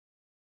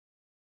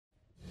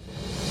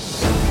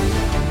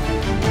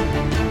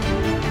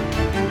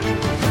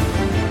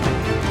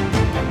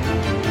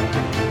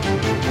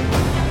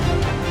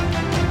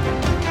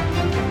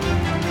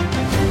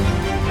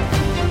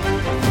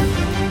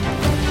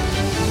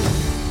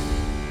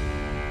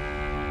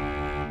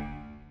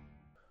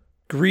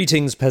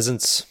Greetings,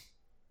 peasants.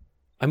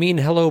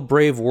 Hello,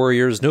 brave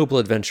warriors, noble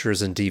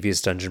adventurers, and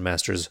devious dungeon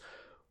masters.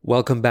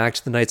 Welcome back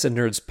to the Knights and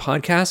Nerds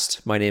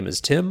podcast. My name is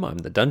Tim. I'm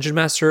the Dungeon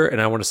Master,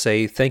 and I want to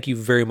say thank you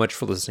very much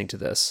for listening to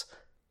this.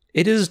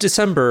 It is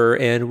December,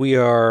 and we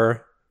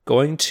are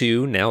going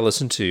to now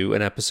listen to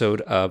an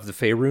episode of the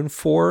Faerun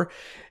 4,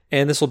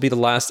 and this will be the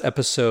last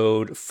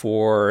episode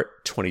for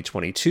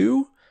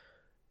 2022.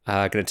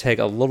 Going to take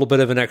a little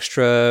bit of an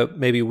extra,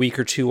 maybe week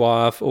or two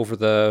off over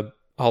the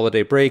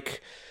holiday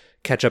break,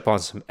 catch up on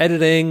some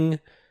editing,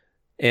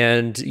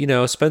 and,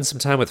 spend some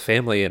time with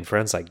family and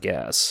friends, I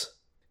guess.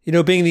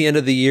 Being the end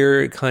of the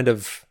year kind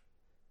of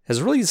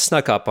has really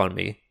snuck up on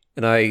me,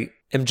 and I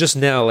am just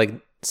now,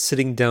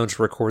 sitting down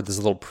to record this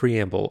little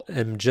preamble,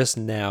 am just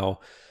now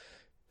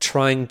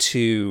trying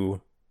to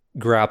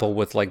grapple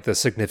with, the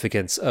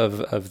significance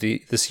of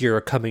this year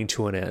coming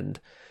to an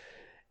end.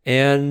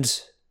 And,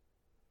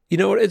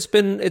 it's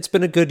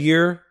been a good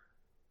year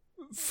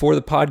for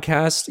the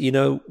podcast.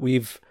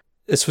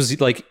 This was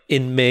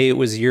in May, it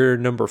was year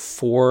number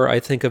 4, I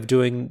think, of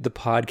doing the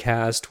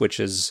podcast, which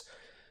is,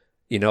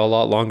 a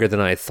lot longer than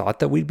I thought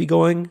that we'd be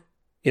going.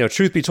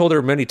 Truth be told, there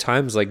were many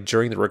times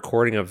during the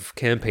recording of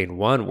campaign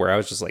 1 where I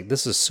was just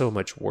this is so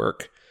much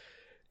work.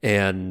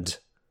 And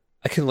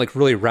I can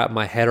really wrap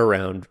my head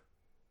around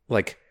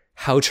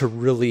how to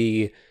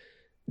really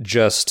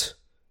just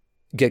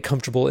get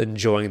comfortable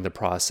enjoying the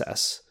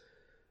process.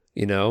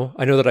 I know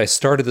that I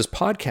started this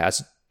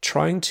podcast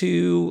trying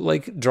to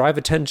drive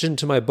attention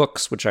to my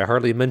books, which I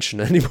hardly mention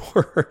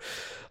anymore,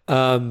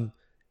 because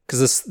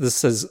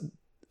this has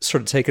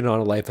sort of taken on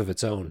a life of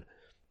its own.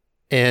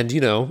 And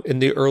in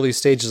the early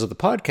stages of the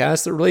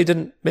podcast, it really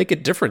didn't make a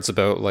difference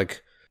about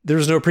there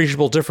was no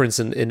appreciable difference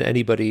in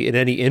anybody in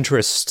any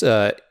interest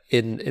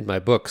in my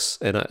books,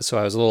 and so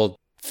I was a little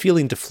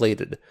feeling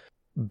deflated.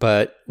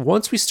 But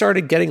once we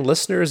started getting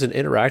listeners and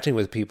interacting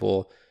with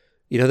people,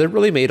 that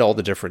really made all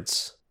the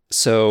difference.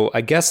 So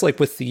I guess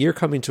with the year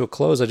coming to a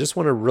close, I just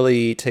want to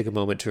really take a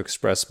moment to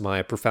express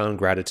my profound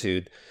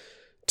gratitude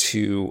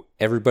to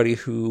everybody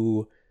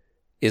who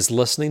is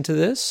listening to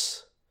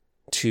this,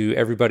 to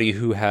everybody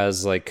who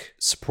has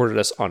supported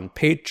us on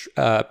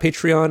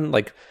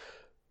Patreon,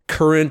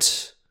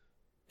 current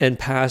and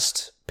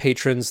past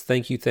patrons.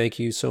 Thank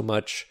you so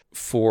much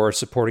for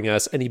supporting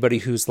us. Anybody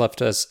who's left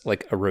us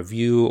a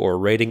review or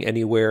rating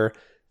anywhere,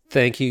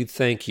 thank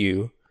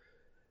you.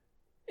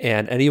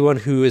 And anyone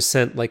who has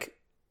sent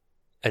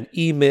an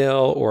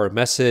email or a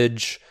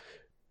message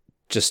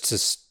just to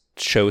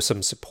show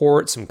some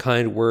support, some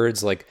kind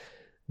words,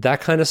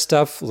 that kind of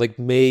stuff,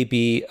 may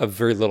be of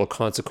very little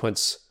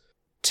consequence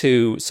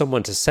to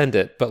someone to send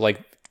it. But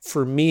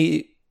for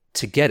me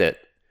to get it,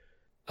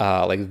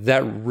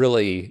 that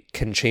really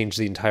can change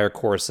the entire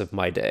course of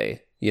my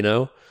day,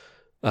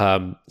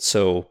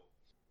 So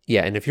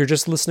yeah. And if you're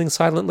just listening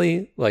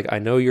silently, I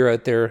know you're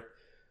out there,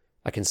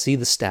 I can see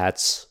the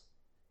stats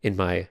in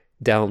my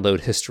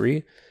download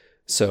history.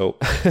 So,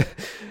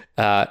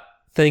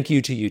 thank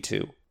you to you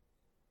too.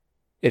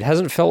 It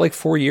hasn't felt like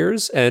 4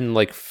 years, and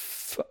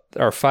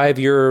our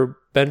 5-year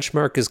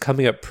benchmark is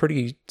coming up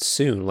pretty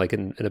soon,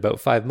 in about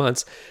 5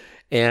 months.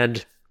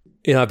 And,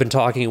 I've been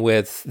talking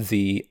with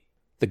the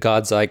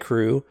God's Eye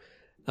crew,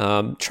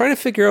 trying to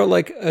figure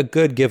out a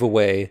good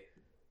giveaway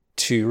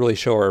to really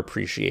show our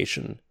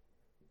appreciation,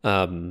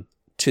 to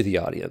the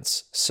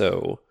audience.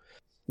 So,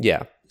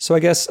 yeah. So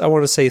I guess I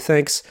want to say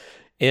thanks.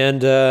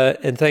 And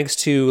thanks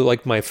to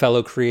my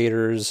fellow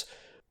creators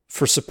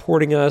for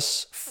supporting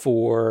us,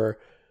 for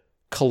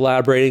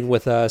collaborating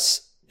with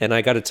us. And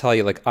I got to tell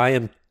you,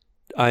 I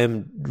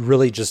am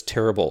really just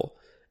terrible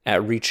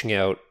at reaching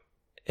out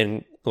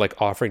and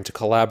offering to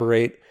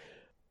collaborate.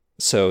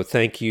 So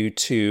thank you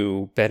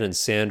to Ben and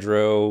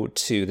Sandro,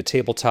 to the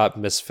Tabletop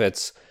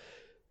Misfits,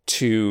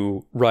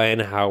 to Ryan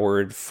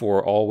Howard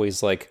for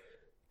always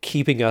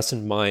keeping us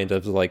in mind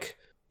of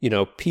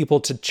people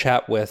to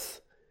chat with.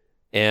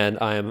 And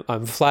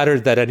I'm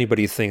flattered that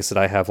anybody thinks that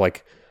I have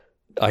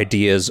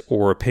ideas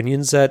or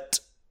opinions that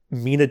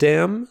mean a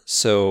damn.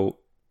 So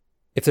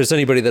if there's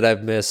anybody that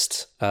I've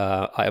missed,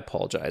 I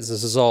apologize.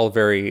 This is all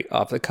very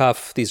off the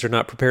cuff. These are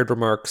not prepared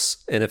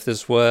remarks. And if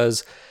this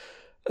was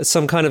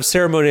some kind of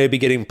ceremony, I'd be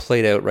getting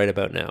played out right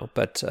about now.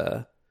 But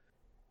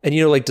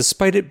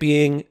despite it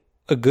being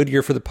a good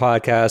year for the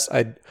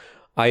podcast,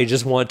 I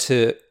just want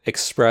to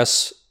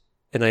express,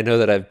 and I know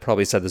that I've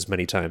probably said this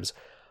many times,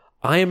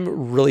 I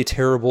am really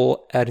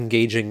terrible at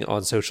engaging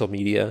on social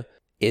media.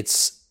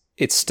 It's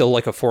still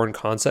a foreign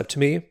concept to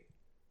me.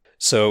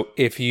 So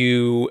if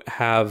you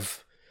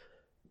have,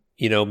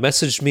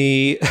 messaged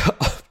me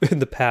in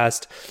the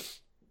past,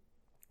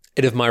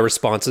 and if my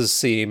responses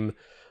seem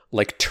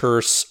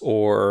terse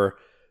or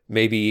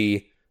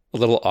maybe a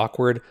little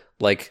awkward,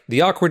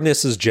 the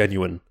awkwardness is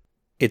genuine.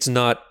 It's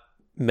not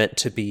meant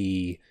to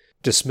be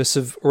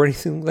dismissive or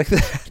anything like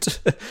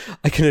that.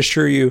 I can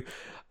assure you.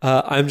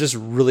 I'm just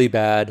really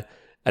bad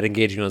at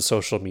engaging on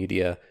social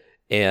media,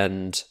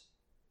 and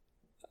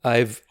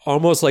I've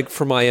almost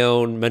for my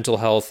own mental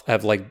health,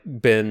 I've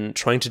been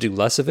trying to do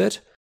less of it.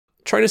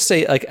 trying to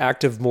stay like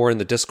active more in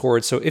the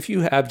Discord. So if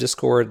you have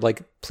Discord,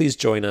 like please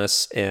join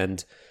us.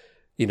 And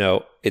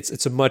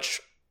it's a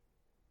much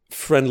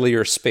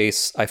friendlier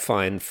space, I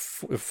find,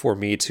 for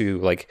me to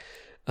like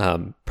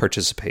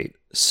participate.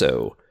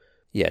 So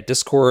yeah,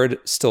 Discord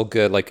still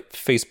good. Like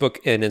Facebook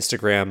and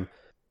Instagram,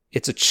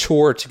 it's a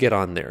chore to get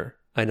on there.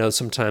 I know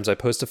sometimes I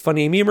post a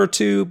funny meme or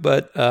two,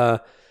 but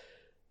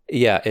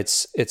yeah,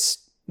 it's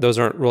those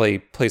aren't really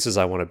places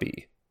I want to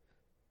be.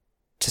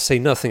 To say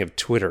nothing of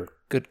Twitter.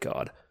 Good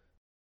God.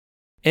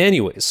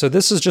 Anyways, so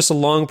this is just a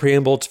long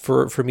preamble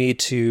for me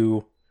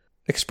to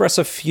express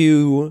a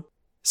few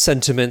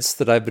sentiments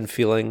that I've been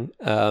feeling.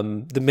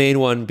 The main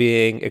one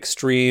being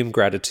extreme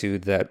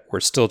gratitude that we're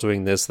still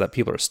doing this, that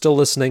people are still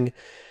listening.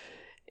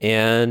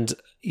 And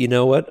you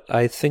know what?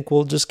 I think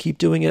we'll just keep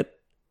doing it.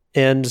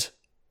 And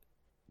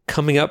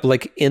coming up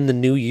like in the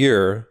new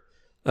year,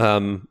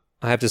 I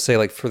have to say,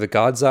 like for the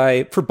God's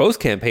Eye, for both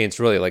campaigns,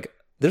 really, like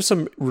there's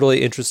some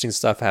really interesting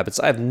stuff happens.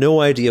 I have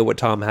no idea what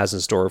Tom has in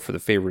store for the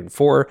Faerun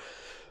 4.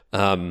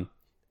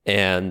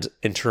 And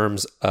in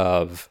terms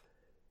of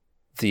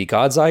the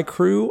God's Eye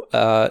crew,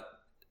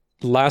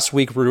 last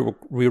week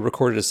we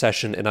recorded a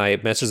session and I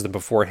messaged them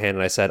beforehand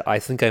and I said, I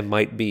think I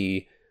might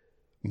be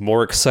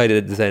more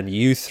excited than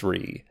you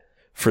three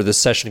for this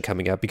session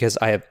coming up because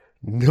I have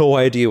no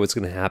idea what's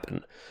going to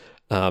happen.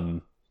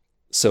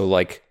 So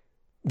like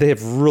they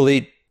have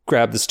really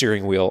grabbed the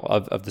steering wheel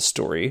of the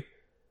story.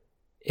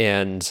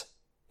 And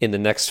in the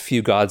next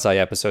few God's Eye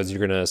episodes, you're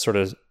going to sort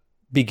of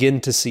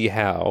begin to see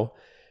how.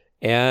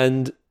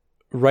 And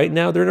right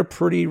now, they're in a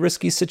pretty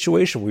risky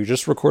situation. We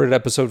just recorded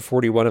episode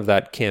 41 of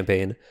that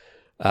campaign.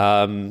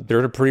 They're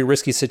in a pretty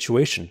risky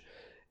situation.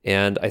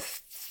 And I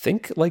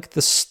think like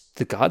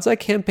the God's Eye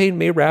campaign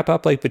may wrap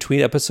up like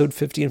between episode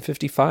 50 and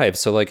 55.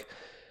 So like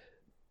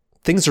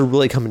things are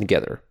really coming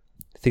together.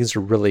 Things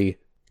are really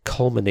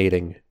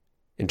culminating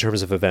in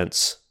terms of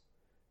events.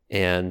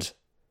 And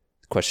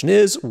the question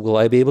is, will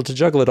I be able to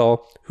juggle it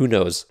all? Who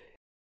knows?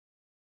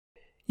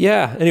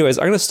 Yeah, anyways,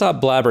 I'm going to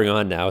stop blabbering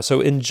on now.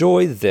 So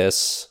enjoy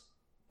this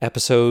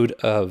episode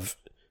of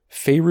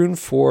Faerun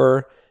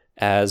 4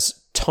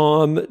 as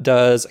Tom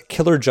does a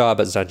killer job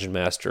as Dungeon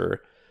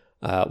Master,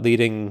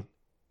 leading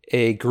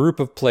a group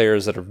of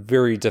players that are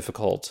very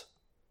difficult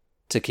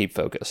to keep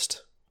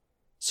focused.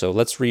 So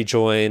let's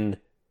rejoin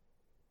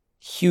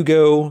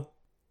Hugo,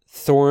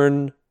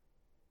 Thorn,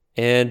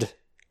 and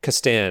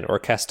Castan, or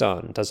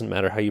Castan, doesn't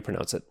matter how you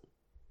pronounce it.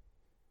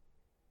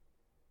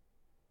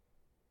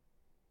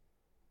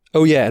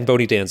 Oh yeah, and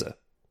Boney Danza.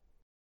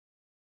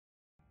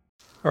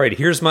 All right,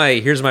 here's my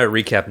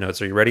recap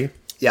notes. Are you ready?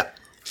 Yeah.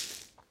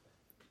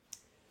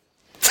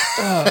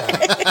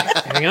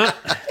 Hang on.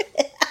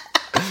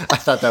 I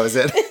thought that was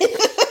it.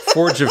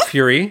 Forge of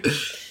Fury.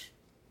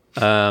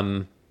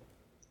 Durgad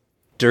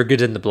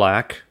in the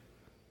Black.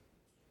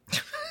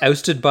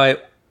 Ousted by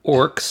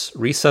orcs,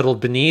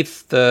 resettled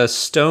beneath the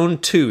Stone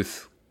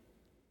Tooth.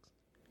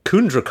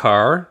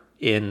 Kundrakar,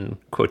 in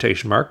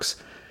quotation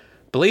marks.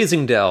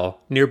 Blazing Dell,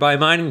 nearby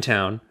mining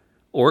town.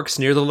 Orcs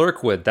near the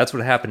Lurkwood. That's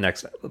what happened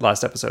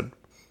last episode.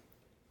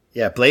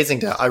 Yeah, Blazing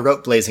Dell. I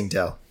wrote Blazing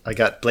Dell. I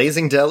got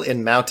Blazing Dell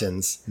in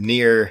mountains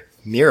near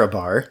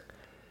Mirabar.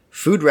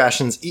 Food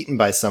rations eaten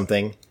by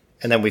something.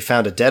 And then we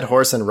found a dead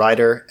horse and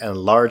rider and a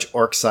large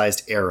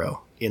orc-sized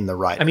arrow in the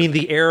rider. I mean,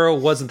 the arrow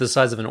wasn't the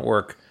size of an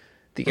orc.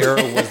 The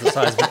arrow was the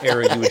size of an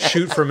arrow you would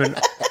shoot from a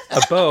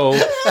bow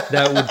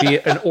that would be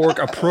an orc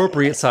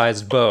appropriate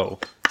sized bow.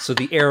 So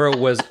the arrow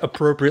was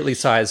appropriately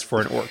sized for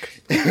an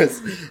orc.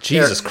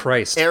 Jesus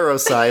Christ. Arrow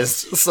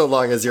sized, so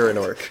long as you're an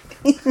orc.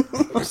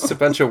 Just a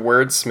bunch of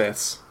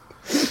wordsmiths.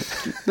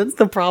 That's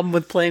the problem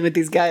with playing with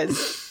these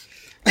guys.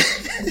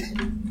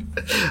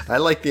 I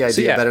like the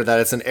idea better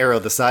that it's an arrow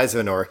the size of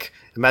an orc.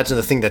 Imagine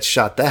the thing that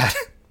shot that.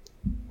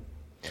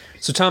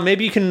 So Tom,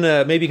 maybe you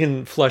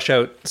can flesh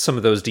out some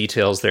of those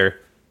details there.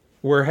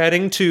 We're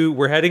heading to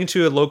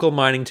a local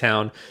mining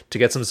town to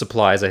get some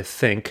supplies, I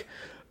think.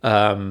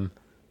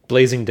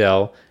 Blazing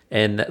Dell,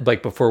 and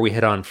like before we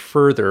head on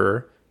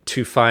further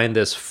to find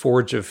this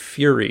Forge of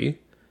Fury.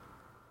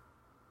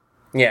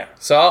 Yeah,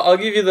 so I'll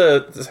give you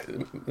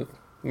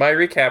my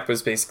recap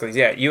was basically,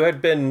 you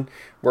had been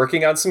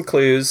working on some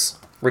clues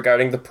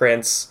regarding the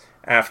prince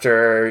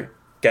after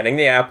getting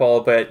the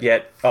apple, but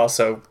yet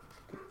also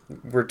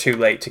were too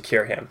late to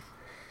cure him.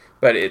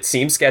 But it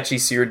seemed sketchy,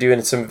 so you were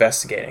doing some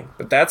investigating.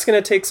 But that's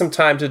going to take some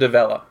time to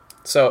develop.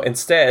 So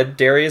instead,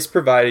 Darius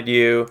provided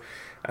you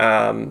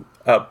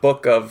a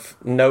book of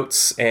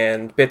notes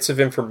and bits of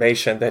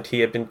information that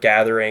he had been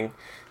gathering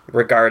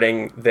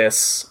regarding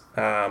this,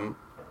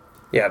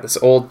 this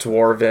old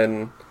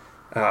dwarven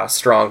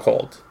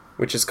stronghold,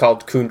 which is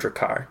called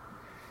Kundrakar.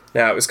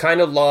 Now, it was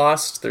kind of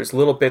lost. There's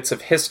little bits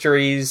of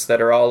histories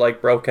that are all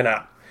like broken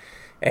up.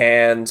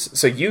 And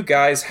so you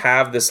guys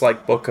have this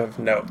like book of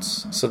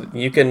notes, so that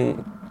you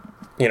can,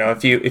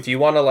 if you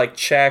want to like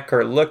check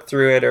or look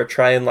through it or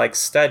try and like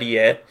study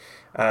it,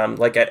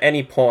 like at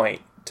any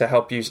point to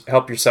help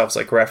yourselves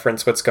like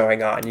reference what's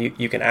going on,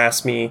 you can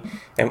ask me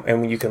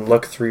and you can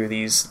look through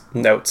these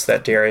notes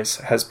that Darius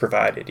has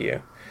provided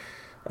you.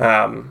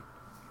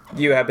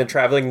 You have been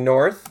traveling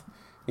north.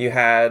 You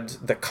had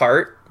the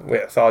cart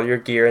with all your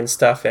gear and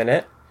stuff in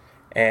it.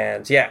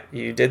 And yeah,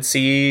 you did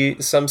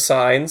see some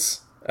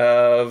signs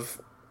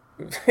of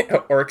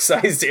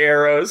orc-sized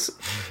arrows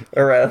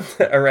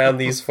around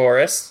these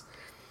forests.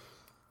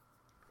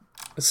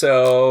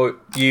 So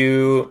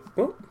you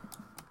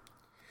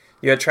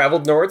had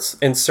traveled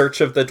north in search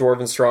of the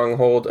dwarven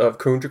stronghold of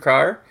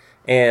Kundrakar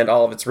and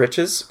all of its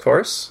riches, of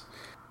course.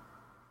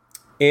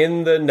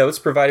 In the notes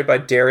provided by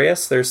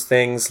Darius, there's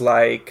things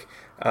like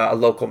a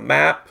local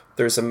map.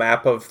 There's a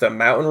map of the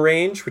mountain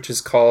range, which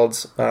is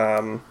called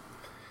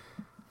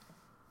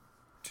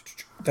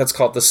that's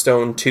called the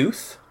Stone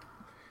Tooth.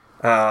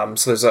 So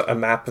there's a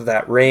map of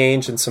that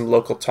range and some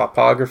local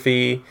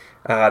topography.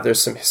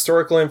 There's some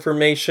historical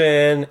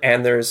information,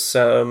 and there's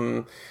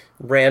some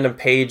random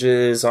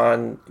pages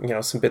on,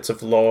 some bits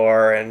of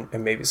lore and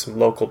maybe some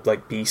local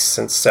like beasts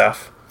and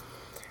stuff.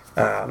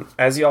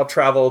 As you all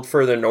traveled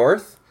further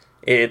north,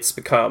 it's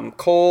become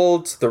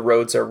cold, the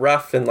roads are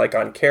rough and like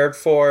uncared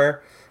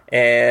for,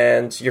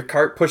 and your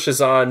cart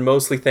pushes on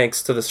mostly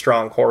thanks to the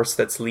strong horse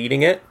that's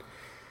leading it.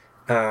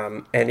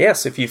 And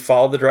yes, if you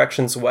follow the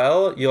directions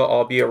well, you'll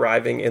all be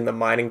arriving in the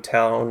mining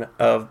town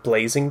of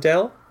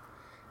Blazingdale.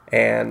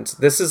 And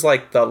this is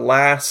like the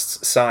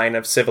last sign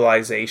of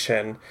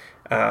civilization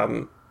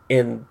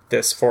in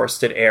this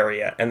forested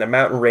area. And the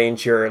mountain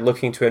range you're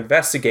looking to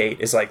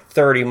investigate is like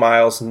 30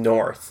 miles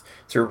north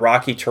through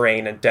rocky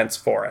terrain and dense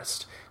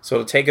forest. So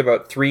it'll take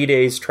about 3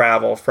 days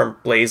travel from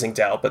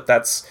Blazingdale, but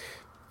that's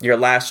your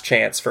last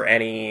chance for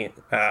any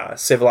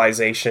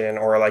civilization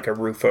or like a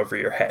roof over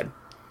your head.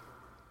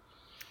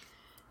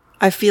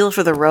 I feel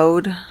for the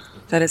road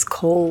that is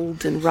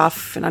cold and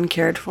rough and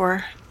uncared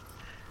for.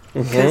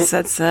 Because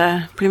that's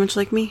pretty much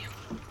like me.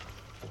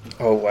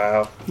 Oh,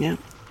 wow. Yeah.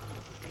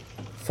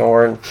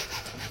 Thorn.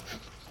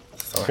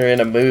 You're in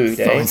a mood,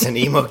 eh? Thorn's an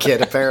emo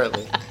kid,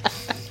 apparently.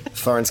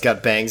 Thorn's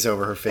got bangs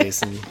over her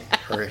face and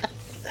her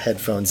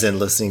headphones in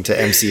listening to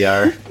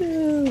MCR.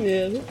 Oh,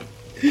 man.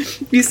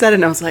 You said it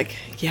and I was like,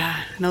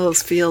 yeah, I know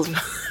those feels.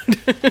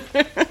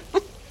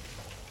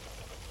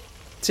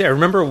 So yeah, I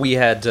remember we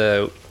had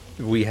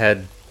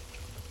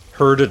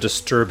heard a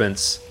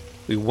disturbance.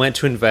 We went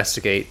to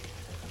investigate.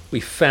 We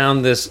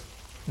found this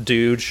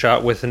dude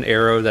shot with an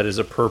arrow that is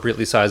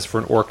appropriately sized for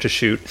an orc to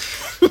shoot,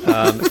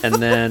 and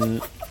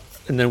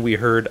then we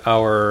heard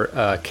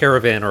our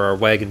caravan or our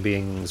wagon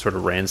being sort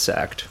of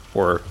ransacked,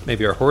 or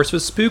maybe our horse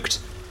was spooked,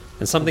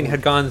 and something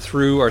had gone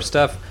through our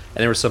stuff,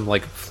 and there were some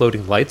like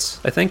floating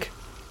lights, I think.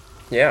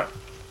 Yeah.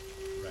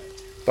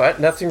 But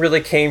nothing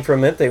really came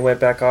from it. They went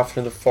back off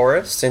into the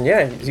forest, and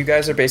yeah, you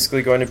guys are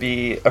basically going to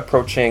be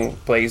approaching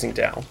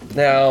Blazingdale.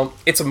 Now,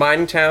 it's a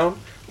mining town.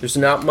 There's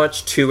not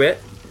much to it.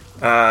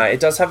 It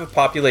does have a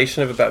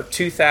population of about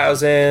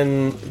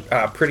 2,000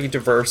 pretty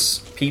diverse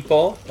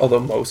people,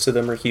 although most of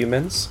them are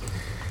humans.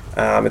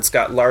 It's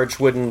got large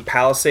wooden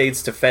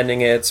palisades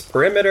defending its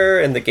perimeter,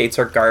 and the gates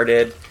are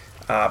guarded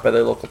by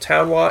the local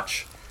town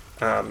watch.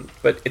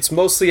 But it's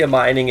mostly a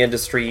mining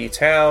industry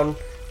town.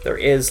 There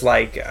is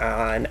like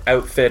an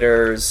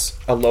outfitters,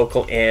 a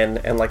local inn,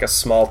 and like a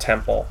small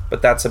temple,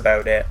 but that's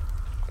about it.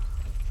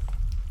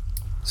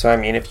 So I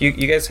mean, if you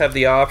guys have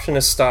the option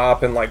to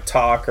stop and like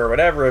talk or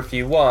whatever if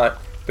you want,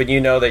 but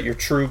you know that your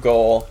true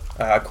goal,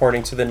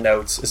 according to the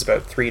notes, is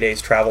about 3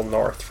 days travel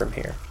north from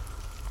here.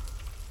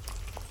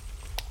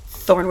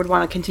 Thorn would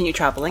want to continue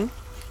traveling.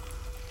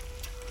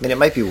 I mean, it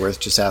might be worth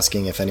just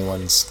asking if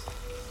anyone's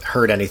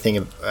heard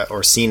anything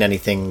or seen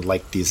anything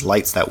like these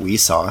lights that we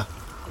saw.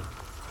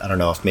 I don't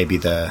know if maybe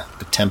the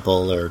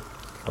temple or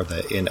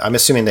the inn. I'm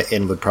assuming the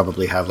inn would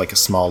probably have like a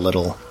small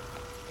little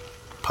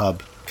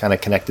pub kind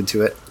of connected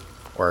to it.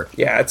 Or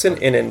yeah, it's an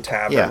inn and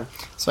tavern. Yeah.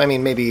 So I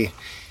mean, maybe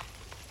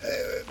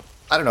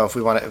I don't know if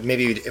we want to.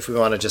 Maybe if we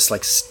want to just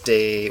like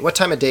stay. What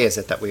time of day is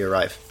it that we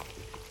arrive?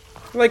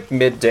 Like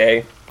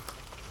midday.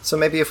 So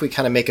maybe if we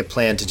kind of make a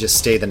plan to just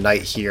stay the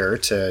night here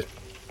to,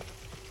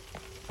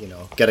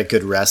 get a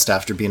good rest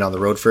after being on the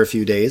road for a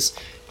few days,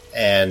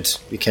 and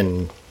we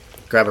can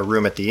grab a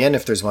room at the inn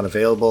if there's one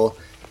available,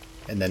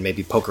 and then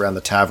maybe poke around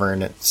the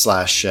tavern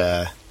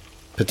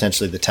 /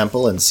 potentially the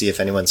temple and see if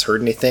anyone's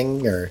heard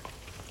anything or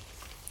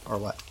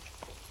what.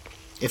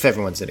 If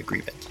everyone's in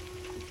agreement.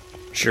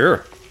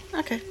 Sure.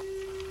 Okay.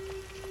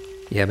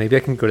 Yeah, maybe I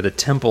can go to the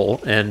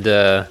temple and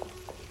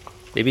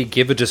maybe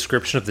give a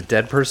description of the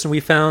dead person we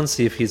found,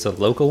 see if he's a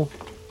local,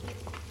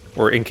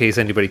 or in case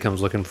anybody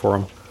comes looking for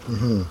him.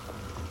 Mm-hmm.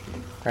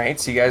 Right,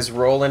 so you guys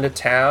roll into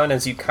town.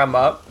 As you come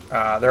up,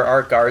 there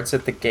are guards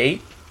at the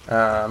gate,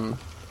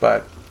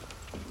 but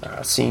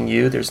seeing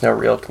you, there's no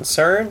real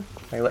concern.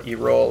 They let you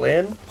roll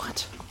in.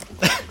 What?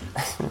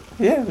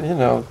 Yeah,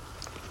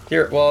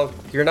 you're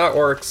not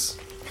orcs.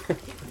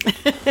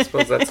 I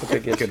suppose that's a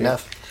big issue. Good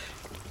enough.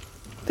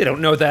 They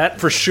don't know that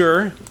for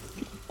sure.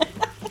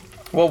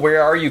 Well, where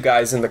are you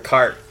guys in the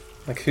cart?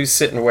 Like, who's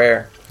sitting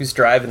where? Who's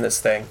driving this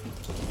thing?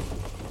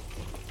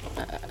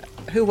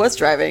 Who was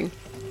driving?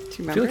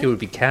 Do you I remember? feel like it would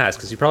be Cass,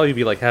 because you'd probably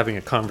be like having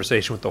a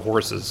conversation with the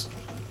horses.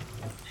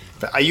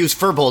 But I use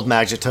Firbolg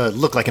magic to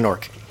look like an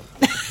orc.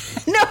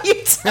 No, you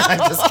don't. I'm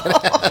just kidding.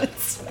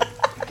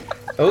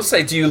 I will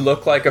say, do you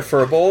look like a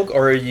Firbolg,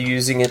 or are you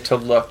using it to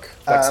look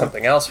like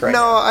something else right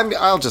No, now?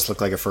 I'll just look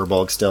like a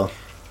Firbolg still.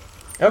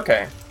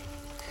 Okay.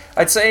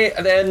 I'd say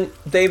then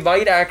they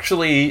might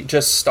actually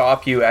just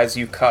stop you as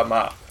you come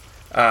up,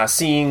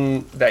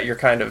 seeing that you're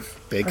kind of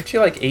Big. Aren't you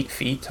like 8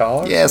 feet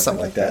tall? Or Yeah,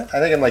 something like that. I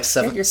think I'm like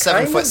seven You're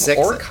seven kind foot of 6.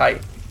 orc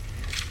height.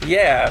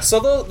 Yeah,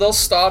 so they'll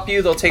stop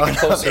you. They'll take a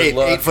closer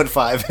look.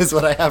 8'5" is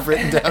what I have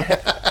written down.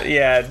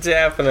 Yeah,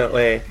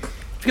 definitely.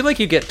 I feel like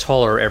you get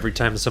taller every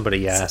time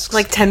somebody asks.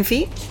 Like 10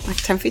 feet? Like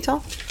 10 feet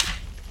tall?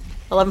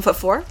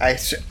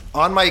 11'4"?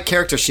 On my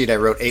character sheet, I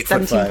wrote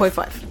 8'5",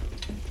 17.5.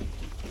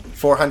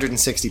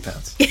 460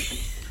 pounds.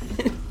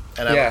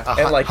 And Yeah,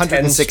 and like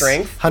 10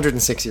 strength.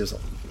 106 years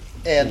old.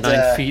 And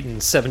 9 feet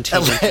and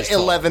 17 inches tall.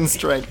 11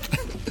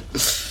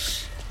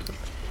 strength.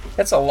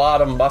 That's a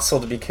lot of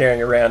muscle to be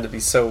carrying around to be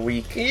so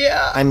weak.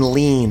 Yeah. I'm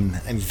lean.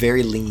 I'm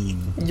very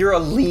lean. You're a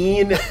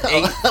lean 8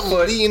 A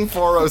foot. lean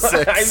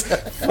 406.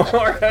 I'm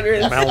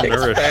 406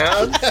 Malnourished.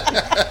 pounds.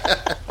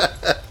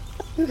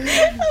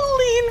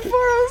 Lean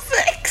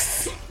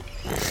 406.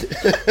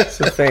 It's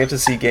a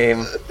fantasy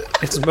game.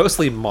 It's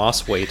mostly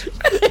moss weight.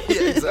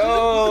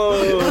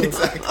 Oh.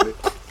 Exactly.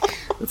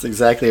 That's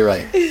exactly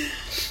right.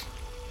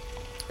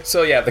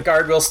 So yeah, the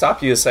guard will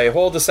stop you and say,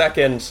 "Hold a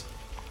second.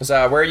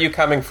 Where are you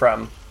coming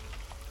from?"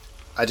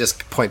 I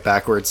just point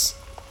backwards.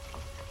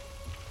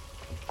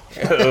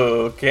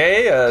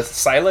 Okay,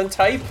 silent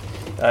type.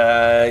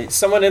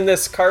 Someone in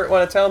this cart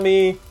want to tell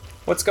me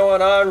what's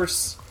going on? We're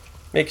just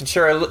making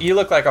sure. You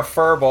look like a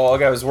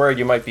Firbolg. I was worried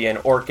you might be an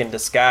orc in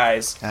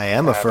disguise. I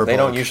am a Firbolg. They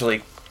don't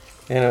usually.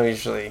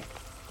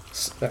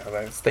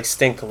 They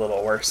stink a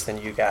little worse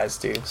than you guys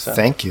do. So.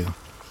 Thank you.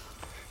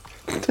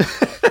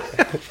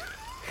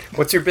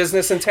 What's your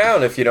business in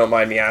town, if you don't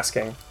mind me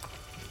asking?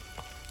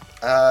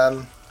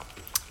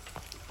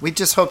 We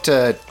just hope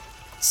to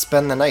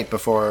spend the night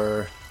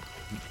before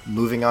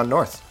moving on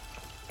north.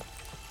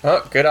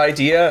 Oh, good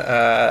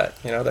idea.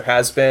 There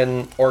has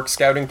been orc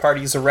scouting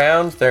parties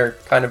around. They're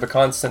kind of a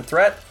constant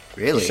threat.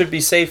 Really? You should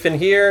be safe in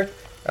here.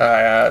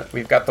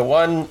 We've got the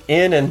one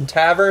inn and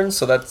tavern,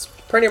 so that's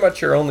pretty much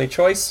your only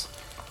choice.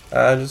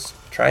 Just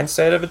try and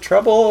stay out of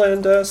trouble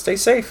and stay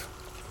safe.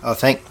 Oh,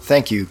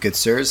 thank you, good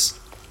sirs.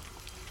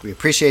 We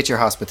appreciate your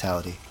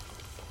hospitality.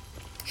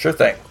 Sure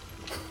thing.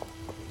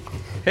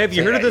 Hey, have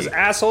you heard of this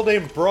asshole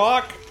named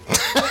Brock?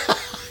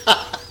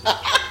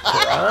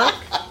 Brock?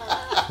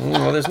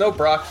 Well, there's no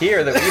Brock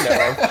here that we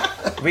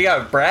know of. We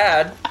got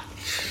Brad.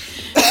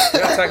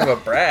 You're not talking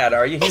about Brad,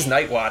 are you? He's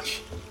Night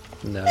Watch.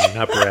 No,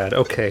 not Brad.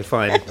 Okay,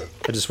 fine.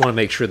 I just want to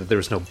make sure that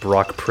there's no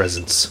Brock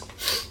presence.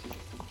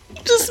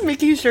 Just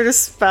making sure to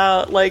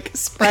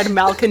spread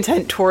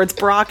malcontent towards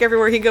Brock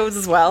everywhere he goes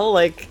as well.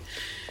 Like,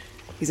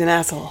 he's an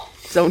asshole.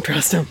 Don't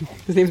trust him.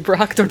 His name's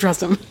Brock. Don't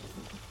trust him.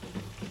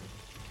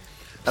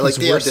 I like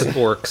He's the worse than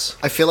idea. orcs.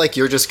 I feel like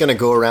you're just gonna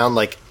go around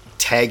like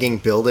tagging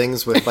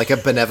buildings with like a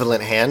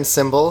benevolent hand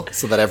symbol,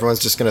 so that everyone's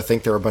just gonna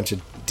think they're a bunch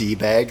of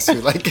d-bags who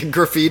like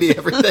graffiti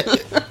everything.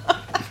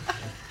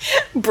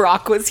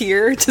 Brock was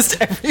here, just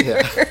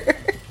everywhere.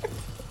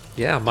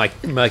 Yeah,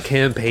 my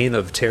campaign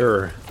of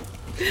terror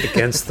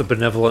against the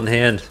benevolent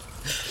hand.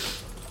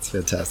 It's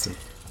fantastic.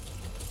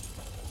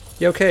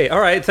 Yeah, okay, all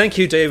right. Thank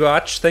you,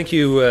 Daywatch. Thank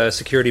you,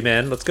 security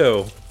man. Let's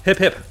go. Hip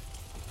hip.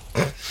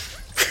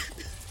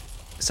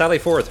 Sally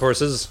forth,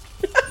 horses.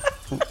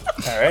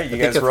 All right, you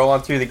guys roll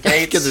on through the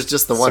gates. Because there's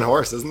just the one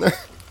horse, isn't there?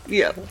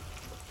 Yeah.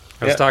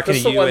 I was talking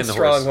just to the you one and the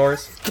strong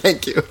horse.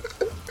 Thank you.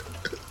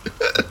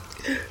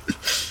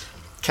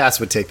 Cass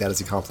would take that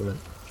as a compliment.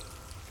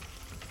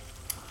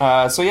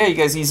 So yeah, you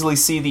guys easily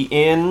see the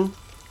inn.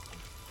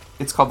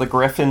 It's called the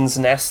Griffin's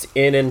Nest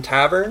Inn and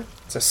Tavern.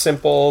 It's a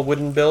simple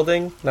wooden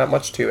building, not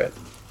much to it.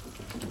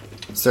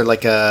 Is there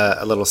like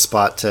a little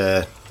spot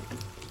to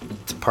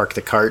park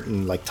the cart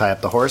and like tie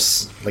up the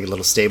horse, like a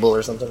little stable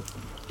or something?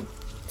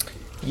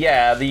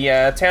 Yeah,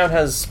 the town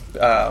has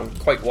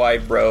quite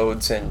wide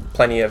roads and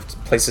plenty of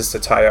places to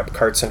tie up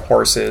carts and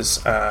horses,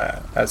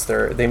 as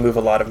they move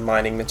a lot of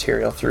mining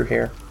material through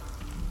here.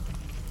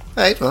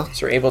 All right, well,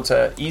 So you're able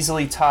to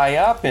easily tie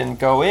up and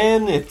go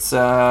in. It's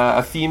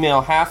a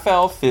female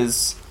half-elf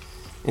is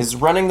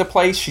running the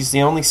place. She's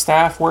the only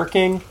staff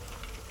working.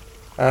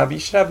 But you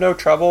should have no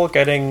trouble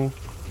getting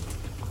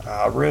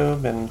a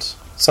room and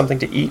something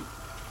to eat.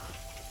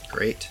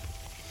 great.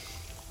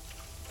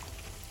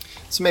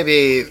 So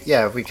maybe,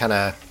 yeah, if we kind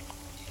of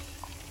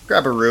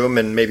grab a room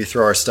and maybe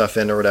throw our stuff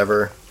in or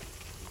whatever,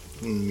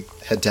 and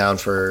head down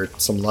for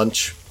some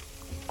lunch,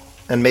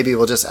 and maybe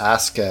we'll just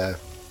ask.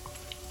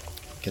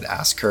 Could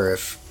ask her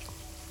if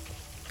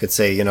could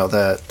say,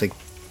 the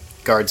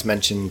guards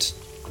mentioned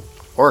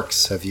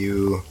orcs. Have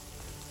you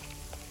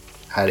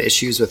had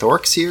issues with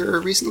orcs here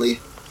recently?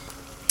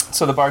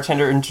 So the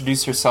bartender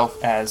introduced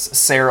herself as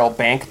Cyril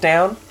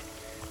Bankdown,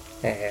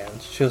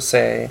 and she'll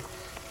say,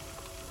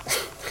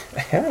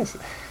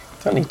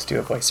 don't need to do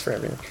a voice for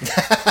everything.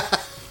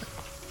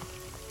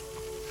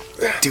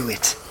 Do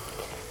it.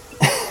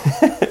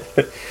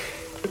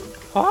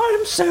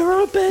 I'm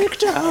Sarah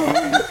Bigtown.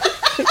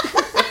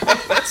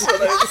 That's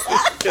what I was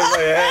thinking in my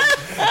head.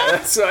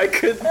 That's why I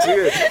couldn't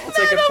do it. It's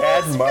like a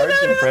bad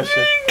Marge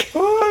impression.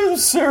 Oh, I'm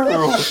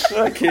Cyril.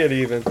 I can't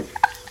even.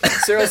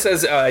 Cyril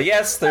says,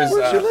 yes, there's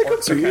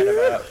orcs are kind of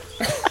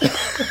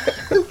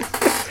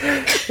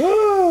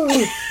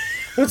Oh,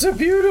 it's a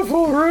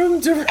beautiful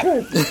room to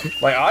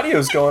rent. My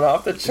audio's going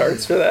off the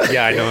charts for that.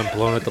 Yeah, I know. I'm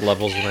blowing at the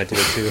levels when I do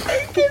it too.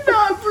 I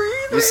cannot breathe.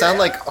 You sound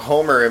like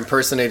Homer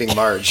impersonating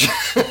Marge.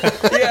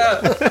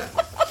 Yeah.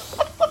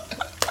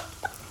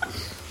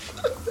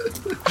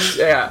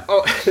 Yeah.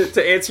 Oh,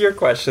 to answer your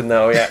question,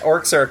 though, yeah,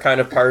 orcs are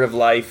kind of part of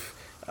life.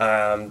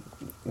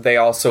 They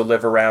also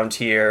live around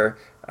here.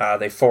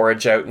 They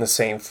forage out in the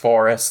same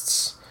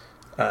forests.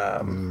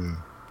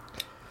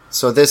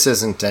 So this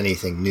isn't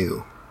anything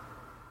new.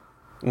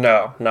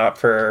 No, not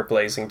for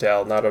Blazing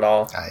Dell, not at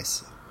all. I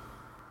see.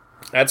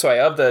 That's why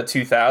of the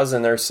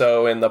 2,000 or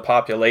so in the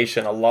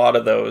population, a lot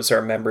of those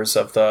are members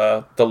of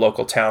the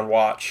local town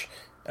watch,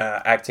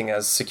 acting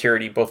as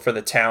security both for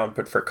the town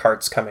but for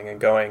carts coming and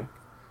going.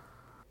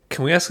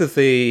 Can we ask if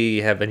they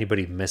have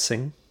anybody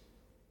missing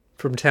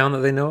from town that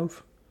they know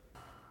of?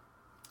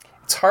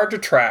 It's hard to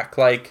track.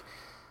 Like,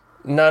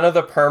 none of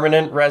the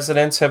permanent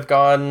residents have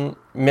gone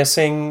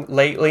missing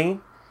lately,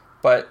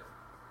 but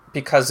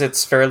because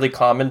it's fairly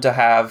common to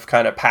have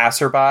kind of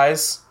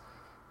passerbys,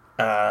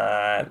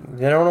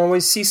 they don't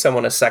always see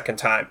someone a second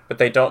time, but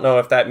they don't know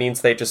if that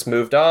means they just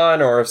moved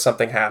on or if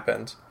something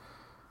happened.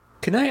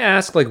 Can I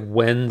ask, like,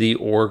 when the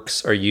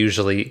orcs are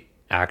usually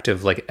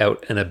active, like,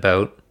 out and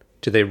about?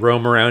 Do they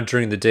roam around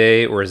during the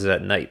day, or is it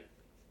at night?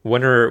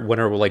 When are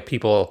like,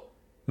 people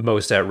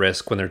most at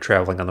risk when they're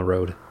traveling on the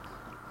road?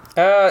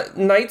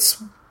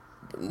 Nights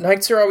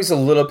are always a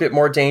little bit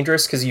more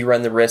dangerous because you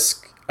run the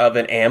risk of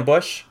an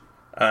ambush.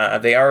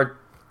 They are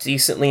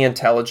decently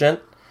intelligent,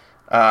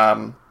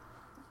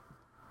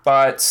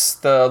 but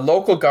the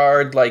local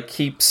guard like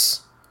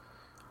keeps,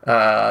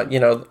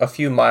 a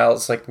few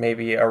miles, like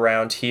maybe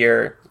around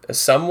here,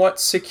 somewhat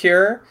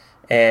secure,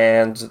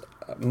 and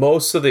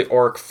most of the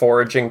orc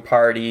foraging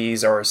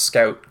parties or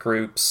scout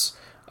groups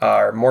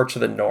are more to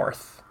the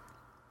north.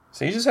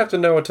 So you just have to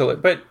know what to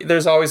look. But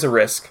there's always a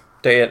risk,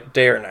 day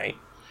or night.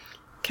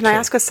 Can I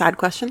ask a side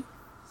question?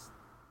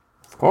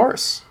 Of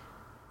course.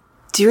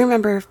 Do you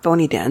remember if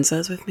Bony Danza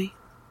is with me?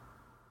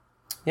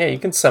 Yeah, you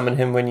can summon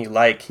him when you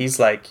like. He's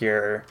like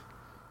your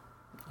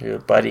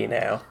buddy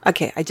now.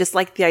 Okay, I just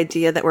like the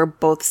idea that we're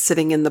both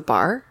sitting in the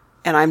bar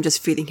and I'm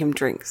just feeding him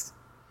drinks.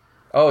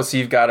 Oh, so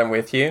you've got him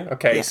with you?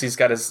 Okay, Yeah. so he's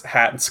got his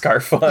hat and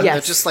scarf on. Yeah.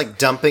 They're just like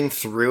dumping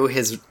through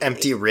his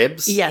empty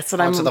ribs Yes,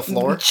 and onto I'm the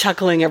floor.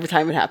 chuckling every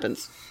time it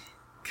happens.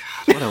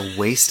 What a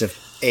waste of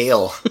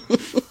ale.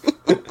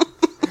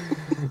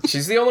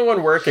 She's the only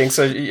one working,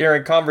 so you're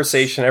in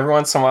conversation. Every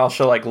once in a while,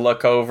 she'll like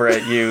look over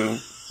at you,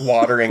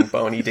 watering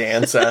Bony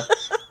Danza.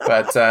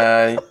 But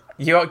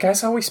you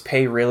guys always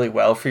pay really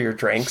well for your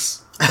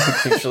drinks,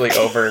 usually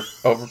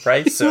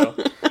overpriced. So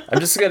I'm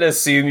just gonna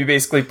assume you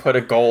basically put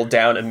a goal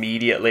down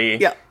immediately.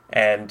 Yeah.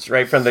 And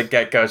right from the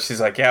get-go,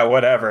 she's like, "Yeah,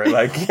 whatever."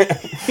 Like,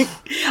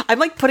 I'm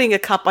like putting a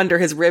cup under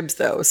his ribs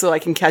though, so I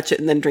can catch it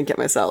and then drink it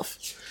myself.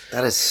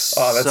 That is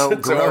oh, that's so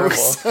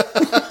gross.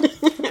 adorable.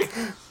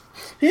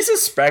 He's a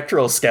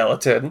spectral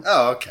skeleton.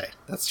 Oh, okay.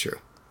 That's true.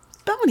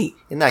 Bony.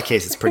 In that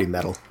case, it's pretty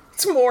metal.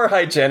 It's more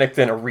hygienic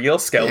than a real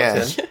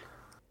skeleton. Yeah.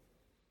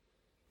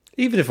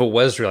 Even if it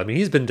was real, I mean,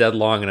 he's been dead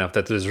long enough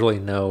that there's really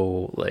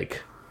no,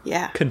 like,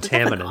 Yeah. there's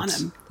nothing on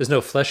contaminants. him. There's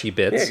no fleshy Yeah,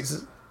 bits.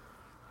 ex-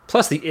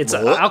 Plus, it's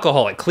What?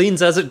 alcohol. It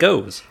cleans as it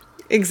goes.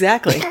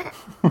 Exactly.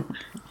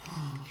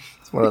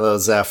 It's one of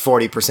those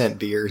 40%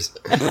 beers.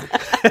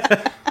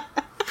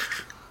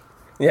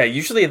 yeah,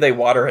 usually they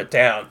water it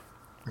down.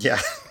 Yeah.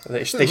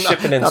 They ship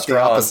it in Not the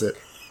straws, opposite.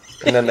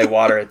 and then they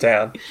water it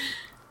down.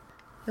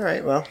 All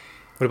right, well.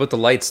 What about the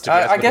lights? Did you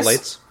ask I about guess- the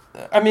lights?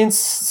 I mean,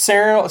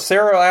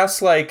 Sarah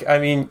asked, like, I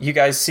mean, you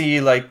guys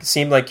seem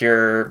like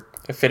you're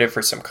fitted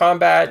for some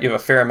combat. You have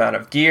a fair amount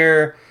of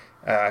gear.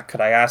 Could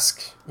I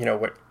ask,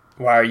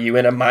 why are you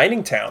in a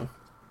mining town?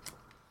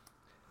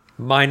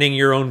 Minding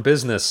your own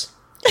business.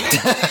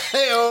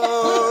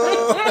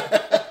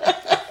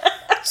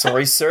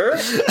 Sorry, sir.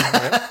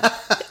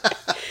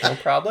 No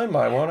problem.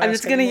 I won't. I'm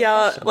ask just gonna any more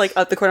yell questions. like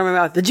out the corner of my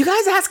mouth. Did you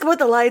guys ask about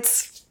the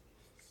lights?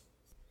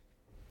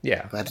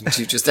 Yeah. Why didn't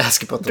you just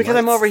ask about the Because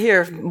I'm lights? over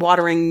here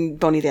watering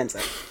Bony Danza.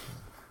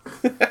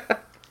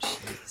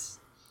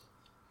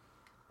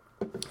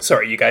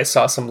 Sorry, you guys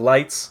saw some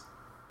lights.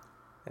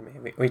 I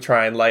mean, we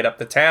try and light up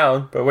the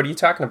town, but what are you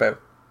talking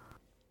about?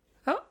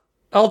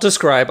 I'll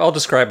describe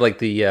like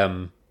the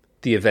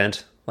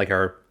event. Like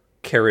our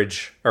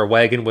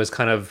wagon was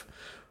kind of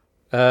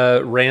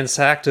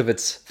ransacked of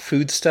its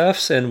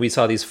foodstuffs, and we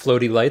saw these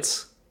floaty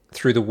lights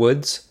through the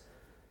woods.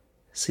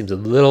 Seems a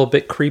little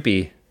bit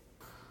creepy.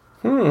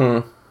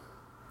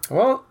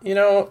 Well,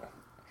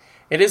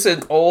 it is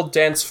an old,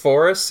 dense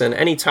forest, and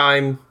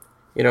anytime,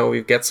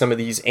 we get some of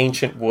these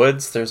ancient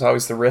woods, there's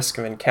always the risk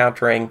of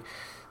encountering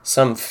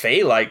some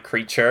fey-like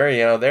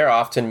creature. They're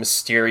often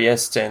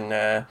mysterious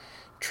and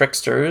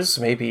tricksters.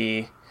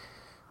 Maybe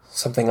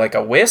something like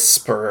a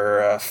wisp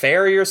or a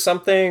fairy or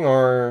something,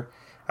 or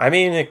I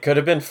mean, it could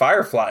have been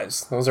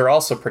fireflies. Those are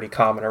also pretty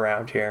common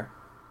around here.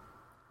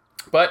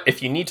 But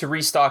if you need to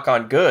restock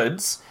on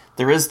goods,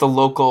 there is the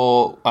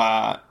local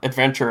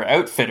Adventure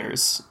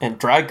Outfitters and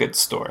dry goods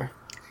store.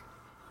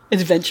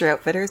 Adventure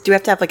Outfitters? Do you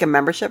have to have like a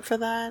membership for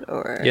that,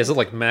 or? Yeah, is it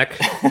like Mech?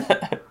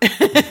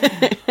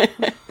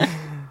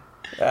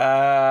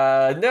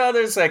 No,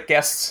 there's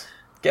guest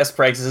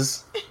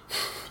prices.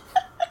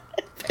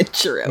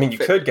 Adventure Outfitters. I mean, you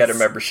could get a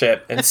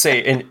membership and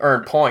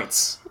earn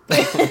points.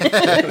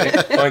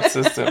 Point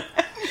system.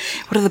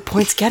 What do the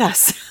points get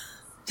us?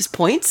 Just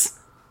points?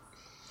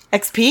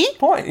 XP?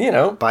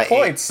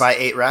 Points. Buy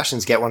 8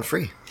 rations, get one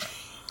free.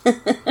 You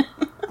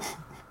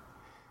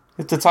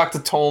have to talk to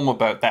Tolm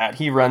about that.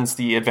 He runs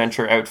the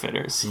Adventure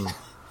Outfitters.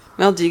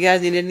 Well, do you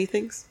guys need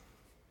anything?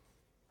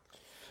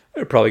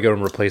 I'd probably go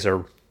and replace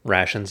our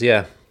rations,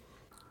 yeah.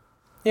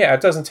 Yeah,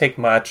 it doesn't take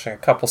much. A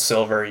couple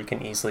silver, you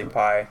can easily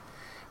buy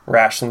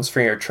rations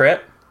for your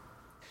trip.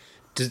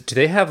 Do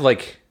they have,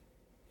 like...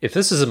 If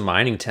this is a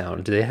mining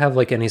town, do they have,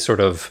 like, any sort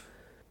of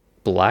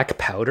black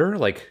powder?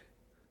 Like,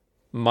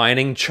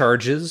 mining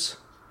charges?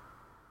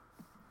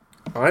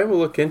 I will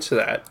look into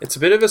that. It's a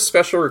bit of a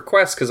special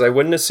request, because I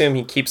wouldn't assume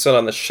he keeps it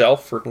on the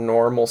shelf for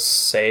normal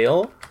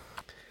sale.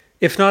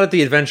 If not at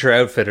the Adventure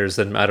Outfitters,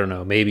 then, I don't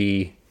know,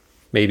 maybe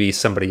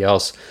somebody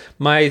else.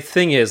 My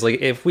thing is,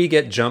 like, if we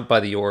get jumped by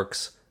the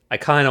orcs, I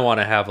kind of want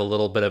to have a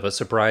little bit of a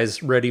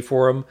surprise ready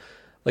for them.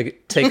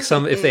 Like, take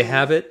some, if they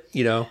have it,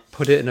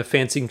 put it in a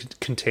fancy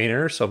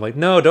container. So I'm like,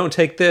 no, don't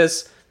take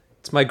this.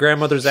 It's my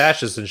grandmother's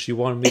ashes, and she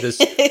wanted me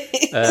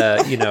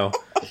to,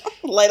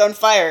 Light on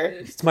fire.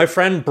 It's my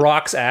friend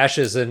Brock's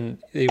ashes, and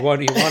he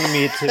wanted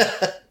me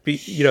to be,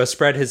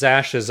 spread his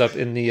ashes up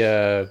in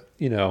the,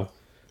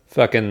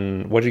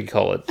 fucking, what do you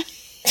call it?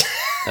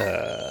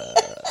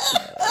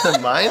 The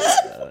mines?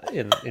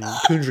 In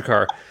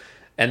Kundrakkar.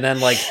 And then,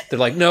 like, they're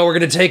like, no, we're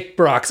going to take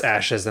Brock's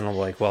ashes. And I'm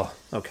like, well,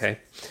 okay.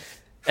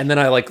 And then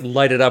I, like,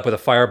 light it up with a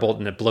firebolt,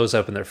 and it blows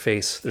up in their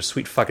face, their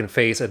sweet fucking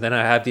face. And then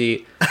I have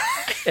the...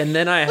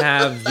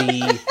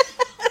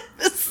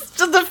 This is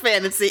just a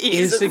fantasy.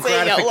 He's instant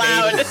saying out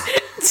loud.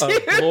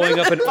 of blowing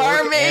up an orc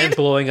barmaid. and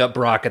blowing up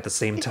Brock at the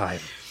same time.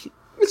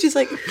 She's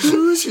like,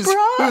 who's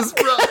Brock? Who's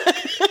Brock?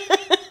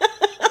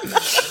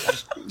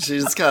 She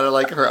just kind of,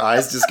 like, her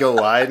eyes just go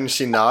wide, and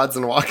she nods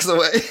and walks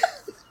away.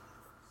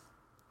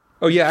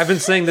 Oh, yeah, I've been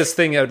saying this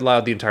thing out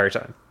loud the entire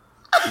time.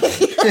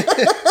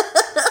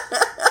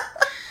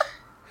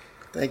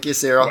 Thank you,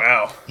 Cyril.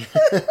 Wow.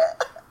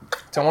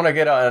 Don't want to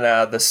get on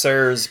the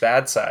Sir's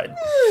bad side.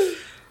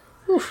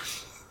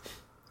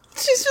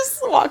 She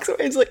just walks away.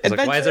 It's like,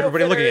 Why is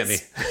everybody looking at me?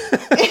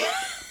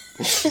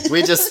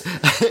 We just...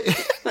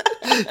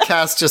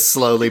 Cass just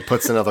slowly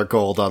puts another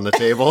gold on the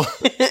table.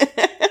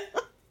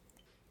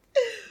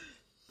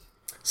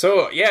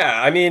 So,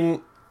 yeah, I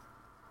mean,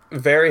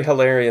 very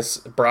hilarious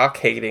Brock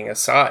hating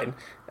aside.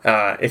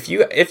 If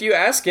you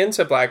ask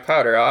into Black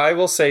Powder, I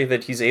will say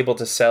that he's able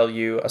to sell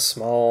you a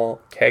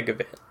small keg of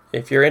it,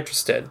 if you're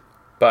interested.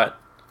 But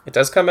it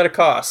does come at a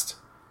cost.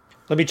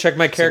 Let me check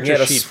my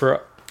character sheet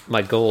for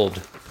my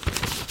gold.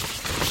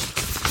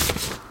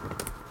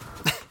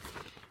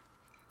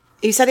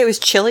 You said it was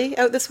chilly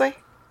out this way?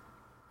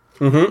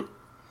 Mm-hmm.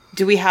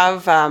 Do we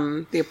have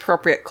the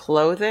appropriate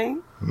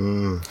clothing?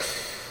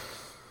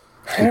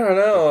 I don't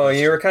know.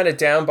 You were kind of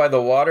down by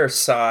the water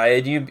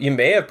side. You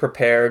may have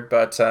prepared,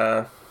 but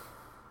I'm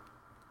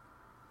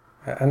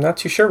not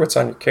too sure what's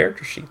on your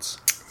character sheets.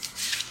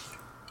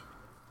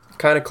 What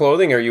kind of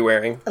clothing are you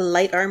wearing? A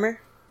light armor?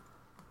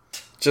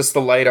 Just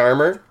the light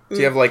armor? Do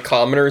you have, like,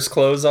 commoner's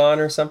clothes on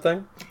or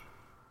something?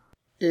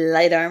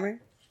 Light armor?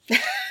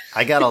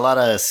 I got a lot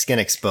of skin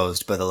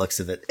exposed by the looks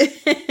of it.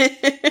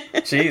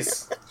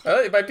 Jeez.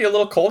 It might be a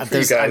little cold for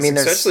you guys,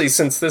 especially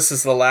since this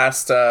is the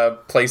last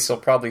place you'll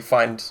probably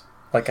find,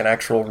 like, an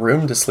actual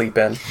room to sleep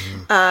in.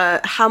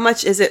 How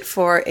much is it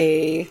for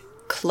a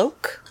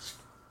cloak?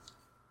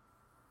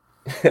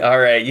 All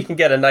right, you can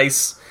get a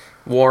nice,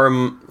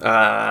 warm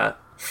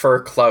fur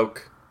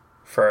cloak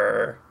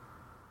for...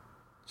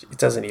 It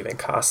doesn't even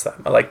cost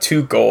that much. Like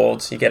 2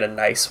 gold, you get a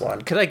nice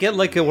one. Could I get,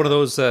 like, one of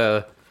those,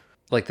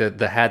 like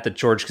the hat that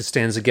George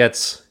Costanza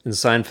gets in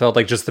Seinfeld?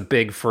 Like, just the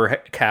big fur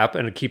cap,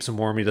 and it keeps him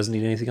warm. He doesn't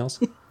need anything else?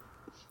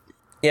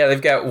 Yeah,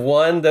 they've got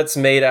one that's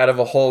made out of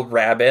a whole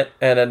rabbit,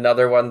 and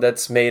another one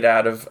that's made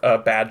out of a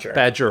badger.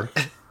 Badger,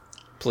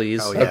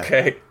 please. Oh, yeah.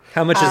 Okay.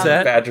 How much is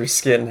that? Badger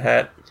skin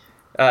hat.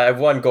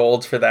 1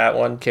 gold for that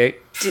one. Okay.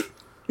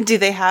 Do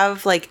they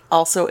have, like,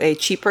 also a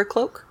cheaper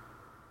cloak?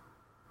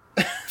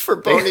 For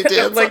bony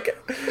dance. Like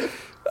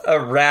a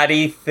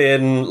ratty,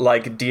 thin,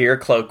 like, deer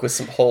cloak with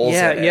some holes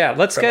in it. Yeah,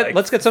 let's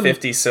get some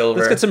 50 silver.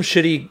 Let's get some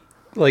shitty,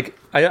 like,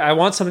 I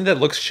want something that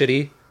looks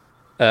shitty,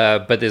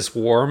 but is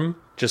warm,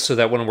 just so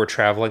that when we're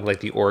traveling, like,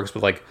 the orcs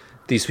would, like,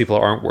 these people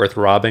aren't worth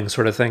robbing,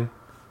 sort of thing.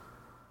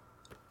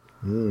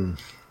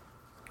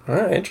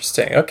 Oh,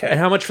 interesting. Okay. And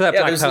how much for that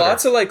black there's powder?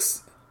 lots of, like...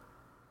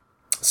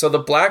 So the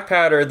black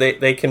powder,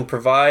 they can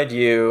provide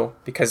you,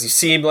 because you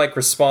seem like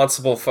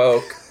responsible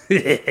folk,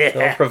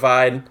 They'll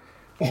provide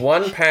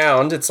 1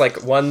 pound. It's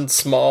like one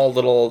small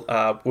little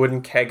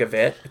wooden keg of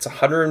it. It's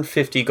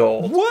 150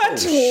 gold. What?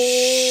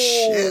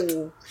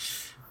 Shit.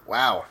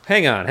 Wow.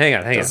 Hang on.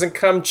 Doesn't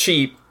come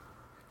cheap.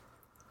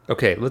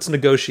 Okay, let's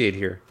negotiate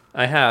here.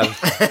 I have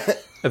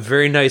a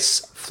very nice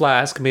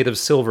flask made of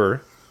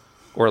silver,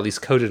 or at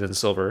least coated in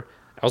silver.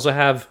 I also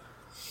have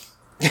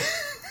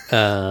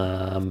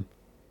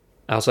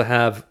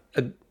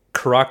a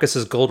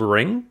Caracas's gold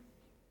ring.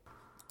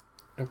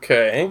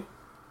 Okay.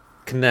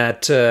 Can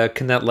that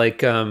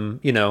like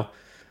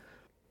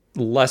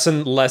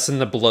lessen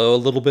the blow a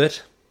little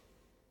bit?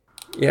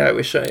 Yeah, I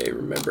wish I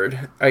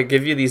remembered. I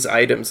give you these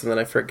items and then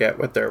I forget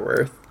what they're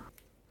worth.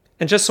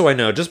 And just so I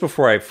know, just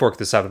before I fork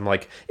this up, I'm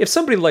like, if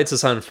somebody lights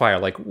this on fire,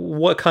 like,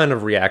 what kind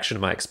of reaction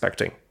am I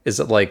expecting? Is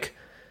it like,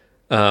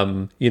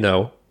 warm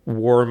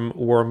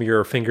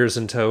your fingers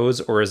and toes,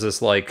 or is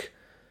this like...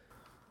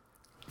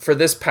 For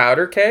this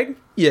powder keg?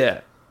 Yeah.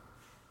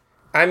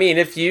 I mean,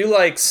 if you,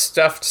 like,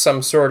 stuffed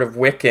some sort of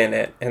wick in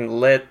it and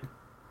lit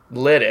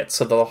it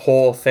so the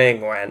whole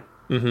thing went,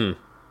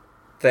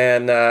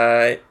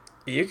 then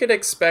you could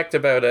expect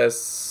about a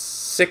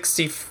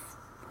 60...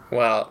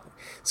 Well...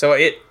 So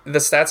the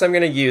stats I'm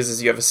going to use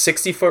is you have a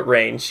 60-foot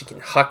range. You can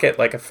huck it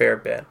like a fair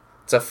bit.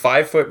 It's a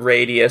 5-foot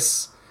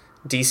radius,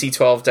 DC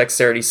 12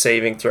 dexterity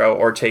saving throw,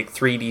 or take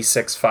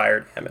 3d6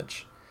 fire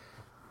damage.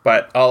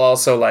 But I'll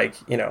also,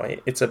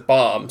 it's a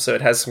bomb, so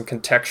it has some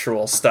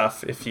contextual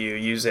stuff if you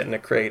use it in a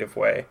creative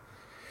way.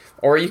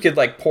 Or you could,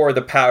 pour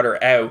the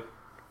powder out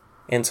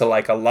into,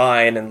 a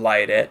line and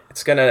light it.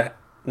 It's going to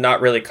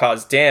not really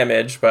cause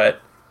damage, but,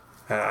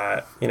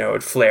 it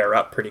would flare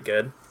up pretty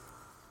good.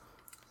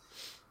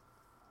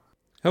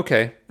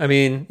 Okay. I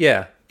mean,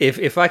 yeah.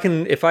 If I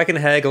can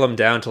haggle them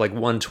down to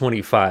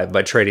 125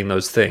 by trading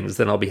those things,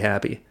 then I'll be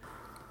happy.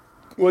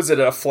 Was it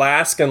a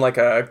flask and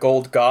a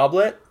gold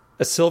goblet?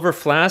 A silver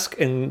flask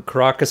and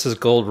Caracas's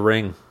gold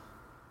ring.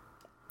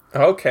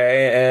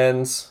 Okay,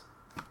 and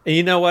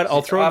you know what?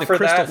 I'll throw in the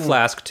crystal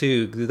flask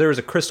too. There was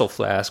a crystal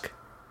flask.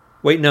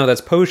 Wait, no,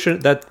 that's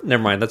potion.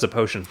 Never mind. That's a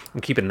potion.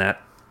 I'm keeping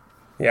that.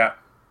 Yeah.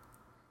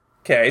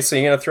 Okay, so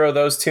you're gonna throw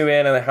those two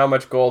in, and how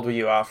much gold will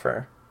you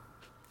offer?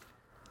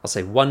 I'll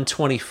say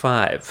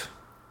 125.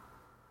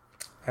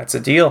 That's a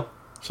deal.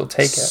 She'll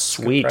take it.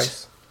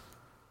 Sweet.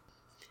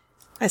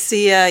 I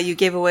see you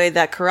gave away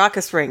that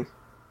Caracas ring.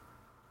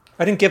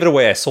 I didn't give it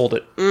away. I sold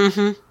it.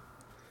 Mm-hmm.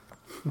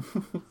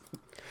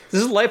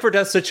 This is a life or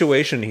death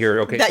situation here.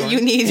 Okay, that you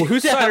need. Well,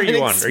 whose side are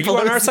you on? Are you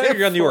on our side or are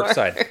you on the York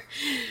side?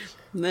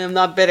 I'm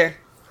not bitter.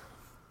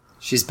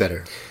 She's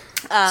bitter.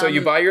 So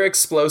you buy your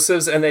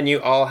explosives, and then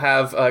you all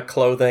have a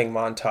clothing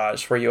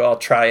montage where you all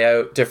try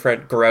out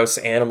different gross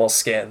animal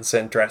skins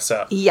and dress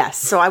up. Yes,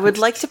 so I would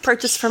like to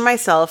purchase for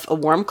myself a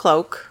warm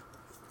cloak.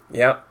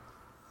 Yep.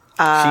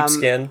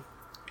 Sheepskin.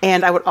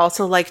 And I would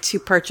also like to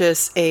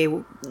purchase a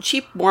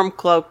cheap warm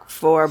cloak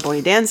for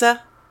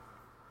Bondanza.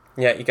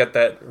 Yeah, you got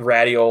that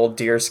ratty old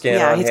deer skin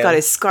on he's him. got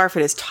his scarf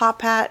and his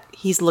top hat.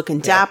 He's looking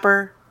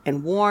dapper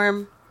and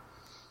warm.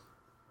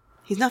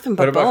 He's nothing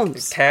but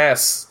bones.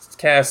 Cass,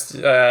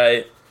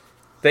 they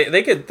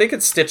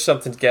could stitch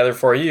something together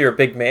for you. You're a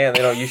big man. They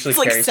don't usually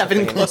it's carry 7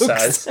 something cloaks. in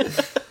this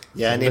size.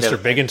 Yeah, I need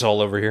Mr. Big and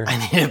Tall over here. I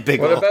need a big.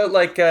 What about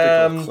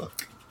a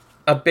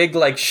a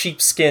big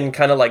sheepskin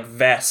kind of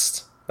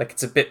vest?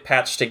 It's a bit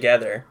patched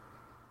together.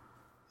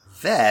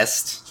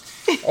 Vest?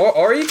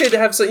 Or you could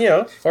have some,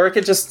 or it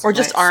could just... Or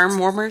just arm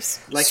warmers.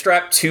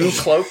 Strap 2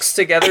 cloaks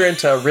together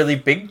into a really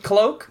big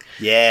cloak.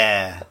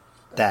 Yeah.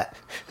 That.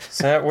 Does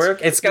that work?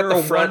 It's got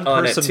the front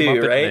on it too,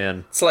 Muppet right?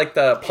 Man. It's like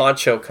the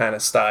poncho kind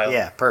of style.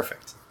 Yeah,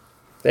 perfect.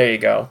 There you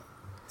go.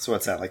 So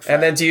what's that, 5?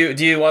 And then do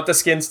you want the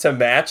skins to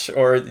match,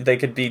 or they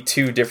could be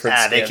 2 different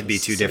skins? They could be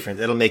 2 different.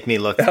 It'll make me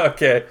look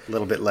okay. a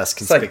little bit less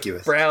It's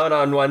conspicuous. brown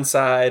on one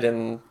side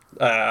and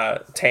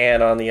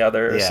tan on the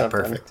other or something.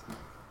 Yeah, perfect.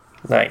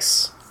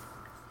 Nice.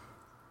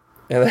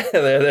 And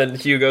then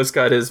Hugo's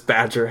got his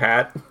badger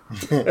hat.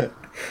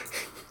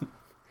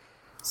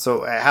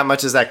 So how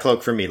much is that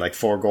cloak for me?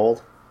 4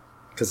 gold?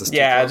 Because it's 2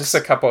 Yeah, cloaks? just a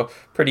couple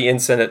pretty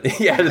instant.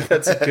 Yeah,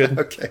 that's good.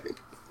 Okay.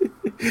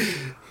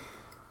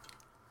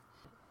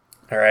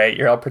 All right,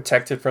 you're all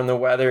protected from the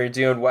weather. You're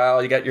doing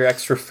well. You got your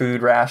extra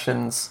food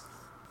rations.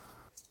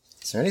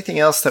 Is there anything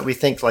else that we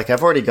think?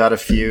 I've already got a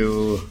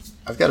few.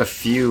 I've got a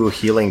few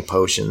healing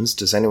potions.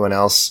 Does anyone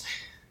else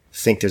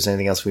think there's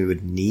anything else we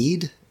would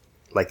need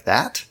like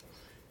that?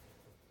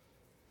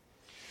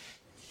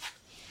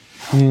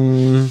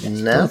 No,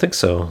 I don't think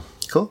so.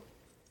 Cool.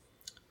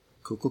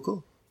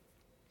 Cool.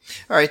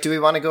 All right. Do we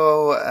want to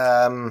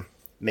go?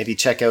 Maybe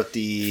check out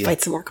the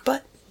Fight some orc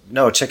butt.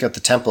 No, check out the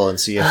temple and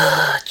see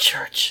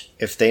Church.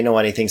 if they know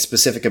anything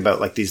specific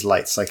about these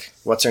lights.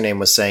 What's her name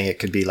was saying it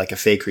could be a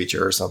fey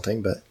creature or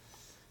something, but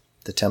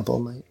the temple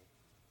might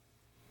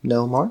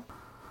know more.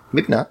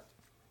 Maybe not.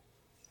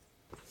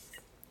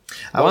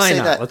 I will Why say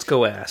not? that, Let's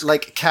go ask.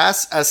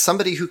 Cass, as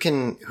somebody who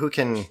can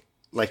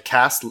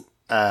cast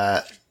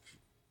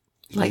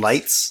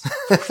lights,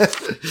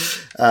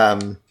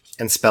 and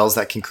and spells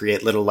that can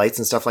create little lights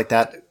and stuff like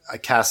that,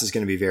 Cass is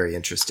going to be very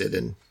interested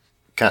in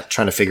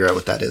trying to figure out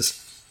what that is.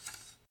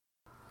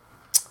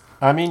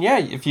 I mean, yeah,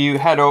 if you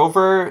head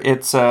over,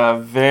 it's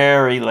a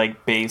very,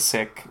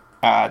 basic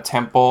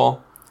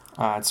temple.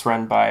 It's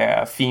run by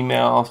a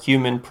female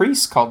human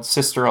priest called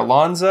Sister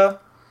Alonza.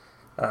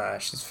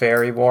 She's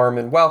very warm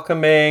and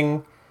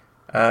welcoming.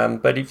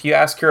 But if you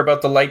ask her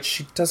about the light,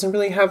 she doesn't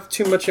really have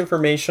too much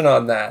information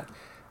on that.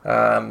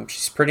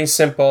 She's pretty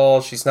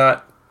simple. She's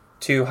not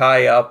too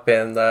high up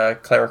in the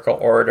clerical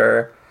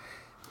order.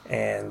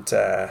 And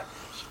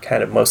she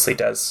kind of mostly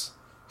does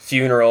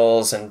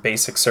funerals and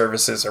basic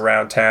services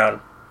around town.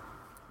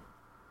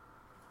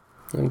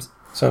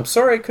 So I'm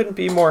sorry I couldn't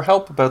be more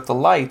help about the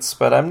lights,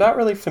 but I'm not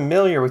really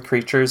familiar with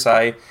creatures.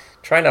 I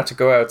try not to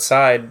go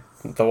outside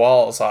the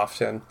walls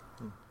often.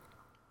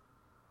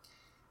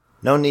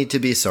 No need to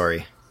be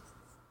sorry.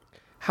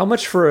 How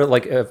much for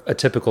a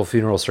typical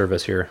funeral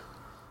service here?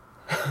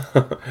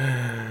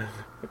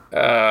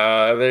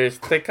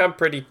 They come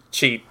pretty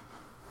cheap.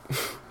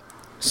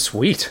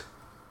 Sweet.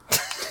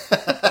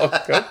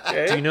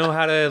 Okay. Do you know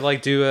how to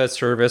do a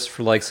service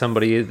for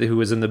somebody who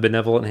was in the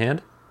benevolent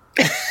hand?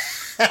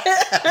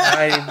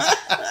 I'm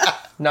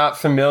not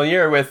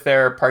familiar with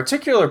their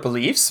particular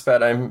beliefs,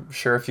 but I'm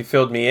sure if you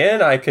filled me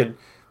in, I could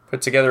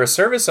put together a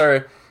service.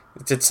 Or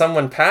did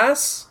someone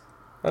pass?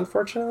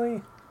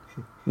 Unfortunately.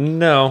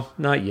 No,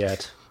 not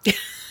yet.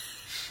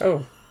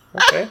 Oh,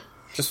 okay.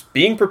 Just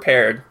being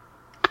prepared.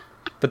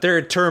 But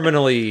they're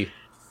terminally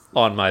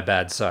on my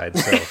bad side,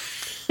 so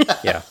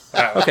yeah.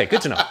 Okay,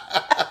 good to know.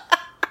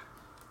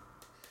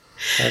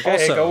 Okay,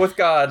 Also, go with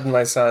God,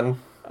 my son.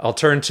 I'll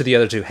turn to the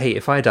other two. Hey,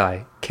 if I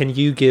die, can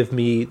you give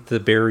me the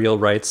burial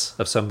rites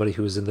of somebody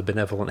who is in the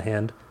benevolent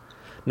hand?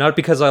 Not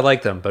because I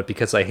like them, but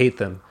because I hate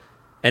them.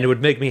 And it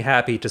would make me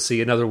happy to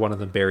see another one of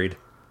them buried.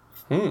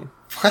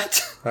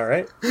 What? All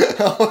right.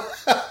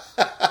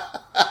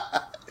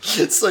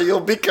 So you'll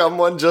become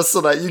one just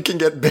so that you can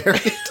get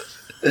buried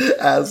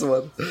as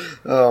one.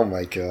 Oh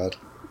my god.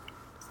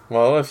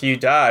 Well, if you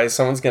die,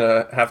 someone's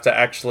gonna have to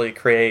actually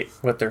create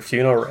what their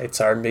funeral rites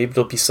are. Maybe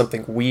it'll be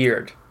something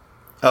weird.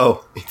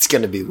 Oh, it's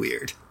gonna be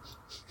weird.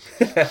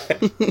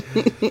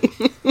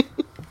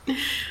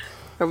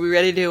 Are we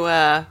ready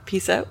to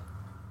peace out?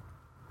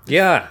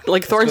 Yeah.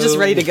 Thorn's just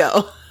ready to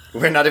go.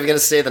 We're not even gonna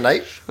stay the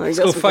night? Let's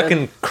go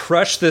fucking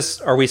crush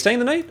this. Are we staying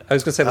the night? I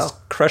was gonna say let's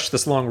crush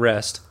this long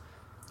rest.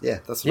 Yeah,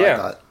 that's what I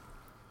thought.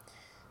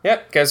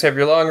 Yep, you guys have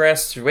your long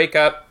rest. You wake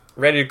up,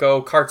 ready to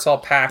go. Cart's all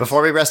packed.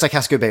 Before we rest, I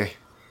cast Good Berry.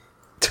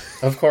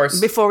 Of course.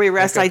 Before we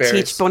rest, I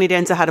berries. teach Boney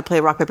Danza how to play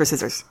rock, paper,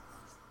 scissors.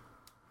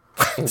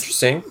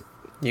 Interesting.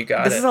 You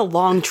got This it. is a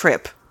long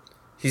trip.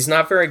 He's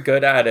not very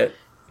good at it.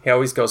 He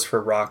always goes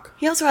for rock.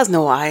 He also has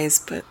no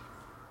eyes, but...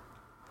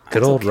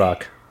 Good old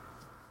rock.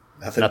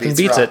 Nothing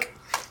beats rock.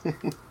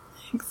 it.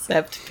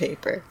 Except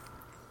paper.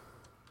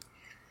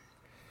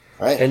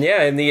 Right. And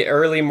yeah, in the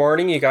early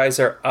morning, you guys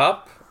are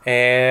up,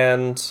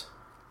 and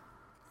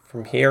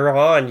from here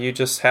on, you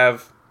just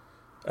have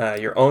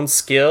your own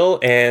skill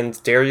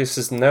and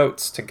Darius's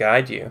notes to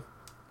guide you.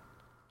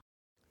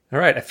 All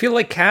right, I feel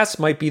like Cass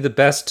might be the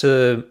best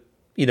to,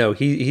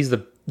 he's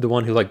the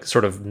one who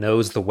sort of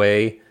knows the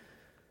way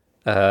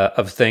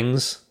of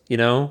things,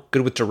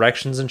 good with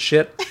directions and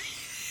shit.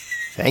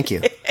 Thank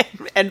you.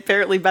 And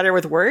apparently better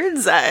with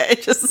words.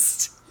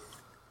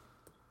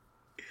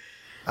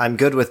 I'm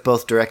good with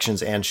both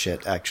directions and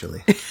shit,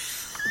 actually.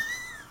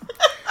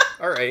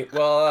 All right,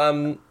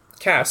 well,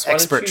 Cass,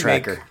 Expert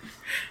tracker.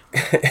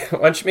 Why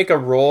don't you make a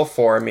roll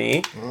for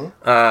me?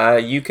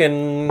 You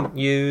can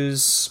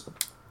use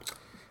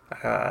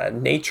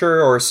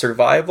nature or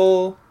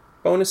survival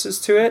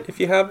bonuses to it if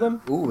you have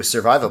them. Ooh,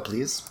 survival,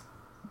 please.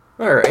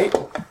 All right.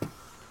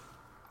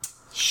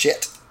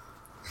 Shit.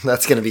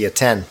 That's going to be a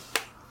 10.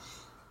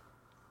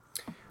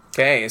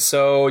 Okay,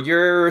 so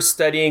you're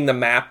studying the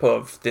map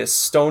of this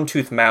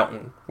Stonetooth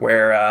Mountain,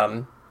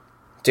 where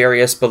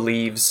Darius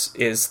believes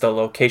is the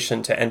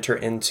location to enter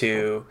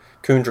into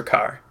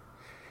Kundrakar.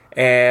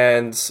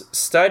 And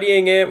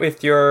studying it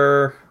with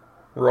your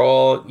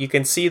roll, you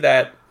can see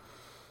that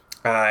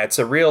it's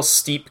a real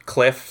steep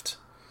cliff.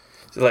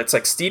 It's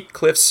like steep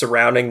cliffs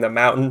surrounding the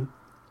mountain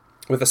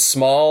with a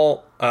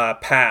small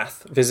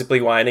path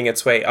visibly winding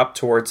its way up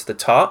towards the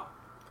top.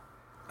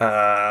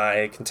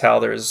 I can tell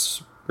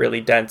there's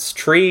really dense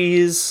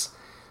trees,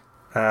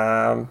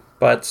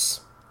 but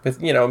with,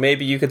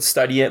 maybe you could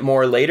study it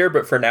more later,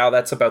 but for now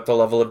that's about the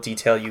level of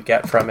detail you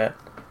get from it.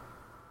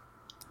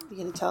 You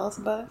gonna tell us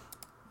about it?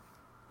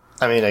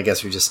 I mean, I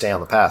guess we just stay on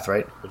the path,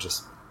 right?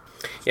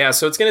 Yeah,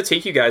 so it's going to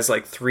take you guys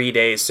 3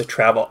 days to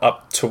travel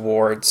up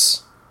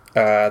towards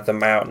the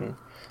mountain.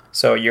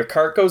 So your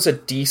cart goes a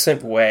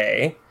decent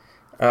way,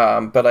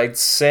 but I'd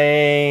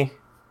say...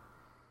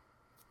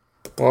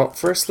 Well,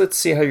 first let's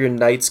see how your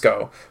nights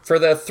go. For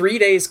the 3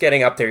 days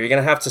getting up there, you're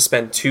going to have to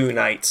spend 2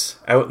 nights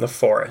out in the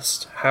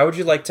forest. How would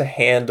you like to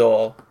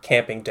handle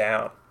camping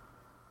down?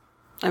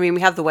 I mean,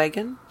 we have the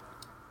wagon.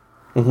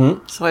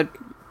 Mm-hmm. So I'd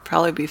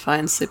probably be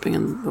fine sleeping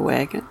in the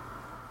wagon.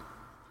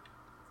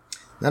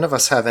 None of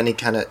us have any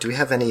kind of... Do we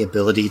have any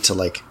ability to,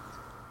 like,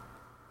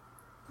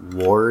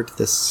 ward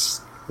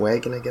this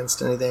wagon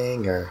against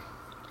anything, or...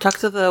 Talk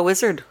to the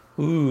wizard.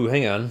 Ooh,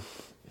 hang on.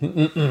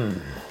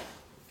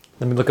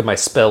 Let me look at my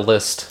spell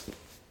list.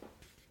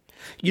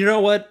 You know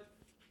what?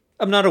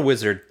 I'm not a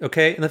wizard,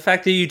 okay? And the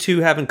fact that you two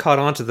haven't caught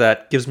on to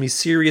that gives me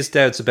serious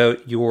doubts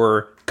about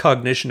your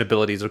cognition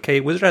abilities, okay?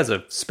 Wizard has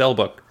a spell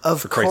book,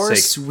 Of for Christ's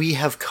course sake. we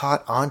have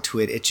caught onto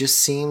it. It just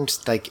seemed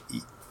like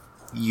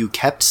you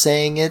kept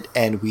saying it,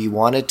 and we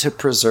wanted to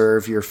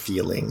preserve your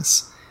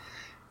feelings.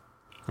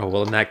 Oh,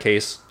 well, in that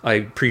case, I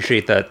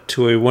appreciate that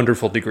to a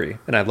wonderful degree,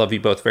 and I love you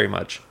both very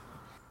much.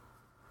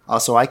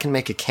 Also, I can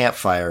make a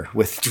campfire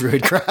with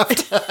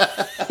Druidcraft.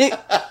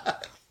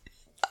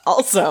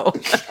 Also.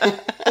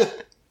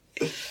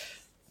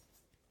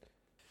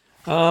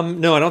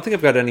 No, I don't think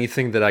I've got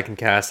anything that I can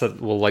cast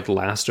that will, like,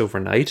 last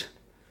overnight.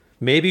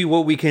 Maybe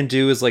what we can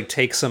do is, like,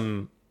 take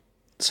some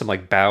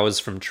like, boughs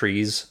from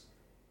trees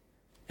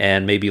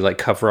and maybe, like,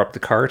 cover up the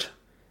cart.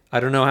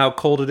 I don't know how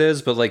cold it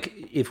is, but, like,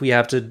 if we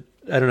have to,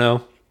 I don't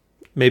know,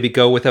 maybe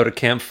go without a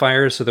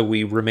campfire so that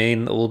we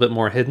remain a little bit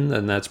more hidden,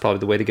 then that's probably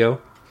the way to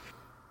go.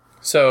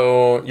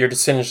 So your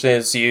decision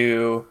is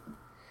you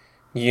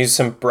use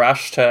some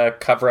brush to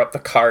cover up the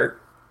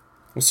cart,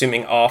 I'm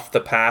assuming off the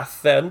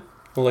path then,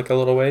 like a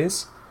little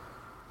ways.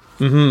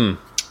 Yeah.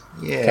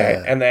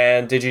 Okay, and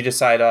then did you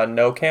decide on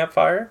no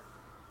campfire?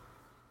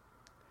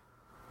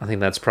 I think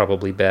that's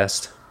probably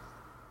best.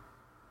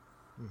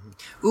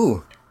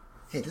 Ooh.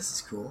 Hey, this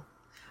is cool.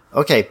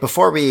 Okay,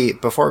 before we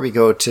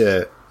go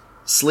to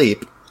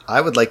sleep, I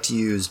would like to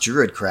use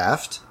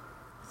Druidcraft.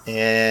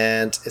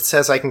 And it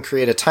says I can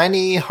create a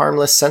tiny,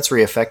 harmless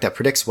sensory effect that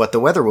predicts what the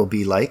weather will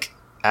be like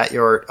at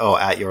your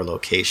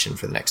location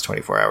for the next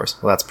 24 hours.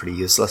 Well, that's pretty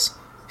useless.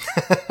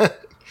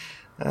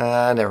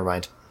 Never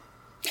mind.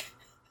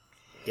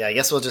 Yeah, I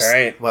guess we'll just... All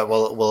right.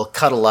 We'll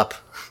cuddle up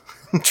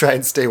and try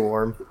and stay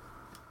warm.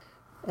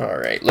 All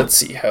right, let's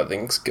see how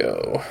things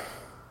go.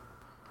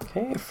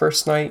 Okay,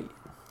 first night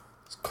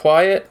is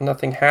quiet,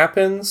 nothing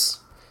happens.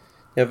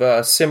 You have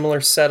a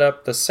similar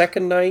setup the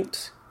second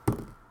night.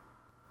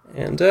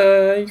 And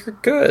you're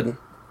good.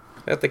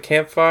 At the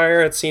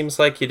campfire, it seems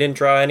like you didn't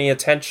draw any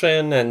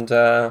attention, and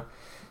I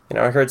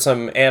heard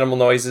some animal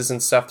noises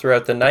and stuff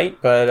throughout the night,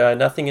 but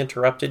nothing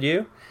interrupted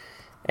you.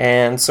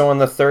 And so on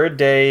the third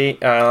day,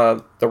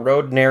 the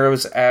road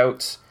narrows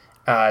out.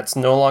 It's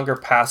no longer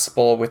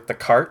passable with the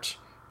cart.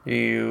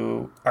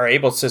 You are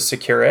able to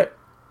secure it,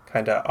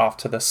 kind of off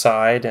to the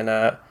side in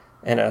a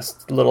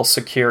little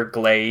secure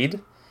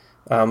glade.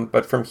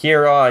 But from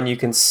here on, you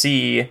can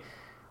see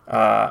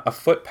a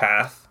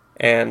footpath.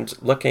 And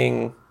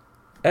looking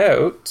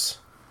out,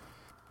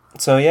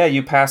 so yeah,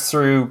 you pass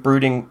through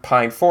brooding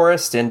pine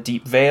forest and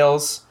deep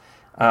vales,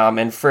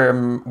 and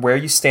from where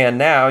you stand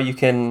now, you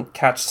can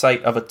catch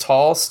sight of a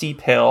tall,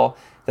 steep hill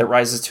that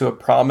rises to a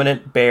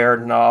prominent bare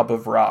knob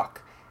of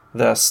rock,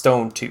 the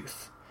Stone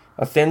Tooth.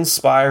 A thin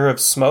spire of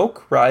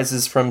smoke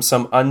rises from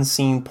some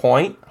unseen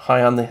point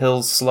high on the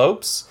hill's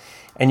slopes,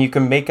 and you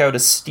can make out a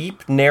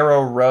steep,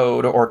 narrow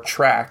road or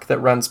track that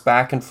runs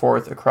back and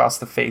forth across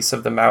the face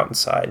of the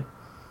mountainside.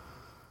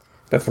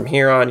 But from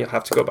here on, you'll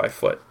have to go by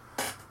foot.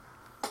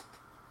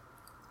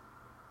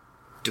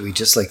 Do we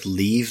just, like,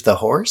 leave the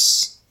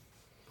horse?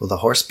 Will the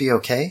horse be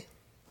okay?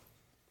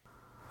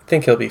 I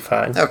think he'll be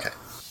fine. Okay.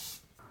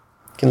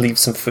 Can leave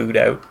some food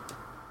out.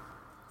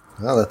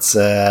 Well, let's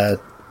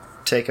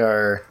take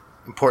our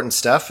important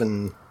stuff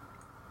and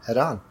head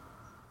on.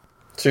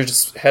 So you're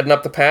just heading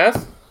up the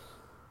path?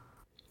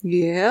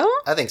 Yeah?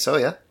 I think so,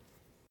 yeah.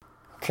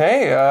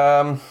 Okay,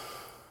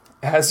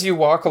 as you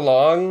walk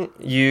along,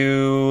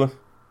 you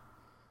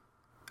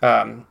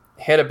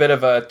hit a bit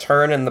of a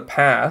turn in the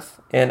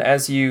path, and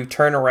as you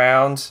turn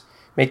around,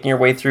 making your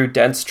way through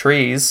dense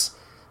trees,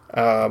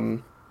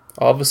 all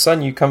of a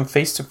sudden you come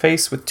face to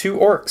face with two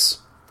orcs.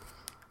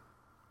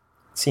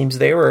 Seems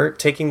they were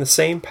taking the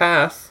same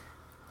path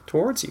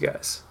towards you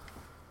guys.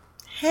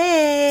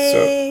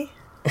 Hey!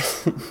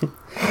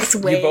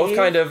 You both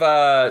kind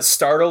of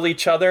startle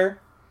each other,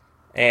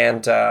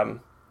 and the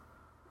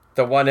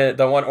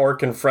one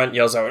orc in front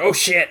yells out, "Oh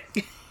shit!"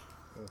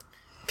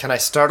 Can I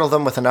startle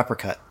them with an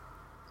uppercut?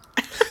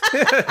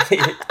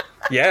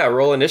 Yeah,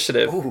 roll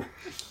initiative. Ooh.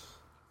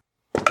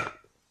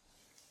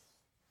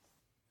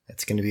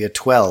 It's going to be a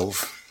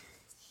 12.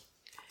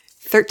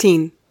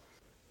 13.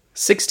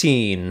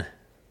 16.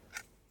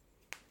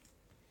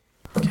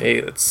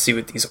 Okay, let's see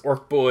what these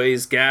orc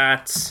boys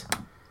got.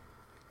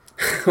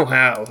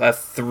 Wow, a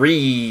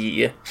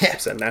 3.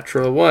 It's a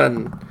natural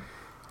 1.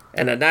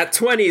 And a nat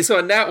 20, so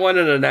a nat 1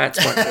 and a nat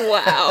 20.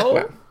 Wow.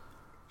 Wow.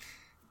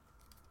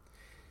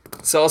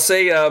 So I'll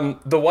say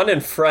the one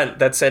in front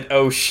that said,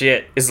 "Oh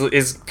shit,"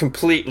 is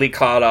completely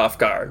caught off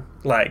guard.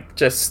 Like,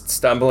 just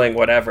stumbling,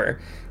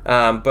 whatever.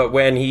 But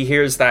when he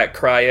hears that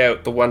cry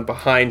out, the one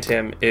behind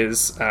him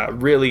is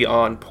really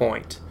on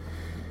point.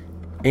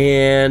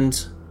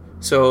 And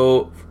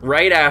so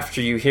right after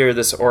you hear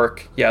this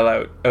orc yell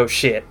out, "Oh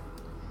shit,"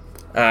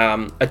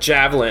 a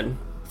javelin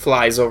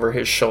flies over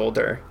his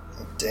shoulder.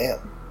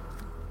 Damn.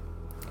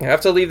 I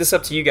have to leave this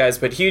up to you guys,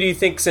 but who do you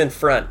think's in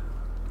front?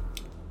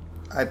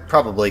 I'd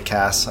probably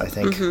Cass, I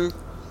think.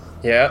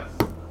 Yeah.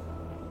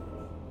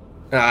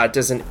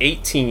 Does an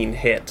 18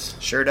 hit?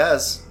 Sure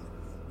does.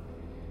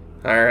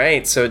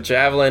 Alright, so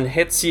Javelin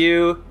hits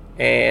you,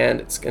 and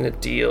it's going to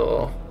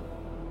deal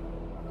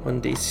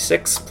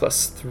 1d6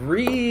 plus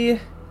 3.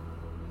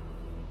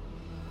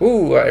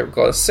 Ooh, I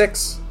got a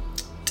 6.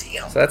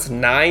 Damn. So that's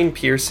 9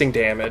 piercing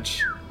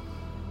damage.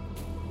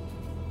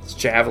 This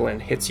Javelin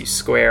hits you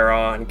square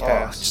on, Oh, it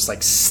Cass. just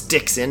like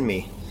sticks in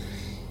me.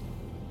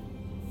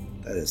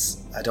 That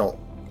is, I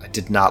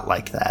did not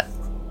like that.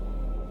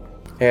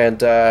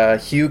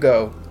 And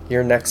Hugo,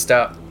 you're next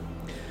up.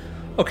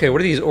 Okay,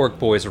 what are these orc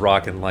boys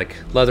rocking? Like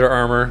leather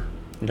armor?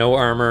 No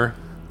armor?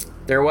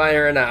 They're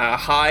wearing a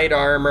hide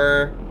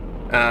armor,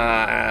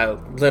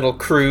 little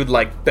crude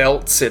like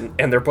belts, and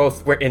they're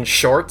both in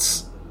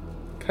shorts,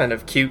 kind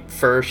of cute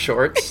fur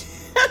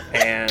shorts.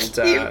 And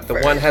the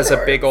one has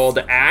a big old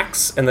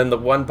axe, and then the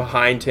one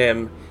behind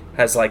him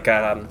has like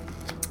a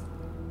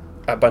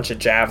bunch of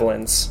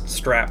javelins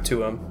strapped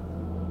to him.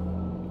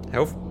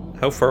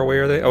 How far away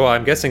are they? Oh,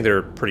 I'm guessing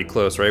they're pretty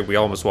close, right? We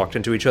almost walked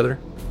into each other.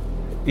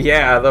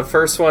 Yeah, the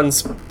first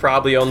one's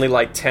probably only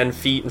like 10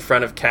 feet in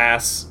front of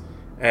Cass,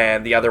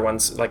 and the other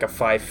one's like a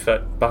 5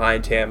 foot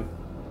behind him.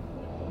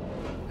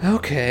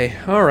 Okay,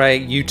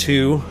 alright, you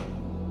two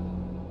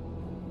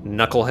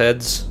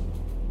knuckleheads.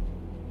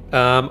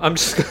 I'm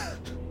just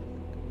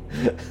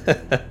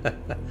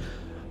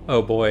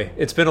Oh boy,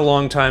 it's been a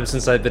long time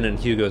since I've been in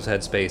Hugo's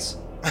headspace.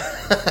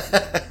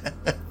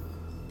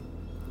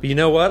 But you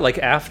know what? Like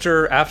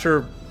after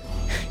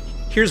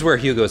here's where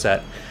Hugo's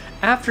at.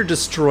 After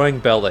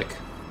destroying Bellic,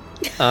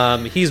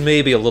 he's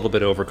maybe a little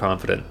bit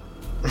overconfident.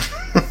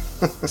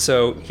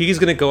 So he's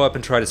gonna go up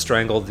and try to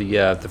strangle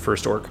the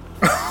first orc.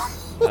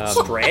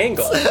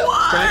 Strangle.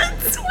 What?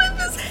 With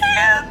his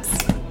hands?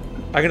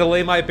 I'm gonna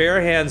lay my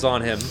bare hands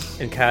on him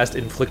and cast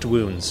Inflict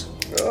Wounds.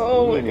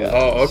 Oh my god.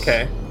 Oh,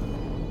 okay.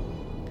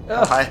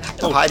 How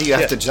high do you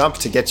have to jump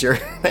to get your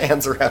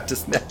hands around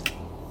his neck?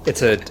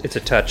 It's a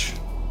touch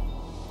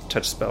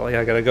spell.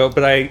 Yeah, I gotta go.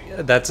 But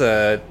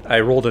I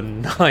rolled a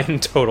 9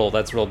 total.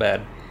 That's real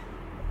bad.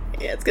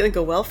 Yeah, it's gonna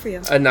go well for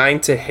you. A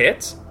 9 to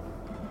hit?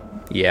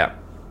 Yeah.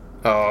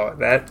 Oh,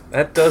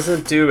 that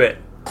doesn't do it.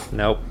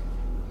 Nope.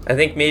 I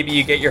think maybe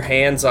you get your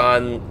hands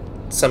on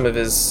some of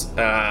his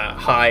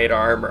hide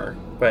armor,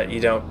 but you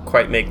don't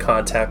quite make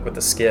contact with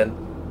the skin.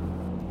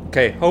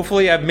 Okay.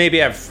 Hopefully,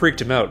 I've freaked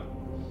him out.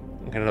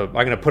 I'm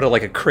gonna put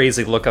like a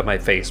crazy look on my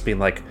face, being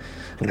like,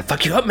 "I'm gonna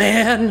fuck you up,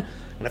 man.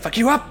 I'm gonna fuck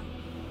you up."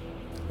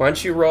 Why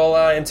don't you roll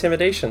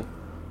intimidation?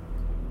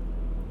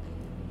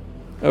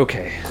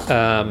 Okay.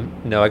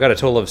 No, I got a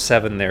total of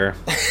 7 there.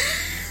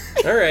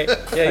 All right.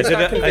 Yeah, he's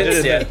not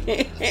convinced yet.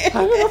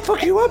 I'm gonna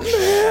fuck you up,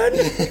 man.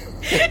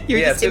 You're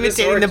Yeah, just to this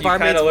imitating orc, the you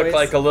barmaid's kind of look voice.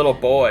 like a little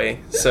boy,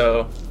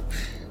 so...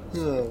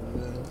 Oh,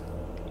 no.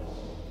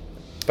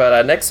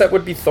 But next up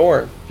would be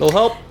Thorn. It'll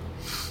help.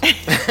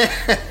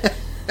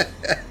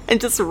 And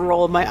just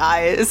roll my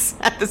eyes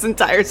at this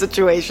entire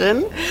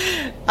situation.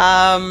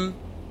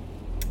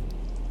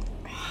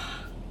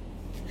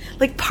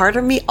 Like, part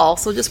of me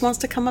also just wants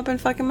to come up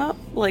and fuck him up,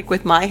 like,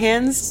 with my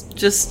hands,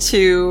 just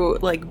to,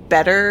 like,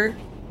 better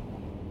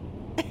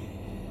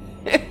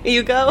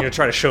Hugo. You're gonna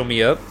try to show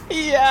me up.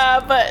 Yeah,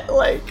 but,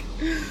 like,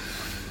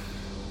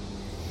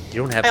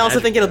 You don't have. I also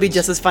magic think it'll be guns.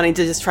 just as funny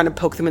to just try to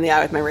poke them in the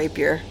eye with my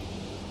rapier.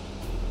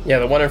 Yeah,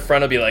 the one in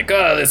front will be like,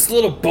 oh, this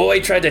little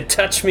boy tried to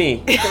touch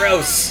me.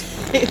 Gross.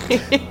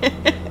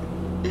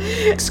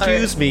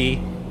 Excuse me.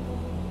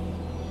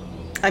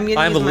 I'm gonna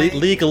I'm use my...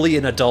 legally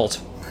an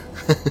adult.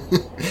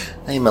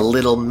 I'm a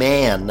little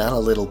man, not a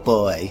little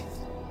boy.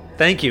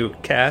 Thank you,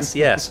 Cass.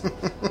 Yes.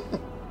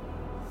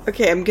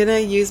 Okay, I'm gonna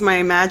use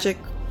my magic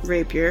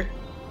rapier.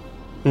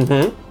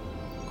 Mm-hmm.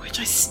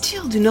 Which I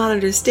still do not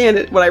understand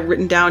it, what I've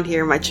written down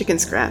here, my chicken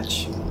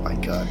scratch. Oh my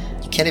god.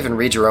 You can't even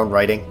read your own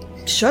writing.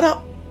 Shut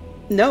up.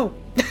 No.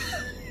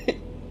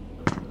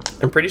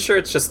 I'm pretty sure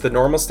it's just the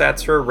normal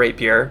stats for a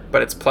rapier,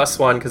 but it's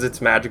 +1 because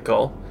it's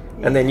magical.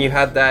 And then you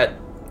had that,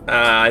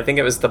 I think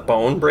it was the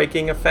bone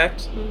breaking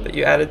effect that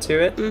you added to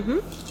it,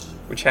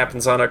 which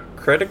happens on a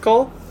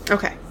critical.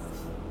 Okay.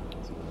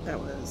 That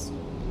was...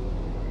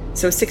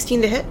 So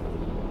 16 to hit?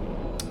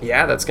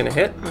 Yeah, that's going to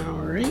hit.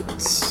 Alright.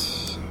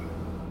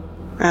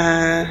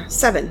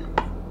 7.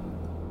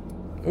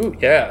 Ooh,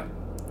 yeah.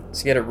 So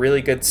you get a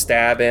really good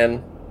stab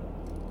in.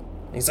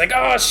 He's like,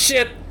 oh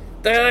shit!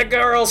 The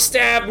girl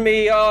stabbed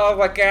me! Oh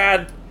my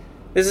god!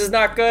 This is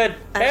not good!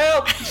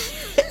 Help!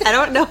 I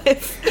don't know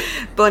if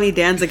Bonnie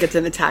Danza gets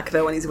an attack,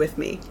 though, when he's with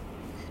me.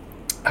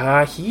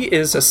 He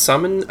is a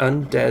summon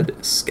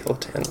undead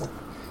skeleton.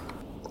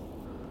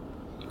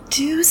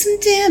 Do some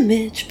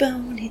damage,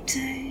 Bonnie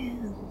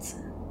Danza.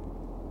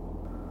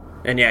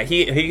 And yeah,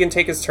 he can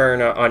take his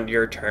turn on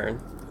your turn,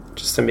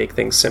 just to make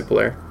things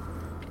simpler.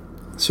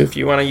 So if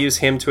you want to use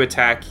him to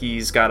attack,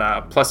 he's got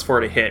a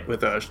 +4 to hit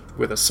with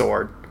a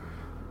sword.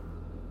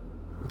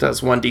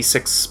 Does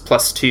 1d6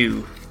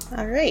 +2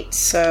 All right,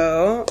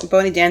 so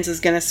Boney Dance is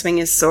going to swing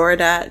his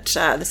sword at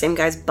the same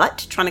guy's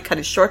butt, trying to cut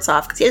his shorts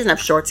off, because he doesn't have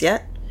shorts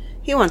yet.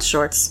 He wants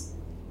shorts.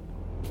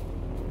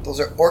 Those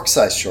are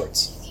orc-sized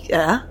shorts.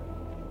 Yeah.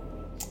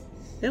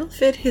 It'll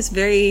fit his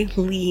very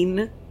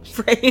lean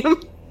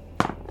frame.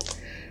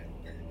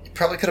 You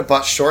probably could have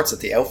bought shorts at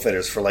the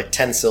Outfitters for like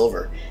 10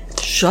 silver.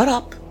 Shut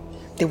up.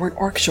 They weren't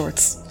orc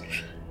shorts.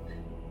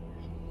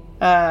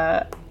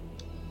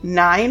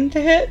 9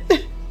 to hit?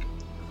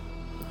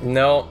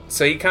 No.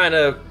 So he kind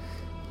of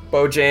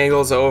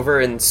bojangles over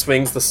and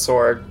swings the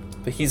sword,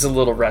 but he's a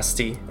little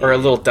rusty, or a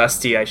little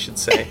dusty, I should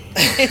say.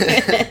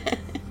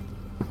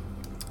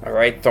 All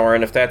right,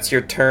 Thorin, if that's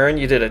your turn,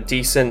 you did a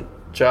decent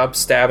job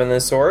stabbing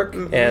this orc,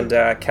 and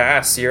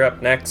Cass, you're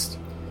up next.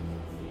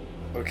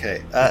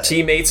 Okay.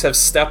 Teammates have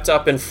stepped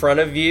up in front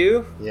of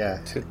you Yeah.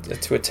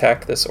 to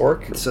attack this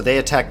orc. So they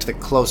attacked the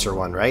closer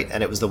one, right?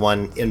 And it was the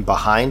one in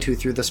behind who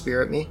threw the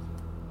spear at me?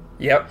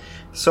 Yep.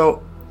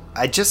 So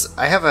I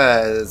have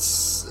a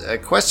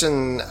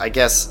question, I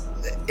guess.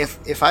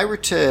 If I were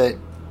to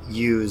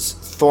use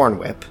Thorn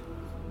Whip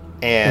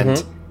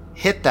and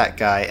hit that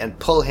guy and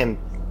pull him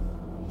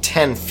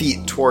 10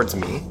 feet towards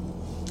me,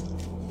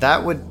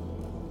 that would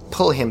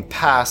pull him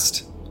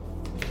past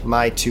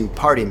my 2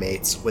 party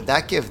mates. Would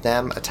that give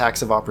them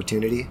attacks of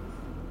opportunity?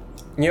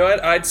 You know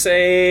what? I'd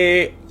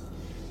say,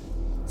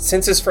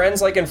 since his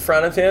friend's like in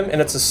front of him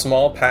and it's a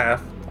small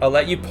path, I'll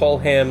let you pull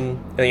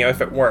him, if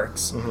it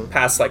works,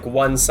 past like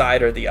one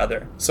side or the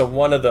other. So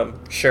one of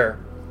them, sure,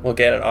 will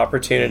get an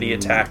opportunity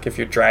attack if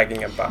you're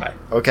dragging him by.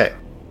 Okay.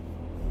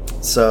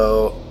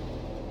 So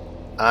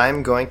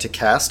I'm going to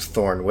cast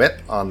Thorn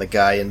Whip on the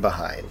guy in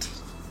behind.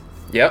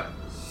 Yep.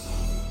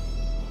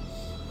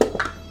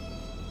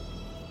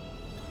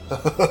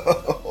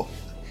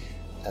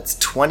 That's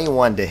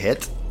 21 to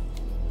hit.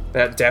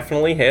 That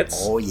definitely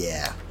hits. Oh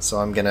yeah. So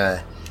I'm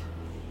gonna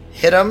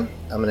hit him.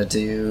 I'm gonna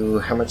do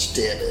how much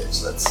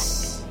damage?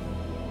 That's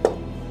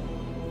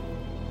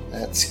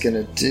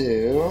gonna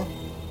do.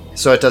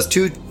 So it does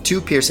two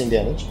piercing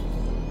damage,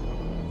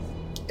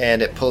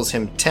 and it pulls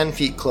him 10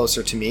 feet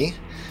closer to me.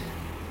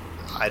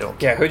 I don't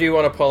care. Yeah, who do you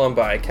want to pull him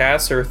by,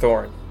 Cass or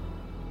Thorn?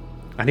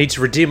 I need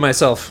to redeem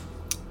myself.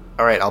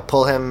 All right, I'll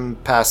pull him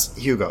past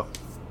Hugo.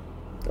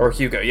 Or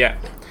Hugo, yeah.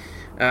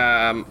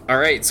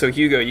 Alright, so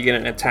Hugo, you get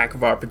an attack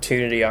of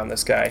opportunity on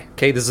this guy.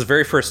 Okay, this is the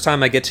very first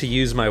time I get to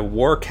use my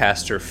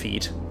Warcaster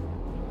feat,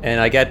 and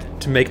I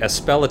get to make a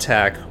spell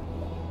attack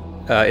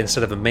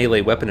instead of a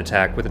melee weapon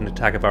attack with an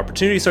attack of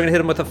opportunity, so I'm going to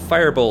hit him with a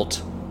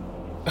firebolt.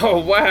 Oh,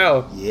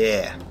 wow!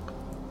 Yeah.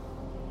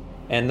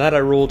 And that I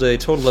rolled a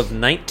total of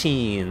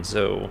 19,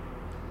 so...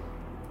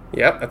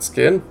 Yep, that's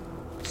good.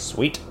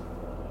 Sweet.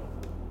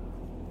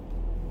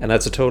 And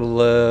that's a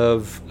total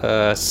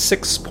of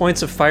 6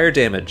 points of fire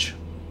damage.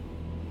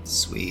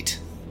 Sweet.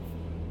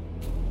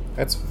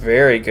 That's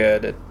very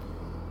good.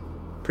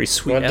 Pretty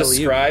sweet. Want to LU.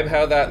 describe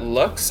how that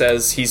looks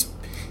as he's...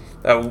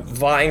 A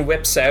vine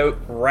whips out,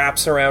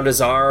 wraps around his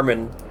arm,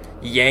 and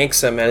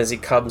yanks him as he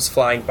comes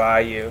flying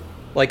by you.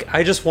 Like,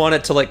 I just want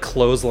it to, like,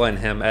 clothesline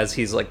him as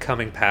he's, like,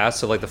 coming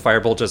past, so, like, the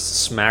firebolt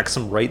just smacks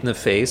him right in the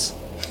face.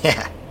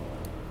 Yeah.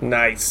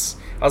 Nice.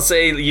 I'll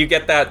say you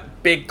get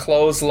that big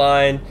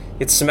clothesline,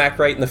 it's smacked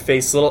right in the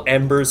face, little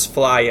embers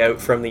fly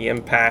out from the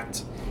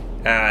impact.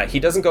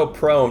 He doesn't go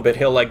prone, but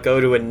he'll, like, go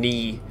to a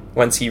knee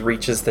once he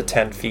reaches the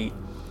 10 feet.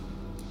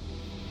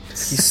 He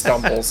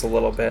stumbles a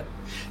little bit.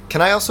 Can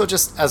I also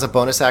just, as a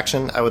bonus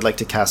action, I would like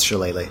to cast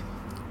Shillelagh.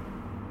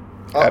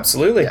 Oh,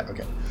 Absolutely. Yeah,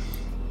 okay.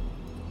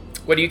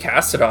 What do you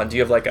cast it on? Do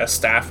you have, like, a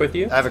staff with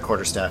you? I have a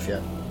quarterstaff,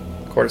 yeah.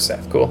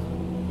 Quarterstaff, cool.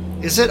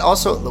 Is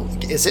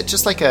it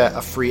just like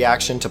a free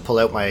action to pull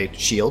out my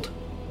shield?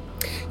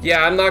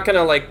 Yeah, I'm not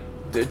gonna, like,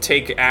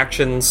 take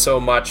action so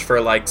much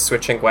for, like,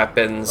 switching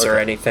weapons or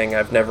Okay. anything.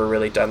 I've never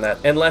really done that.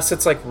 Unless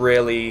it's, like,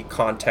 really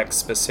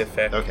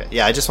context-specific. Okay,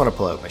 yeah, I just want to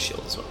pull out my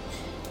shield as well.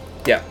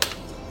 Yeah.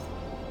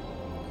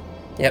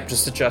 Yep,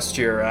 just adjust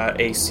your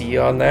AC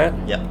on that.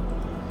 Yep.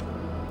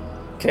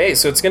 Okay,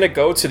 so it's gonna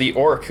go to the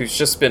orc who's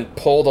just been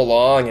pulled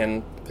along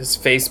and his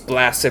face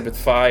blasted with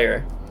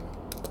fire.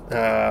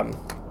 So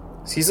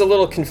he's a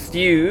little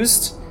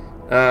confused,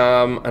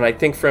 and I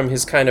think from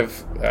his kind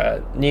of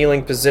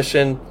kneeling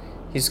position,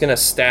 he's gonna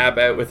stab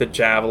out with a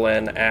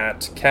javelin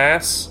at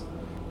Cass.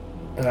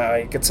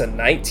 He gets a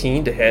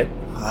 19 to hit.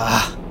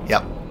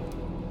 Yep.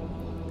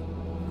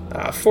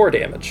 4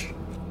 damage.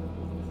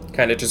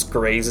 Kind of just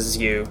grazes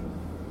you.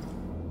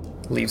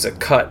 Leaves a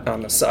cut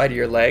on the side of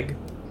your leg.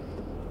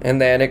 And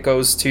then it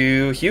goes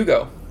to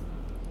Hugo.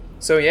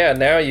 So yeah,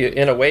 now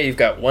in a way you've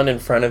got one in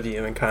front of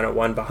you and kind of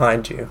one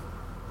behind you.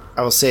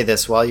 I will say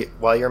this while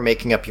you're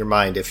making up your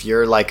mind. If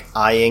you're like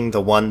eyeing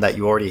the one that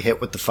you already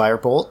hit with the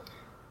firebolt,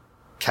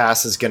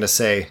 Cass is gonna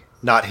say,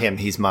 "Not him,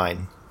 he's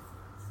mine."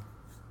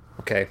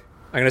 Okay.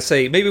 I'm going to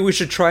say, maybe we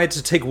should try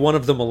to take one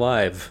of them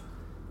alive.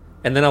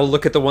 And then I'll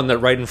look at the one that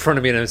right in front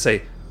of me and I'll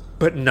say,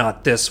 but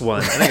not this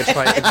one. And I can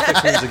try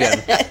it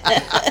again.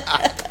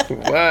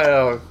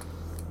 Wow.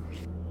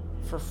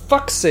 For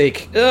fuck's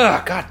sake.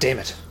 Ugh, god damn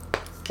it.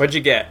 What'd you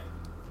get?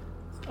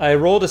 I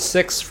rolled a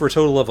 6 for a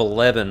total of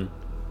 11.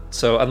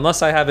 So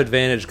unless I have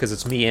advantage because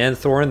it's me and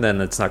Thorn,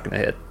 then it's not going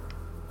to hit.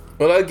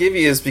 What I'll give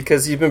you is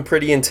because you've been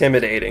pretty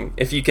intimidating.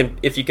 If you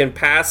can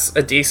pass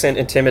a decent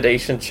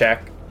intimidation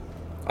check,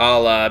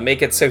 I'll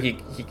make it so he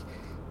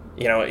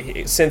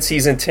since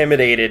he's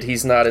intimidated,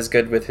 he's not as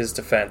good with his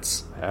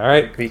defense. All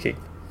right.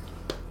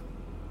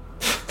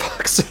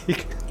 Fuck's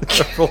sake.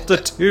 I rolled a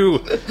 2.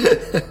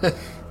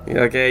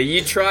 Okay,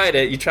 you tried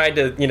it. You tried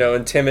to,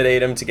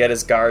 intimidate him to get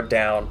his guard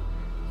down.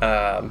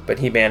 But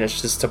he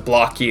manages to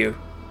block you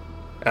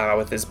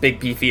with his big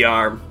beefy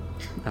arm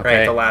right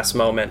at the last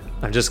moment.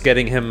 I'm just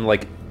getting him,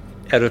 out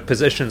of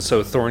position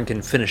so Thorn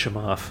can finish him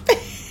off.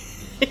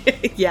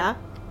 Yeah.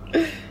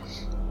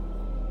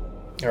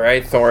 All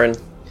right, Thorn.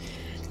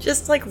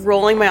 Just,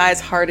 rolling my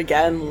eyes hard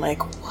again,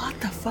 what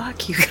the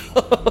fuck,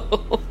 Hugo?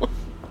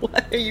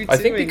 What are you doing? I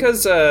think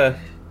because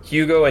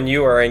Hugo and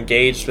you are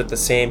engaged with the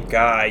same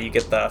guy, you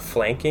get the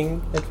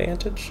flanking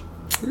advantage.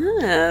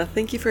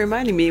 Thank you for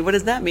reminding me. What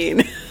does that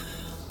mean?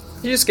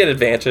 You just get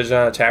advantage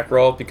on attack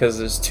roll because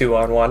there's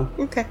 2-on-1.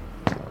 Okay.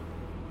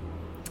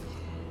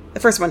 The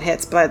first one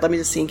hits, but let me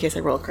just see in case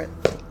I roll a crit.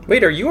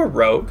 Wait, are you a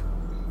rogue?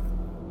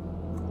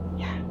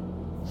 Yeah.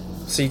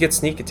 So you get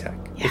sneak attack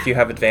if you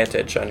have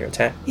advantage on your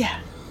attack. Yeah.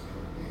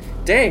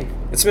 Dang,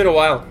 it's been a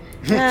while.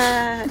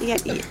 Yeah.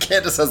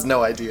 Candace has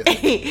no idea.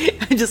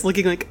 I'm just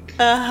looking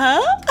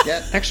uh-huh.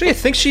 Yeah. Actually, I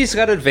think she's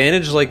got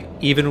advantage,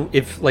 even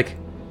if,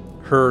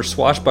 her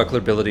swashbuckler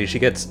ability, she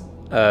gets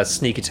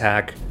sneak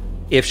attack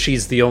if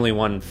she's the only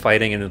one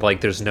fighting and,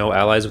 there's no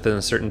allies within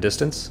a certain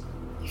distance.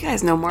 You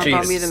guys know more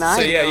about me than I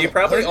So yeah, you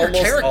probably Learn your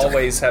almost character.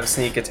 always have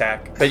sneak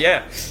attack. But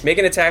yeah, make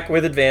an attack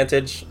with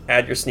advantage,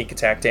 add your sneak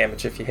attack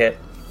damage if you hit.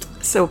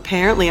 So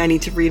apparently I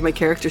need to read my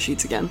character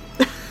sheets again.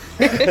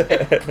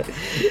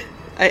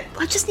 I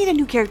just need a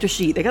new character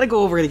sheet. I gotta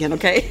go over it again,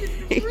 okay?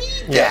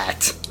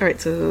 That. Alright,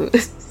 so...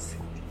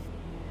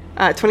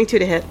 22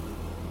 to hit.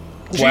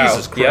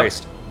 Jesus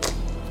Christ. Yep.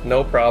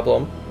 No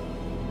problem.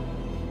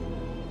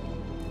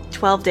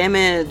 12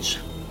 damage.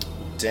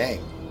 Dang.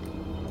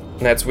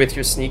 And that's with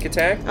your sneak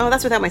attack? Oh,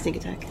 that's without my sneak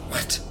attack.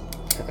 What?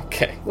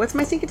 Okay. What's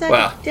my sneak attack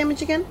Wow.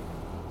 damage again?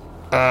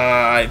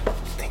 I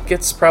think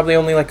it's probably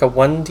only a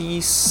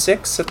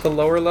 1d6 at the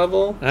lower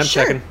level. I'm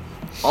Sure. checking.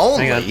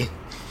 Only? Hang on.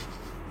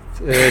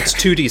 It's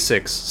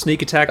 2d6.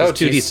 Sneak attack is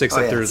 2d6 Oh,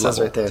 at yeah, third it says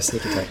level. right there,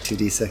 sneak attack,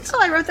 2d6. Oh,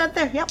 I wrote that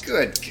there. Yep.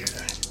 Good.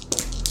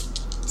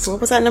 So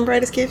what was that number I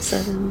just gave?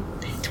 7,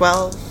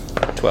 12.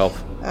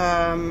 12.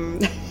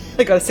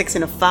 I got a 6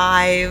 and a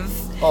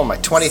 5. Oh my,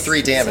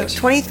 23 damage.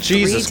 23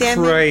 Jesus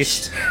damage.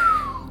 Christ.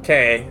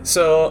 Okay,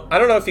 so I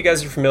don't know if you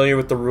guys are familiar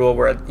with the rule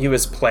where you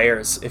as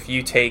players, if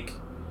you take,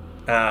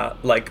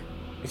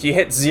 if you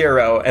hit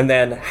 0 and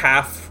then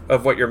half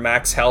of what your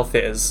max health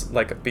is,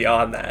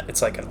 beyond that,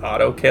 it's an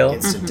auto kill.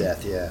 Instant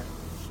death, yeah.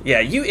 Yeah,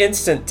 you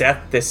instant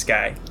death this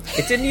guy.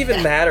 It didn't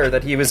even matter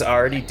that he was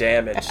already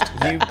damaged.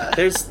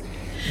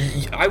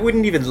 I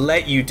wouldn't even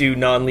let you do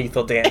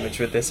non-lethal damage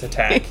with this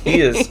attack.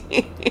 He is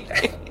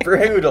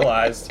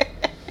brutalized.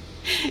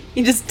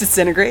 He just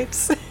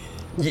disintegrates.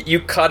 You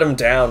cut him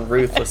down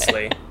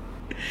ruthlessly.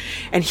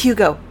 And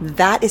Hugo,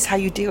 that is how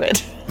you do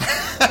it.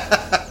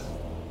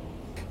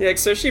 Yeah,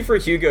 especially for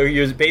Hugo, he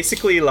was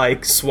basically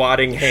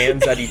swatting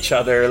hands at each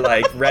other,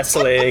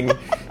 wrestling,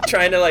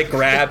 trying to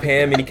grab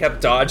him, and he kept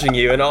dodging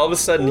you, and all of a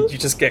sudden you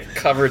just get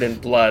covered in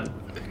blood.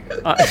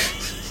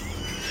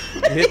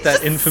 You hit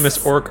that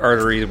infamous orc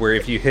artery where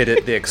if you hit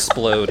it, they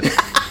explode.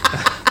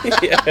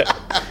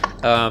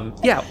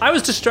 Yeah. I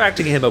was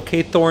distracting him,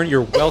 okay, Thorn?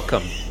 You're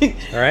welcome.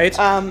 All right?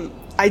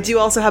 I do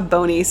also have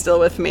Boney still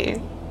with me.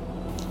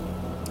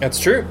 That's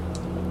true.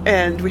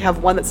 And we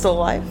have one that's still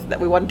alive that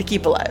we wanted to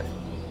keep alive.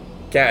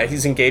 Yeah,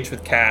 he's engaged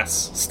with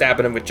Cass,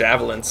 stabbing him with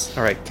javelins.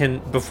 All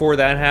right, before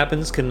that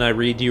happens, can I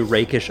read you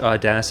Rakish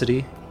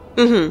Audacity?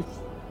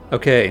 Mm-hmm.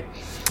 Okay.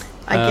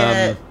 I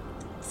get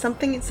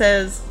something. It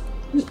says,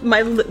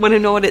 when I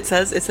know what it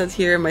says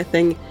here in my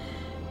thing,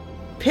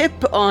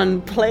 Pip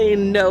on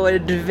plane, no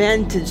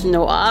advantage,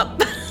 no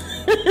op.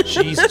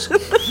 Jesus.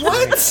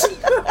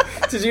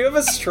 What? Did you have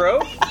a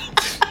stroke?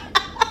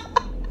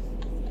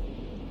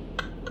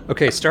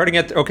 Okay,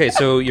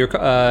 so you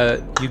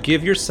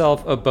give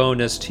yourself a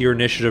bonus to your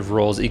initiative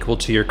rolls equal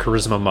to your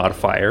charisma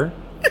modifier.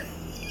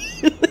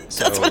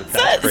 So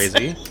that's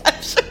crazy.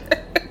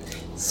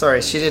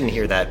 Sorry, she didn't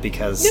hear that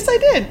because... Yes, I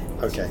did.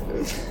 Okay.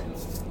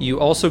 You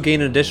also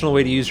gain an additional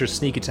way to use your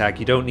sneak attack.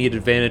 You don't need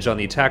advantage on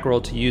the attack roll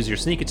to use your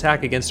sneak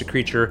attack against a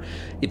creature.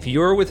 If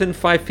you're within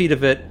 5 feet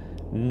of it,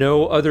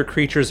 no other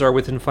creatures are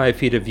within 5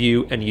 feet of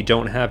you, and you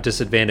don't have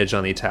disadvantage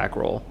on the attack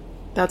roll.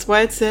 That's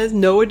why it says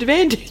no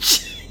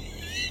advantage.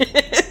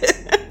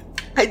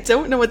 I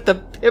don't know what the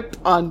Pip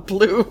on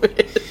blue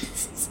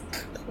is.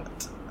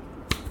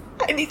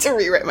 I need to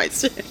rewrite my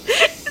shit.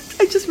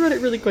 I just wrote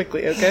it really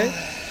quickly, okay?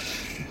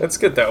 That's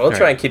good though. I'll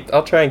try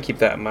and keep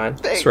that in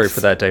mind. Thanks. Sorry for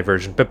that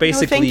diversion. But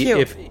basically, you.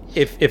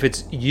 if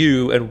it's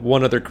you and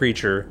one other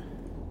creature,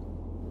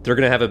 they're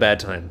gonna have a bad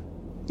time.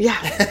 Yeah.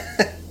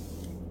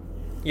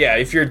 yeah,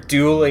 if you're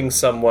dueling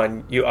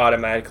someone, you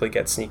automatically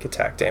get sneak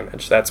attack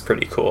damage. That's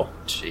pretty cool.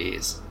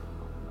 Jeez.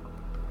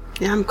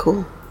 Yeah, I'm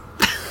cool.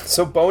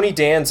 So Bony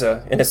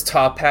Danza, in his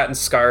top hat and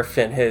scarf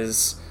and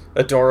his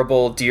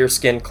adorable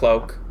deerskin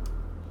cloak,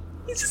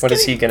 what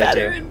is he gonna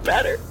better do? And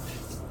better.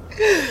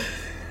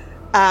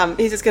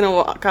 He's just gonna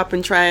walk up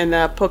and try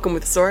and poke him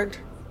with the sword.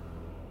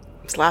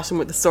 Slash him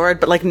with the sword,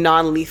 but like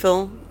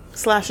non-lethal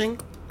slashing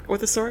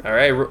with the sword. All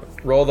right,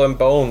 roll them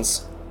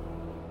bones.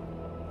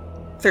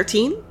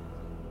 13?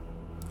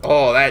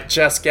 Oh, that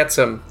just gets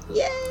him.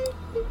 Yay!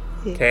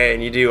 Okay,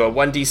 and you do a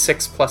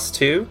 1d6 plus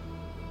 2.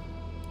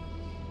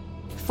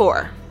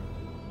 4.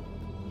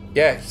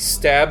 Yeah, he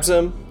stabs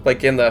him,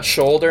 like, in the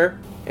shoulder,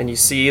 and you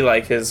see,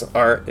 like, his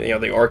arm, you know,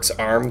 the orc's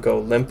arm go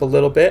limp a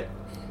little bit.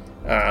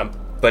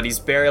 But he's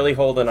barely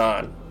holding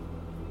on.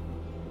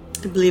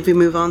 I believe we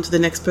move on to the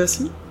next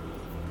person.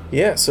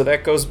 Yeah, so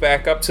that goes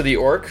back up to the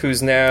orc,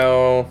 who's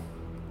now...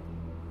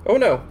 Oh,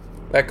 no.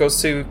 That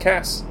goes to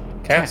Cass.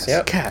 Cass,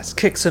 yep. Cass,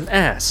 kick some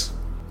ass.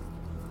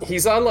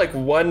 He's on, like,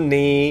 one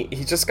knee.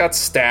 He just got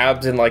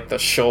stabbed in, like, the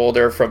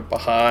shoulder from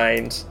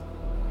behind.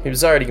 He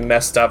was already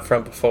messed up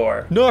from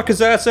before. Knock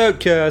his ass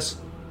out, Cass.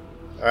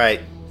 All right,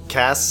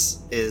 Cass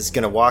is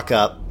gonna walk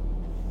up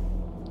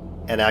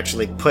and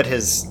actually put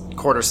his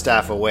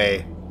quarterstaff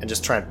away and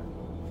just try and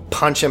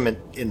punch him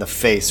in the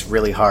face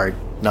really hard,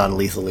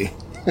 non-lethally.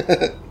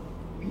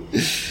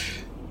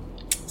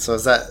 So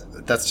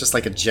that's just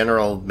like a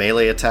general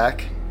melee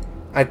attack?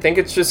 I think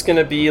it's just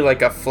gonna be,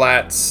 like, a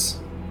flat...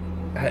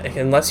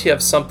 Unless you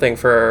have something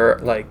for,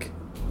 like...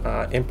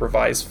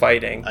 improvised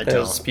fighting. I It'll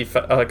don't. just be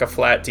like a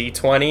flat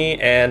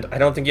d20, and I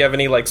don't think you have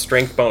any like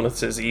strength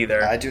bonuses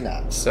either. I do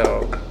not.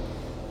 So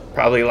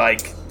probably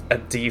like a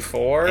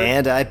d4.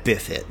 And I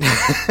biff it.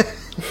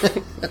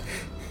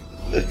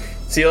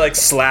 So you like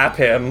slap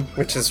him,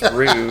 which is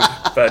rude,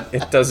 but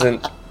it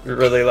doesn't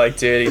really like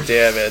do any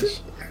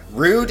damage.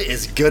 Rude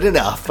is good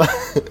enough.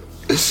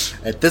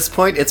 At this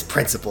point, it's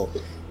principle.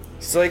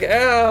 He's like,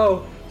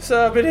 "Ow!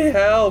 Somebody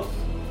help!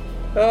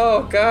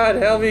 Oh God,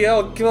 help me!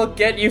 We'll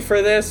get you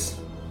for this!"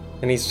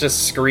 And he's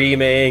just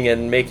screaming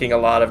and making a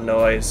lot of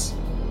noise.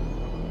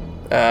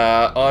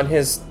 On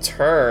his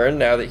turn,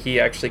 now that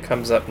he actually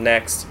comes up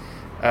next,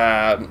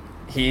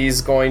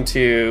 he's going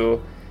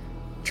to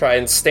try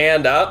and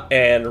stand up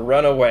and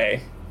run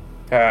away.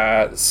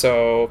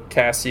 So,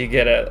 Cass, you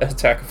get an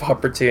attack of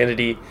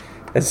opportunity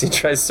as he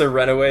tries to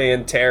run away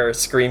in terror,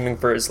 screaming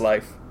for his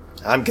life.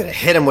 I'm gonna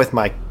hit him with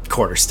my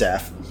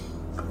quarterstaff.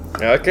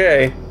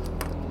 Okay.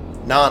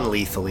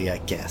 Non-lethally, I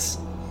guess.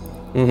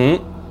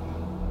 Mm-hmm.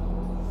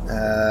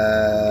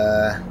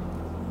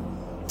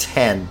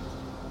 10.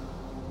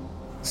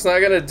 It's not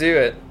gonna do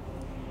it.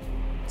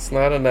 It's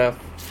not enough.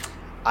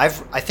 I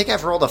think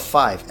I've rolled a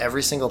 5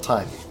 every single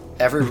time.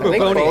 Every roll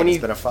think I've made Boney-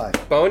 has been a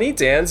 5. Boney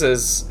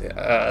Danza's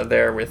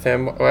there with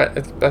him. I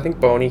think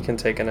Boney can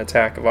take an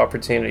attack of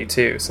opportunity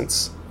too,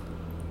 since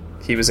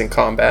he was in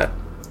combat.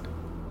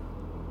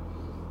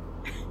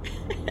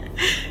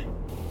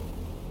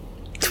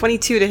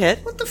 22 to hit.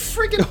 What the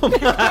friggin'? Oh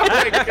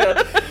my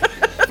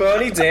God.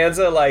 Boney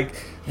Danza like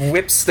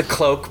whips the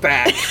cloak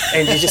back,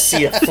 and you just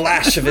see a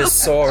flash of his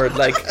sword,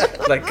 like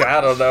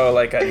I don't know,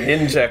 like a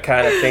ninja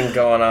kind of thing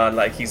going on.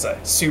 Like he's a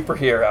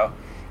superhero,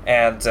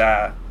 and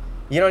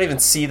you don't even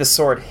see the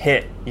sword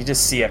hit. You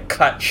just see a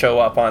cut show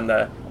up on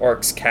the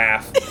orc's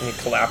calf, and he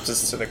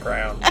collapses to the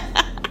ground.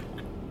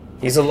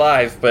 He's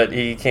alive, but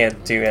he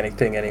can't do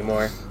anything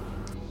anymore.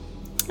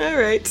 All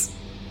right.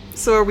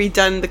 So are we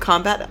done the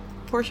combat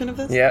portion of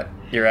this? Yeah,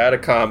 you're out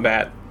of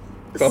combat.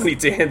 Boney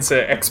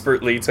Danza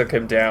expertly took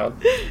him down.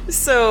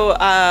 So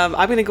I'm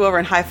going to go over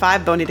and high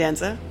five Boney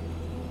Danza.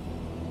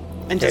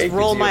 And Okay, just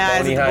roll gives you a my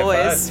eyes Boney at the high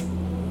boys.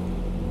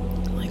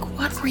 I'm like,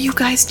 what were you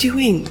guys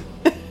doing?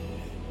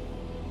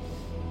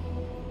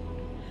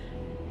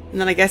 And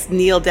then I guess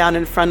kneel down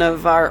in front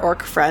of our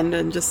orc friend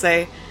and just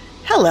say,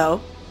 hello,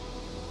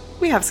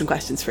 we have some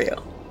questions for you.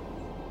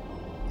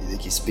 You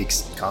think he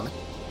speaks common?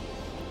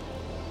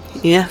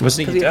 Yeah,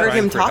 Wasn't he because we heard deaf?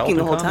 him For help talking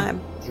the in whole common?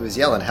 time. He was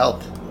yelling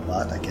help a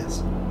lot, I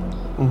guess.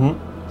 And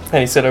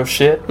he said, "Oh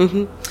shit."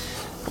 In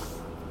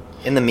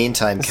the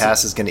meantime,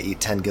 Cass is going to eat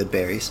 10 good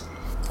berries.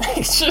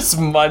 He's just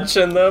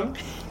munching them.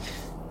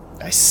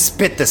 I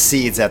spit the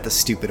seeds at the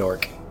stupid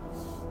orc.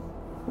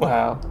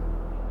 Wow.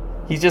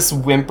 He just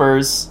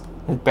whimpers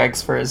and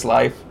begs for his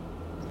life.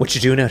 What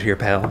you doing out here,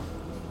 pal?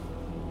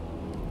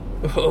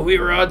 Oh, we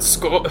were on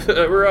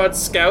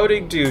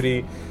scouting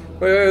duty.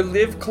 We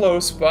live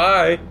close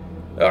by.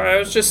 I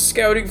was just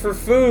scouting for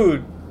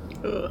food.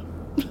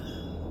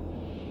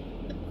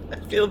 I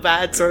feel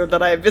bad, sort of,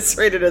 that I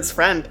eviscerated his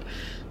friend.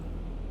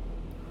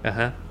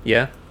 Uh-huh.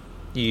 Yeah?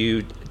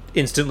 You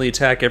instantly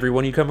attack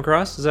everyone you come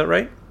across, is that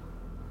right?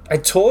 I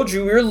told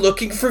you we were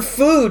looking for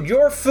food.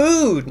 Your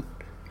food.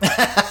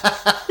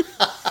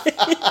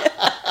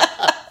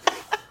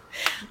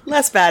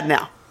 Less bad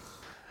now.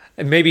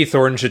 And maybe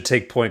Thornton should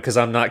take point because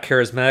I'm not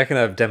charismatic and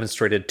I've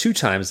demonstrated 2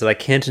 times that I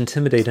can't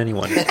intimidate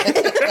anyone.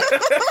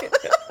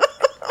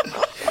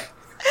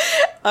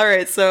 All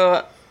right,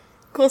 so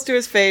close to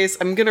his face.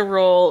 I'm gonna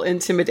roll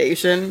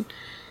intimidation.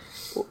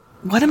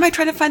 What am I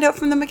trying to find out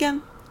from them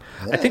again?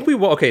 I think we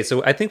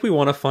so I think we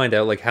want to find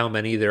out like how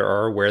many there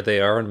are, where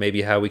they are, and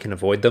maybe how we can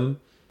avoid them.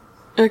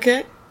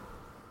 Okay.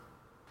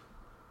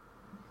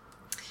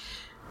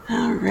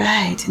 All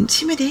right,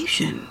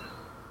 intimidation.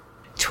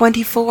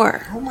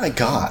 24. Oh my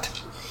god.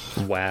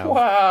 Wow.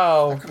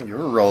 Wow. You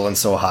were rolling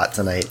so hot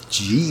tonight.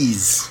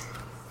 Jeez.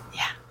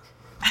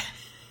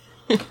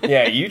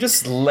 Yeah, you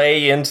just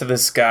lay into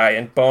this guy,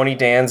 and Boney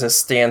Danza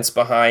stands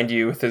behind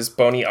you with his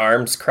bony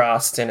arms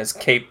crossed and his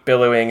cape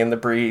billowing in the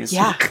breeze.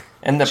 Yeah.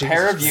 And the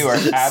pair of you are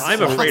I'm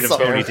absolutely afraid of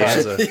Boney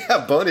terrified. Danza.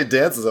 Yeah, Boney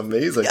Dance is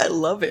amazing. I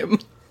love him.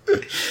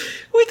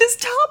 With his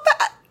top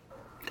hat.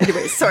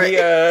 Anyway, sorry.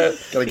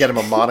 Gotta get him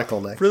a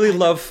monocle next. Really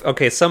love.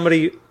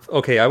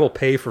 Okay, I will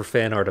pay for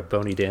fan art of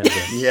Boney Danza.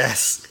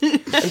 Yes.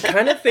 I'm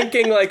kind of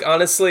thinking, like,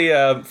 honestly,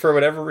 for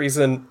whatever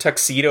reason,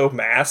 Tuxedo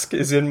Mask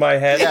is in my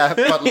head. Yeah,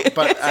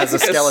 but as a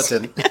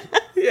skeleton.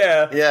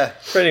 Yeah. Yeah.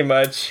 Pretty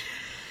much.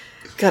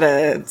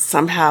 Gotta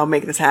somehow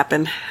make this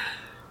happen.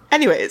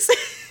 Anyways.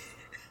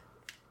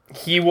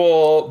 He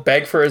will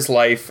beg for his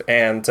life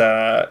and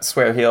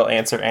swear he'll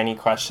answer any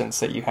questions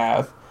that you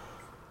have.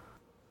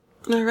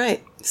 All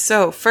right.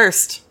 So,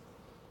 first,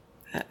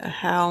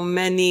 how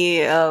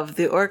many of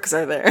the orcs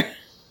are there?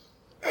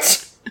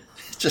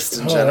 Just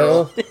in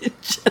general.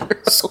 It's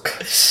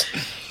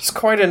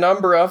quite a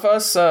number of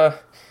us.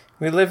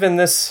 We live in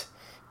this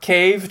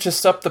cave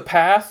just up the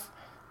path.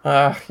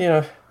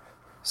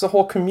 It's a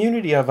whole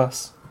community of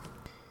us.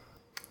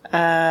 Where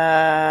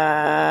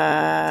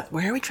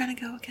are we trying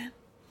to go again?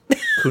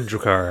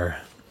 Kundrakar.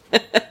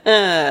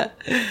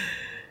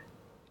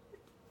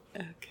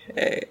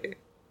 Okay.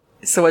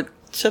 So what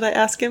should I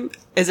ask him?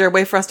 Is there a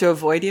way for us to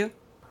avoid you?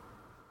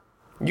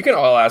 You can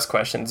all ask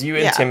questions. You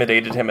Yeah.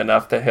 intimidated him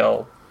enough that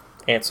he'll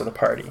answer the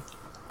party.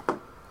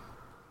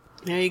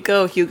 There you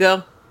go,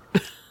 Hugo.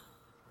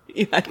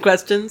 You had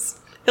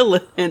questions? He'll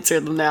answer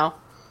them now.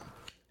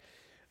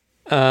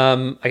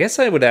 I guess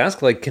I would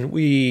ask, like, can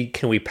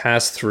we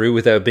pass through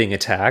without being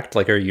attacked?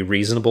 Like, are you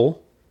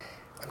reasonable?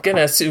 I'm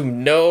gonna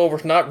assume no, we're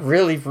not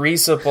really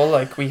reasonable.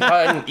 Like, we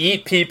hunt and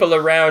eat people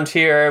around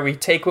here. We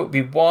take what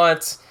we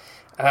want.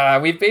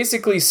 We've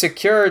basically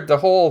secured the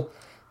whole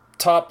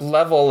top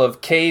level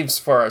of caves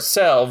for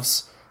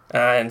ourselves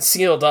and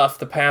sealed off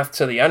the path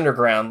to the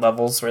underground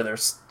levels where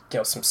there's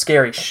some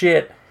scary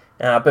shit.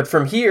 But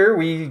from here,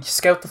 we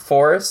scout the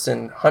forest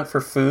and hunt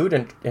for food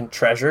and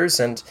treasures,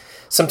 and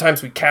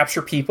sometimes we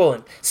capture people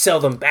and sell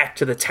them back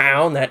to the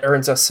town. That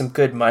earns us some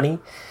good money.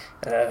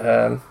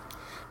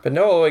 But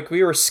no, like,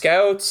 we were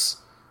scouts,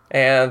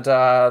 and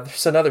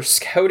there's another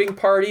scouting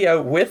party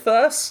out with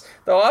us,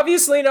 though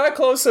obviously not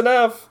close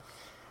enough.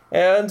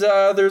 And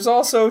there's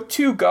also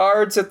 2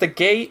 guards at the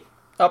gate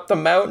up the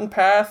mountain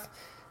path,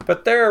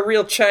 but they're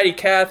real chatty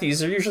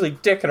Cathys. They're usually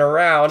dicking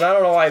around. I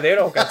don't know why they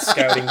don't got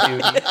scouting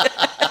duty.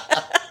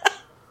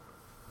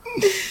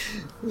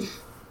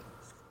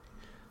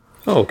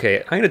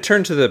 Okay, I'm going to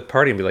turn to the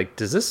party and be like,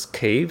 does this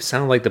cave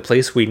sound like the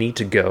place we need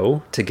to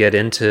go to get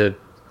into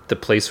the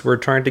place we're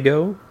trying to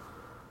go?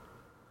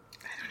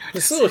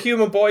 This little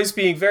human boy's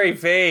being very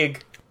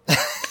vague. Is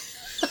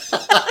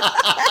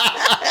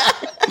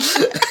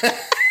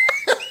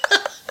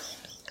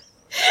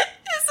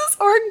this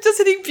orc just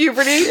hitting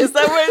puberty? Is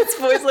that why its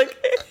voice like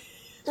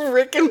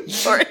Rick and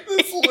Morty?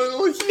 This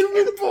little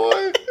human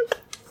boy.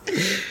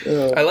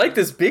 I like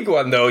this big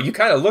one, though. You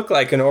kind of look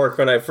like an orc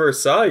when I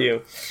first saw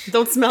you.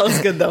 Don't smell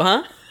as good though,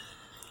 huh?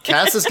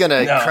 Cass is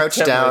gonna crouch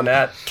definitely down.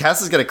 not.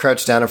 Cass is gonna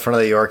crouch down in front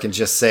of the orc and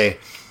just say,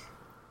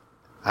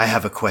 "I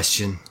have a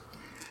question.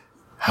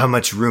 How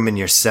much room in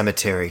your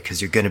cemetery?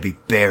 Because you're gonna be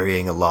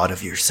burying a lot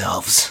of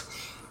yourselves."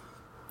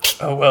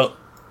 Oh, well.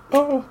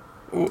 Well,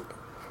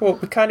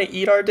 we kind of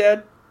eat our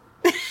dead.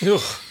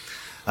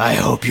 I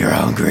hope you're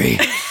hungry.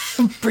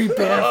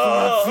 Prepare for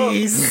a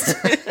feast.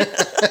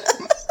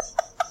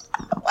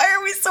 Why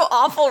are we so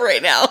awful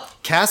right now?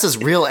 Cass is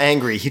real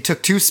angry. He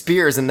took 2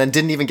 spears and then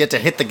didn't even get to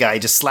hit the guy. He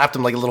just slapped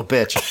him like a little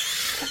bitch.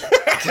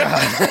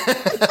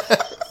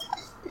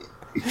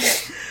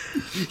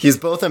 He's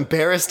both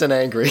embarrassed and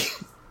angry.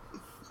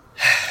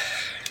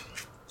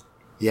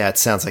 Yeah, it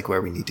sounds like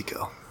where we need to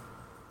go.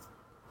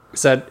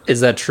 Is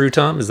that true,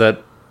 Tom? Is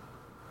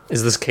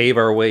this cave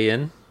our way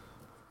in?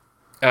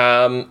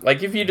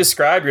 Like, if you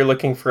describe you're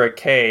looking for a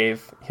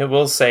cave, he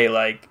will say,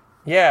 like,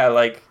 yeah,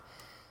 like,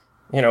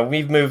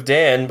 we've moved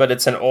in, but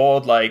it's an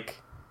old, like,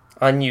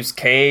 unused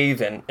cave,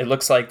 and it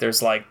looks like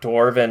there's, like,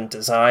 dwarven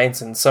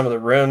designs in some of the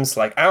rooms.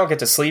 Like, I don't get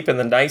to sleep in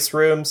the nice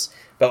rooms,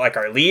 but, like,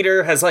 our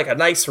leader has, like, a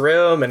nice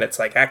room, and it's,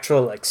 like,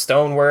 actual, like,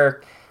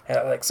 stonework.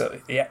 And, like,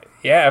 so, yeah,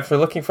 if we're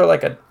looking for,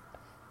 like, a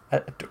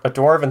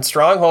dwarven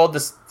stronghold,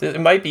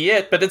 it might be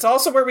it, but it's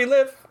also where we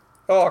live.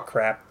 Oh,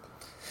 crap.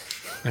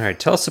 All right,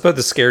 tell us about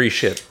the scary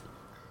shit.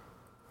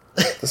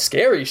 The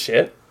scary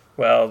shit?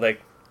 Well, the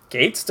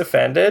gate's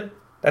defended.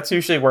 That's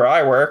usually where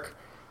I work.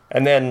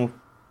 And then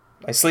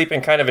I sleep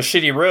in kind of a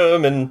shitty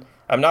room, and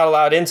I'm not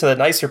allowed into the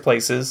nicer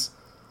places.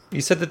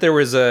 You said that there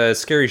was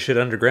scary shit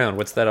underground.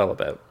 What's that all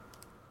about?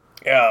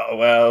 Oh,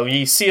 well,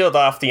 we sealed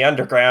off the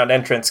underground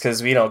entrance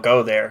because we don't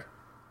go there.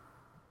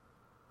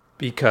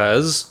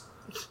 Because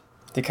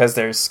Because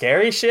there's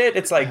scary shit.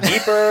 It's like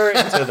deeper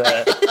into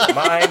the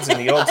mines and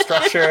the old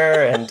structure,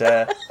 and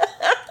I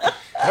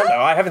don't know.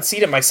 I haven't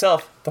seen it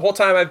myself. The whole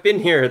time I've been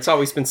here, it's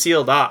always been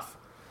sealed off.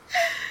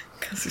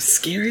 Because of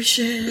scary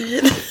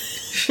shit.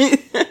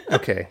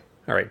 okay,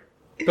 all right,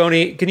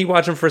 Boney, can you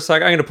watch him for a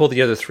sec? I'm gonna pull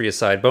the other three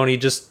aside. Boney,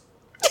 just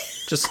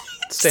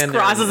stand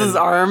there. Crosses his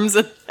arms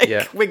and like,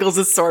 Yeah. wiggles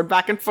his sword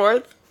back and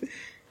forth.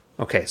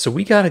 Okay, so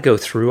we gotta go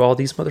through all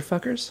these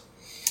motherfuckers.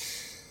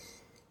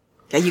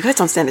 Yeah, you guys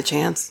don't stand a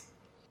chance.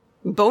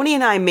 Boney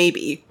and I,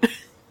 maybe.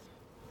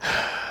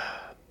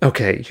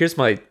 Okay, here's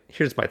my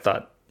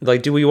thought.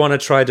 Like, do we want to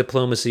try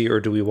diplomacy or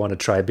do we want to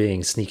try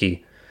being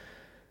sneaky?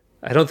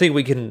 I don't think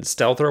we can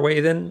stealth our way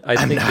in.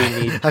 I think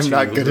we need I'm to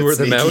not good at lure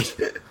them out.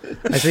 sneaky.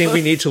 I think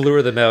we need to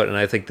lure them out, and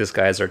I think this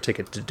guy's our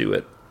ticket to do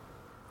it.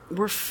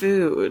 We're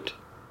food.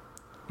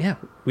 Yeah,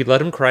 we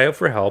let him cry out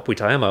for help. We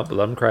tie him up. We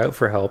let him cry out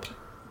for help.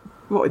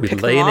 What, we We'd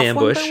pick lay them an off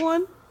ambush. one by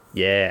one?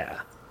 Yeah.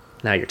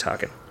 Now you're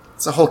talking.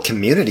 It's a whole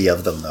community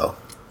of them, though.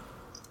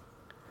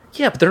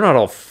 Yeah, but they're not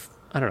all...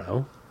 I don't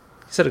know.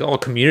 You said all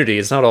community.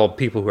 It's not all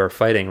people who are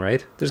fighting,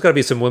 right? There's got to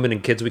be some women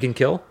and kids we can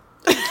kill.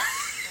 Says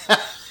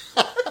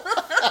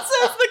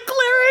the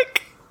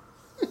cleric.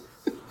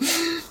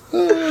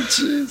 Oh,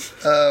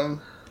 jeez.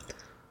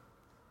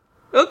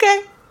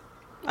 Okay.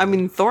 I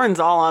mean,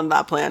 Thorn's all on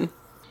that plan.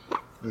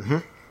 Mm-hmm.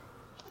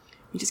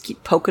 You just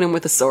keep poking him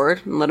with a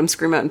sword and let him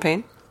scream out in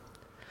pain.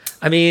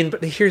 I mean,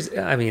 but I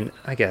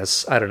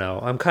guess, I don't know.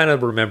 I'm kind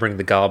of remembering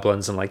the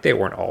goblins and, like, they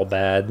weren't all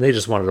bad. They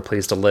just wanted a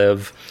place to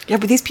live. Yeah,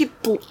 but these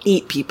people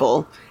eat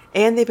people.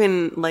 And they've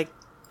been, like,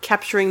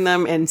 capturing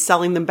them and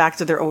selling them back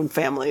to their own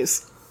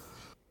families.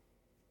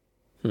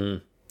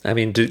 I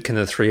mean, can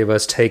the three of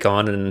us take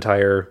on an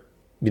entire,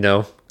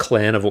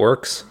 clan of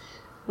orcs?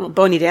 Well,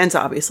 Boney Danza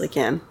obviously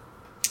can.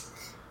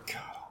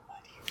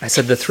 I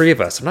said the three of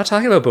us. I'm not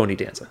talking about Boney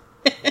Danza.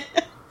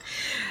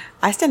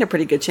 I stand a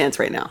pretty good chance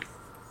right now.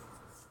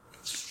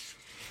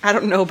 I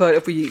don't know about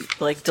if we,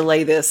 like,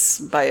 delay this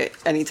by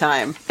any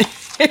time.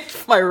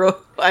 If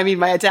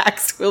my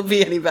attacks will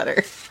be any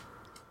better.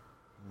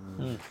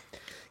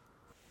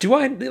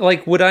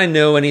 Would I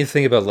know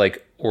anything about,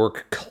 like,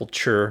 orc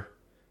culture?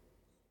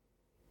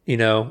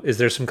 Is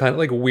there some kind of,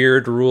 like,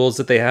 weird rules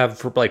that they have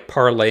for, like,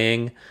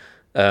 parlaying,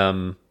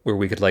 where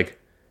we could, like,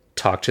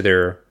 talk to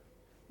their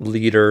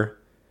leader,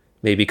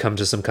 maybe come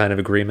to some kind of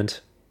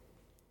agreement?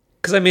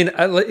 Because, I mean,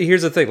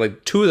 here's the thing,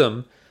 like, two of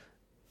them,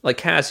 like,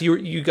 Cass,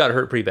 you got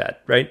hurt pretty bad,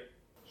 right?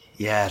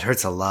 Yeah, it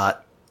hurts a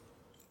lot.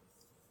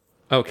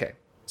 Okay.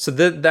 So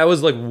that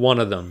was, like, one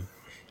of them.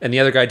 And the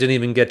other guy didn't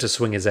even get to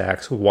swing his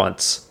axe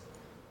once.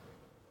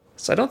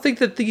 So I don't think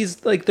that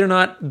these, like, they're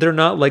not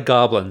like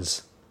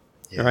goblins,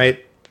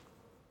 right?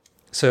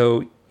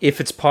 So if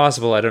it's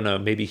possible, I don't know,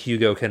 maybe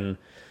Hugo can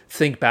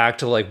think back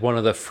to, like, one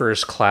of the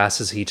first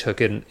classes he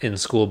took in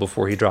school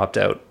before he dropped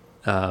out.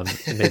 And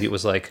maybe it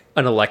was, like,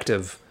 an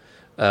elective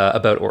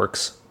about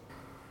orcs.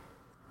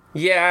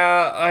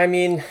 Yeah, I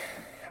mean,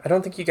 I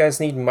don't think you guys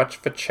need much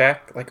of a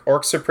check. Like,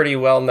 orcs are pretty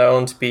well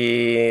known to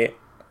be...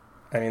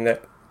 I mean,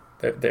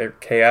 they're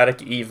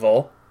chaotic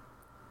evil.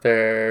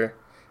 They're...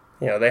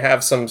 they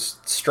have some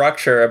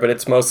structure, but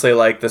it's mostly,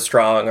 like, the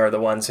strong are the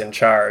ones in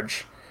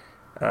charge.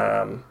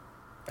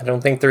 I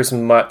don't think there's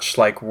much,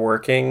 like,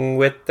 working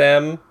with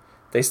them.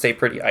 They stay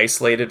pretty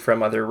isolated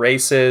from other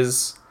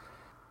races.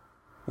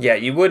 Yeah,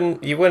 you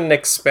wouldn't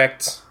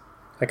expect,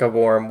 like, a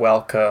warm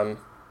welcome.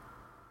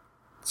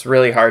 It's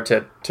really hard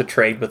to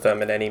trade with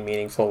them in any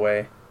meaningful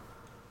way.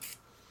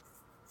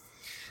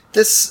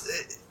 He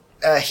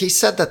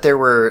said that there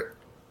were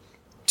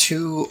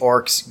 2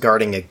 orcs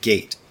guarding a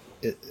gate.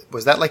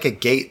 Was that like the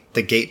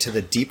gate to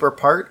the deeper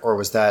part, or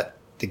was that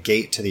the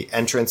gate to the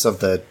entrance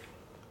of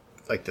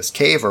this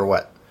cave, or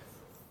what?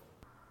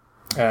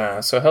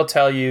 So he'll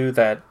tell you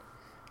that,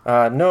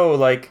 no,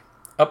 like,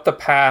 up the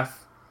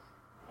path,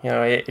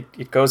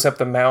 it goes up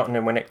the mountain,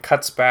 and when it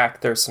cuts back,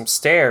 there's some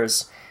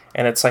stairs,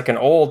 and it's like an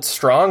old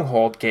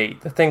stronghold gate.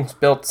 The thing's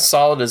built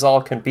solid as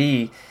all can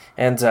be,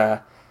 and,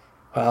 well,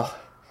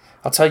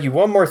 I'll tell you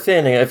one more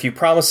thing if you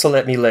promise to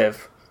let me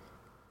live.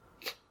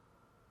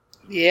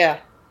 Yeah.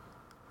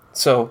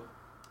 So,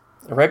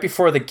 right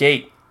before the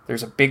gate,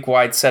 there's a big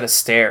wide set of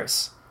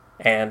stairs,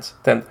 and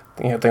then,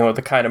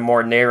 the kind of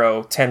more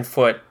narrow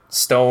 10-foot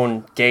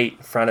stone gate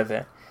in front of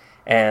it.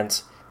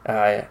 And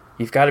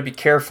you've got to be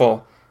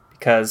careful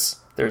because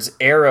there's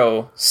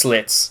arrow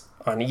slits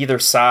on either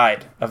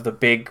side of the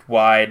big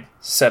wide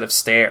set of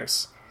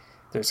stairs.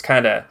 There's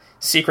kind of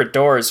secret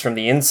doors from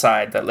the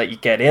inside that let you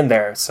get in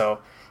there, so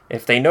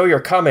if they know you're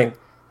coming,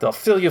 they'll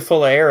fill you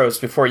full of arrows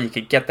before you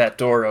could get that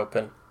door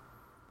open.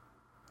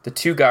 The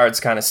 2 guards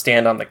kind of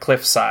stand on the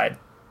cliff side.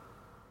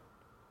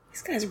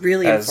 This guy's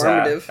really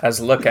informative. As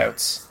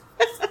lookouts.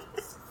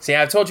 See,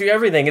 I've told you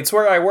everything. It's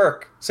where I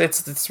work. So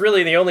it's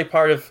really the only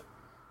part of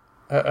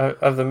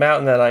the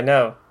mountain that I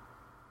know.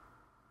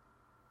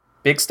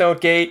 Big stone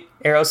gate,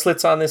 arrow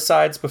slits on the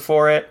sides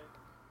before it.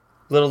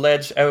 little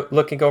ledge out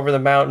looking over the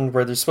mountain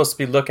where there's supposed to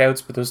be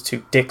lookouts, but those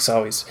two dicks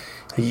always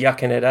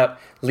yucking it up,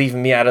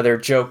 leaving me out of their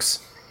jokes.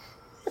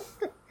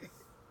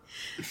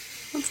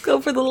 Let's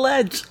go for the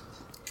ledge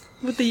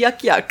with the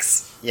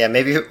yucks. Yeah,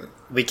 maybe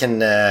we can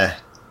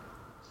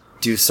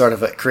do sort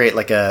of create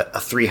like a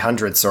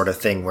 300 sort of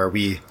thing where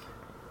we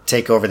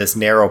take over this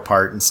narrow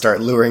part and start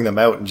luring them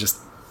out and just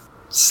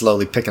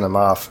slowly picking them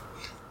off.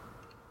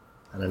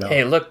 I don't know.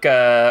 Hey, look,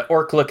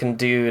 orc-looking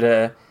dude.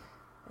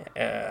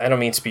 I don't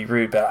mean to be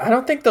rude, but I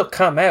don't think they'll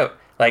come out.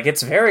 Like,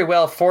 it's very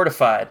well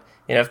fortified.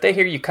 You know, if they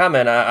hear you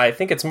coming, I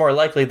think it's more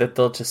likely that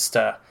they'll just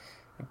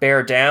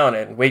bear down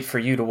and wait for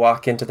you to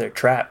walk into their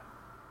trap.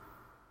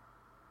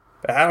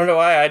 But I don't know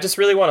why. I just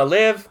really want to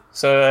live.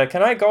 So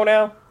can I go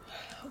now?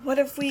 What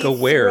if we Go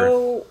where?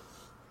 throw...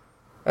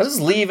 I'll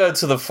just leave out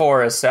to the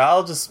forest.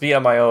 I'll just be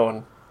on my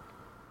own.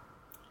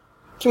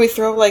 Can we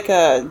throw like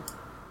a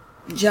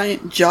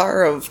giant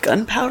jar of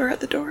gunpowder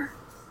at the door?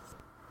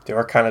 The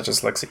orc kind of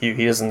just looks at you.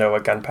 He doesn't know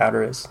what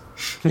gunpowder is.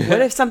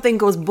 What if something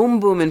goes boom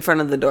boom in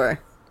front of the door?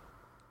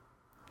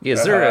 Yeah,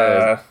 is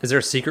there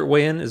a secret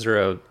way in? Is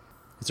there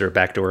a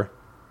back door?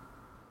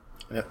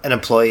 An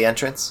employee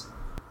entrance?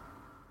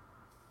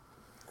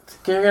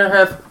 You're gonna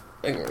have.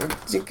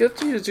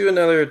 Get you to do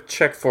another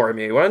check for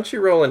me. Why don't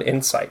you roll an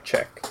insight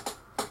check?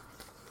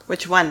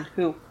 Which one?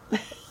 Who?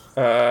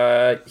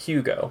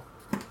 Hugo.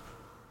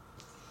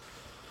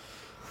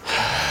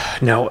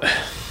 No.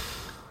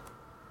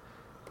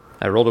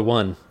 I rolled a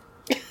 1.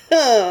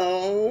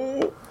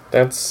 Oh.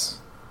 That's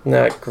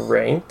not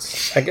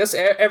great. I guess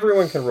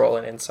everyone can roll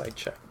an insight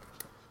check.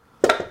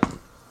 I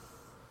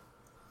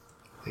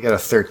got a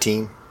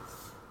 13.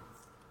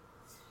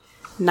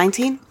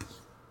 19?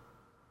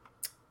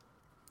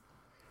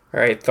 All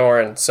right,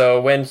 Thorin.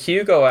 So when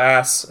Hugo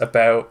asks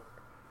about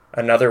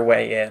another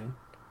way in,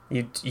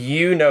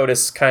 you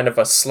notice kind of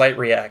a slight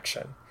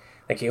reaction.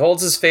 Like, he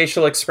holds his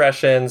facial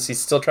expressions,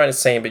 he's still trying to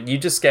say it, but you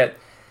just get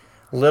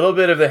a little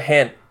bit of a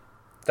hint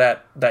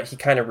that he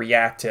kind of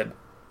reacted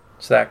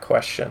to that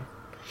question.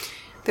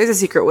 There's a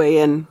secret way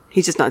in.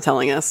 He's just not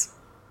telling us.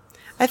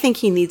 I think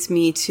he needs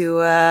me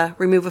to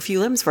remove a few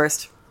limbs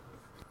first.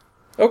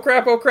 Oh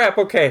crap,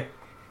 okay.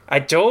 I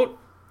don't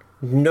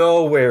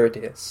know where it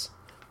is,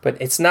 but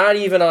it's not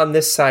even on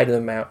this side of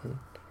the mountain.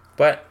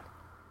 But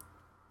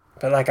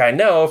like I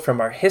know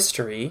from our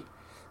history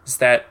is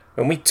that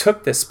when we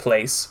took this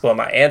place, well,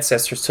 my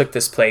ancestors took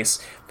this place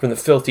from the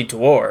filthy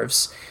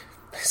dwarves.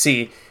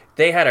 See,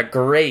 they had a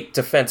great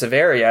defensive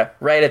area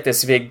right at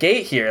this big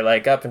gate here,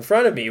 like up in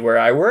front of me where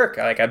I work,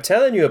 like I'm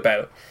telling you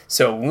about.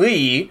 So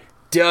we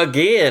dug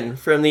in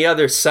from the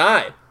other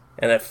side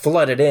and then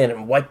flooded in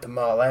and wiped them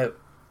all out.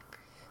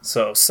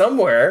 So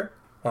somewhere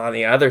on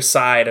the other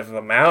side of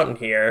the mountain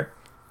here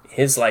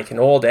is like an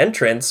old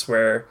entrance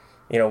where,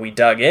 you know, we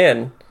dug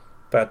in,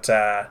 but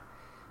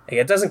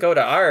it doesn't go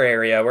to our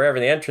area, wherever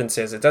the entrance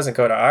is. It doesn't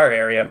go to our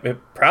area. It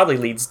probably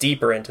leads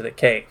deeper into the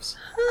caves.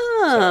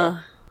 Huh. So,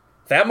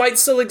 that might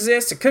still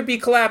exist. It could be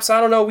collapsed.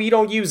 I don't know. We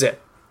don't use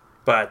it.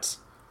 But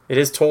it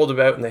is told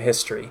about in the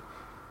history.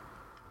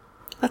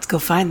 Let's go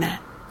find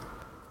that.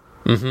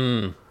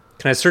 Mm-hmm.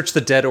 Can I search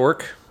the dead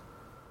orc?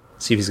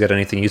 See if he's got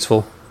anything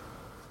useful?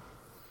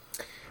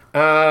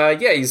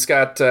 Yeah, he's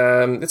got,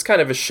 it's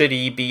kind of a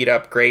shitty,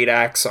 beat-up great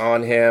axe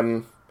on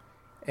him.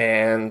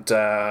 And,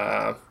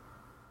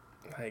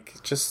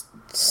 like, just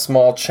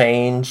small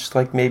change.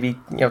 Like, maybe,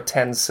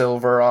 10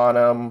 silver on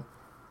him.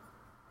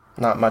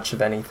 Not much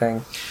of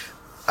anything.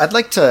 I'd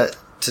like to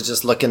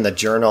just look in the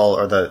journal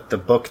or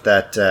the book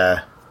that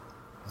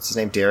what's his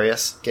name,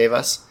 Darius gave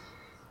us,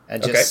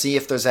 and just see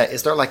if is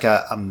there like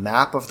a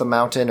map of the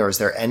mountain, or is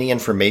there any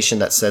information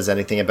that says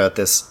anything about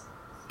this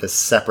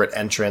separate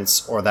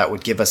entrance, or that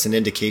would give us an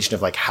indication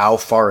of like how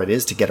far it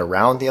is to get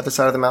around the other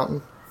side of the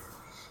mountain?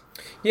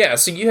 Yeah,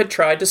 so you had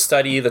tried to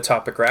study the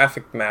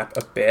topographic map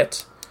a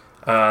bit.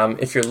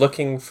 If you're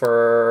looking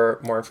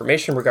for more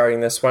information regarding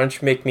this, why don't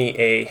you make me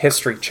a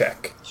history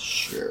check?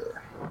 Sure.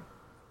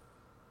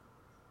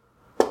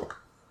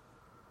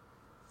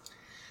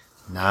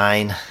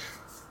 9.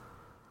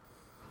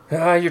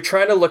 You're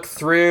trying to look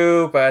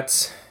through,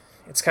 but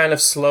it's kind of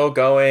slow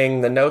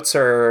going. The notes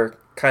are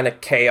kind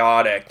of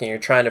chaotic, and you're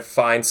trying to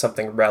find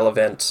something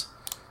relevant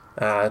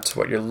to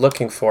what you're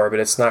looking for, but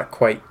it's not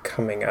quite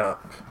coming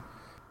up.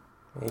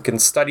 You can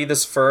study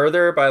this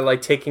further by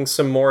like taking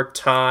some more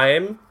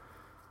time,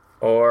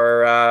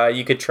 or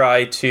you could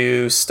try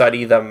to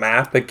study the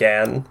map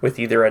again with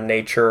either a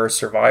nature or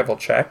survival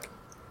check.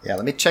 Yeah,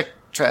 let me check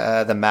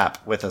the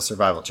map with a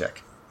survival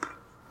check.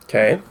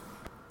 Okay.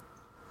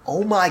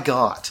 Oh my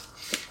god.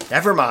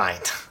 Never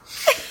mind.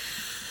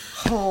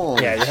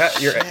 Yeah,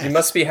 you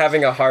must be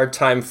having a hard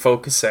time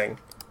focusing.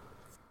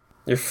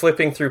 You're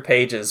flipping through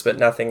pages, but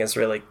nothing is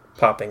really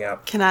popping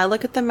up. Can I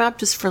look at the map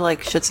just for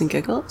like shits and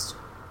giggles?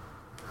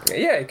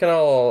 Yeah, you can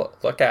all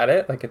look at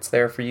it. Like, it's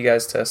there for you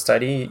guys to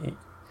study.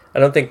 I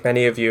don't think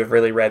many of you have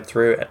really read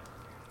through it.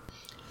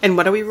 And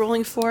what are we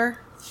rolling for?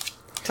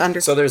 To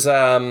understand.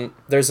 So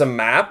there's a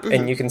map,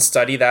 and you can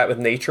study that with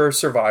nature or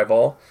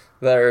survival.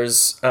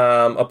 There's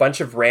a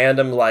bunch of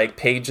random like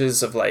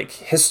pages of like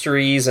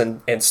histories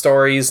and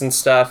stories and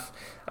stuff.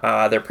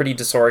 They're pretty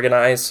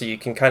disorganized, so you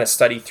can kind of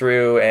study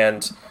through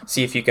and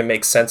see if you can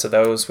make sense of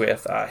those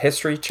with a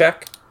history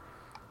check.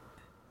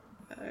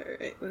 All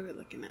right, what are we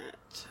looking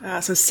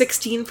at? So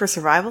 16 for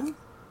survival.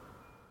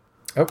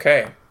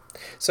 Okay.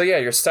 So yeah,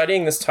 you're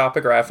studying this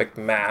topographic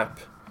map,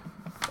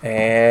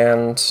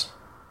 and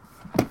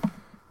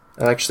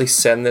I'll actually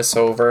send this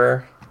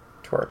over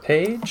to our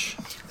page.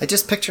 I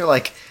just picture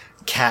like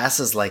Cass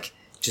is like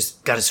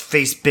just got his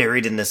face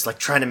buried in this, like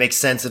trying to make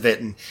sense of it,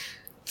 and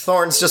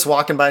Thorn's just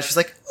walking by. She's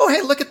like, "Oh,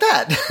 hey, look at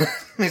that!"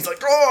 And he's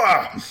like,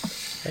 "Oh!"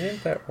 How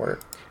did that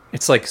work?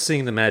 It's like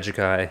seeing the magic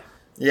eye.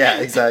 Yeah,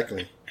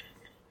 exactly.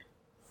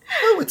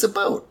 Oh, it's a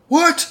boat.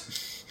 What?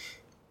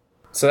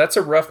 So that's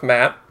a rough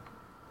map.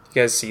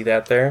 You guys see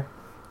that there?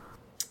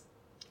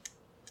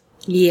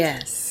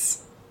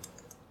 Yes.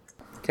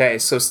 Okay,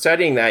 so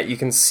studying that, you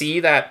can see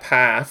that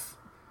path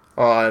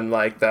on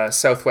like the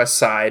southwest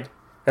side,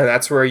 and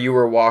that's where you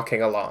were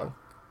walking along.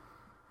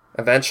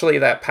 Eventually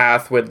that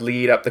path would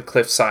lead up the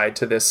cliffside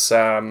to this,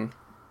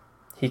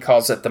 he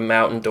calls it the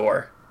mountain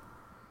door.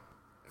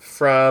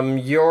 From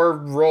your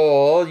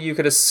roll, you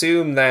could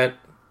assume that,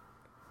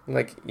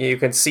 like, you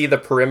can see the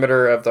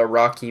perimeter of the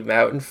rocky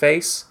mountain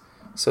face,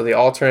 so the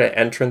alternate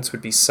entrance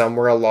would be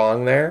somewhere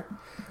along there.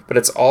 But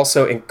it's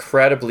also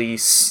incredibly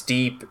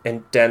steep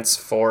and dense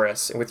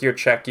forest. And with your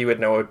check, you would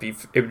know it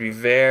would be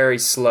very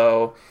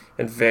slow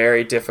and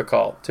very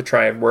difficult to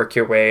try and work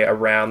your way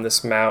around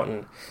this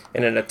mountain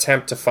in an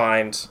attempt to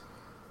find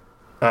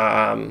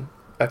a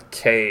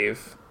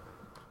cave.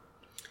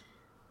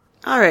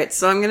 All right,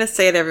 so I'm going to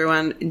say to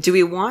everyone, do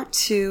we want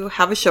to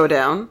have a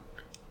showdown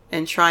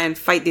and try and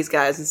fight these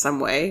guys in some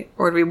way?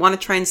 Or do we want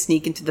to try and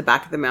sneak into the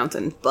back of the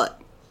mountain? But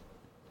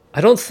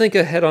I don't think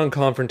a head-on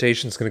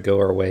confrontation is going to go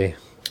our way.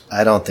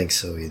 I don't think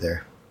so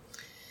either.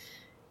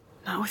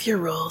 not with your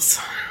rolls.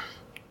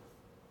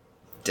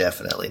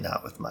 Definitely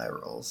not with my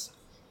rolls.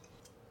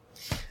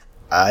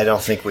 I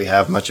don't think we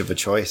have much of a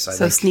choice. I So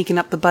think, sneaking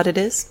up the butt it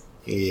is?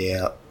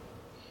 yeah.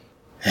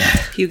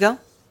 Hugo?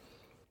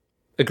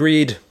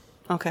 Agreed.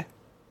 Okay.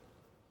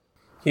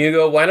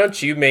 Hugo, why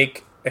don't you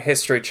make a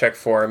history check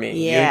for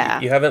me? Yeah.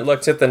 You haven't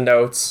looked at the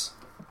notes.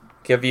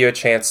 Give you a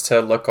chance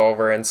to look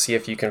over and see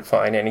if you can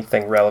find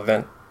anything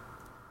relevant.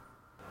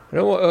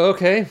 No,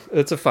 okay,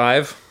 it's a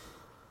 5.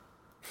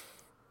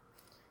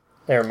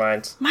 Never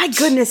mind. My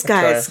goodness,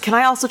 guys. Can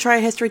I also try a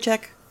history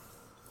check?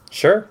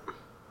 Sure.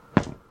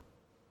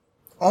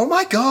 Oh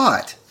my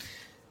god!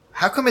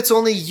 How come it's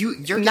only you?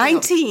 You're getting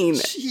 19.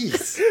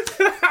 Jeez.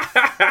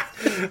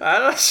 I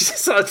don't know,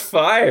 she's on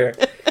fire.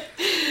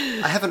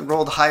 I haven't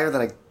rolled higher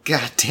than a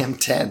goddamn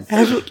 10.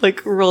 I've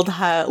like rolled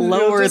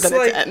lower just than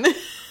like- a 10.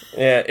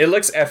 Yeah, it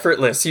looks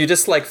effortless. You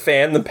just like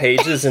fan the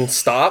pages and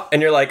stop,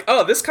 and you're like,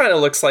 oh, this kind of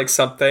looks like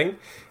something.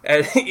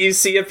 And you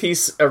see a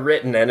piece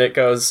written, and it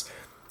goes,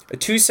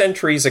 2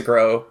 centuries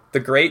ago, the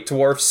great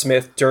dwarf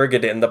smith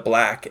Durgadin the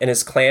Black and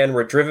his clan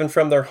were driven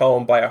from their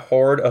home by a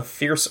horde of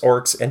fierce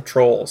orcs and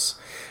trolls.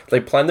 They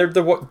plundered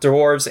the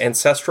dwarves'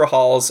 ancestral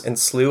halls and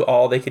slew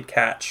all they could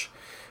catch.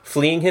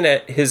 Fleeing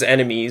his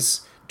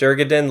enemies,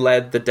 Durgadin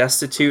led the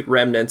destitute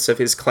remnants of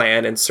his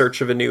clan in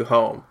search of a new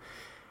home.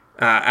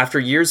 After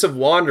years of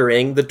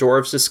wandering, the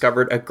dwarves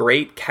discovered a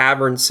great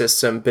cavern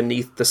system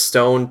beneath the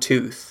Stone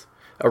Tooth,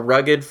 a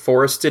rugged,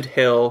 forested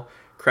hill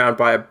crowned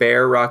by a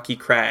bare, rocky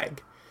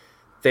crag.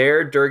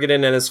 There,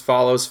 Durgadin and his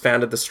followers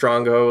founded the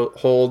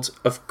stronghold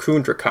of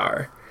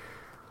Kundrakar.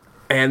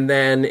 And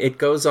then it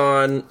goes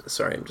on...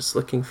 Sorry, I'm just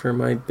looking for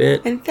my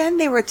bit. And then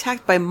they were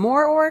attacked by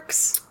more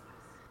orcs?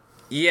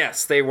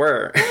 Yes, they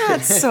were.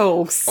 That's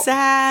so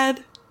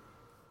sad.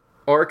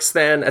 Orcs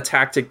then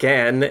attacked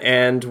again,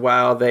 and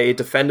while they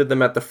defended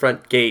them at the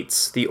front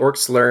gates, the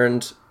orcs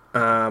learned,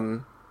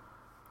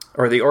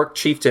 or the orc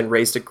chieftain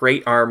raised a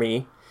great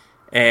army,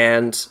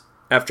 and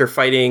after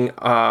fighting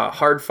a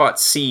hard-fought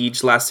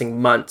siege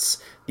lasting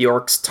months, the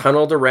orcs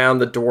tunneled around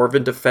the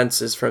dwarven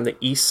defenses from the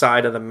east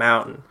side of the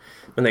mountain.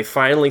 When they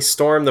finally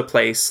stormed the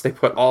place, they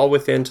put all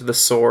within to the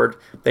sword,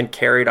 then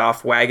carried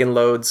off wagon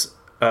loads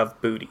of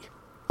booty.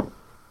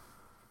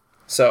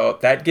 So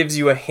that gives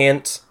you a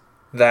hint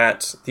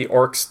that the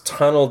orcs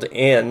tunneled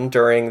in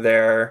during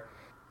their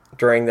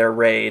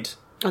raid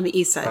On the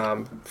east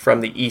side.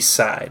 from the east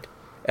side,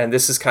 and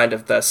this is kind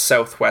of the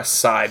southwest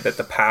side that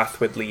the path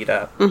would lead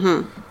up.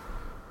 Mm-hmm.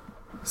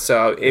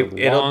 So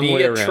it'll long be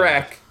way a around.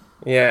 trek.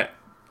 Yeah,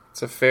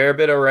 it's a fair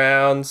bit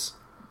around.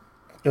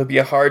 It'll be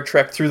a hard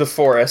trek through the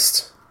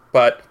forest,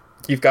 but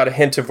you've got a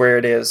hint of where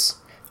it is.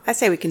 I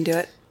say we can do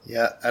it.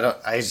 Yeah, I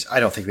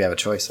don't think we have a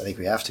choice. I think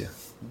we have to.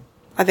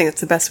 I think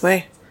it's the best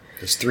way.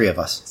 There's 3 of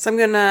us. So I'm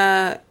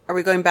gonna... Are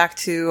we going back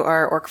to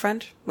our orc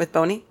friend with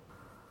Boney?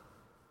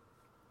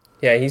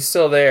 Yeah, he's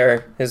still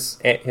there. His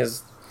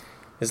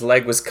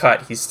leg was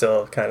cut. He's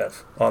still kind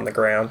of on the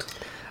ground.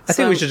 I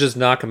think we So- should just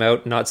knock him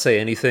out, not say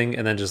anything,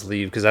 and then just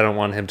leave, because I don't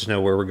want him to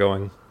know where we're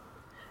going.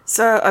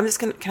 So I'm just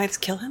gonna... Can I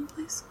just kill him,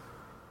 please?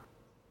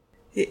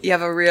 You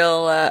have a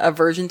real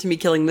aversion to me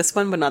killing this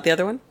one, but not the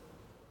other one?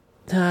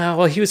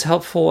 Well, he was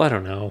helpful. I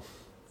don't know.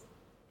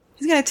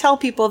 He's gonna tell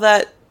people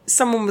that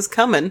someone was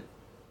coming,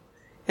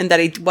 and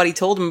that what he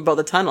told him about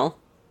the tunnel.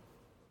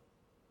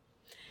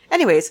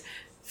 Anyways,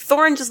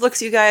 Thorn just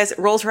looks at you guys,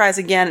 rolls her eyes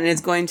again, and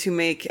is going to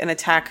make an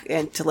attack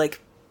and to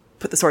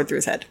put the sword through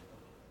his head.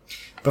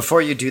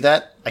 Before you do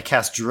that, I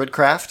cast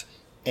Druidcraft,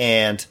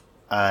 and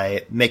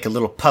I make a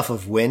little puff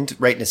of wind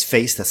right in his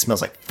face that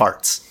smells like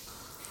farts.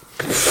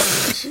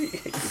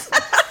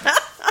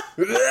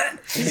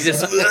 He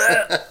just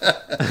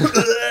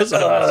That's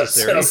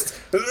unnecessary.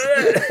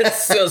 it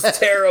feels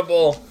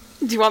terrible.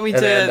 Do you want me And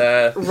to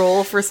then,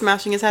 roll for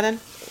smashing his head in?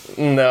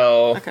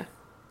 No. Okay.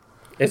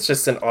 It's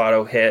just an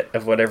auto hit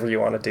of whatever you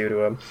want to do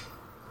to him.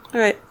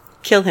 Alright.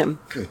 Kill him.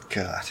 Good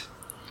God.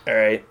 All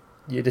right.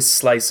 You just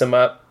slice him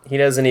up. He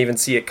doesn't even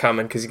see it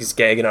coming because he's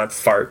gagging on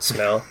fart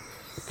smell.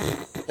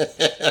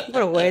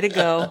 What a way to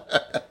go.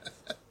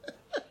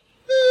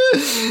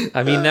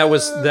 I mean, that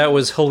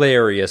was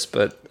hilarious,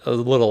 but a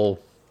little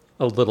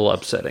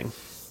upsetting.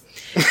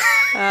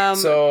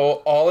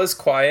 So all is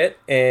quiet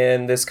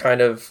in this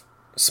kind of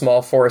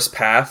small forest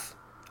path.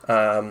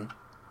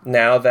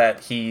 Now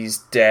that he's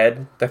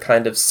dead, the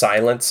kind of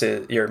silence,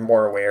 you're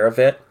more aware of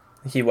it.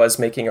 He was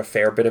making a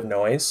fair bit of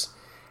noise.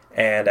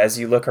 And as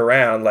you look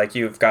around,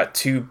 you've got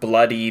two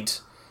bloodied,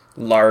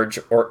 large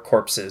orc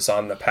corpses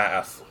on the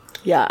path.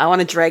 Yeah, I want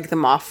to drag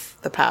them off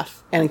the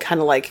path and kind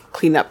of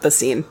clean up the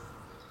scene.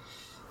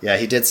 Yeah,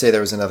 he did say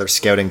there was another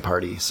scouting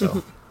party,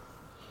 so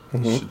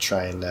should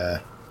try and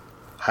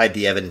hide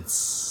the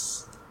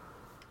evidence.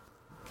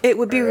 It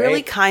would be All really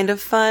right. kind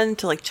of fun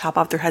to chop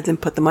off their heads and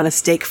put them on a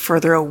stake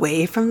further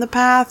away from the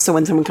path, so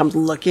when someone comes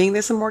looking,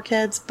 there's some more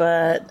kids,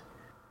 but...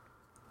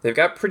 They've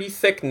got pretty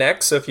thick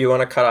necks, so if you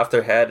want to cut off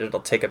their head,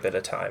 it'll take a bit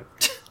of time.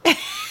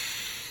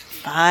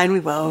 Fine, we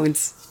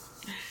won't.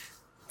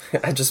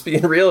 I'm just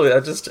being real.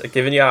 I'm just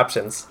giving you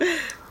options.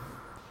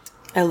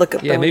 I look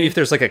at Yeah, Boney. maybe if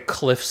there's a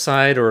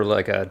cliffside or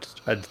a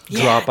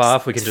drop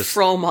off, we can just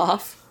throw them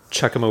off.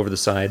 chuck him over the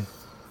side.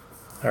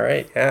 All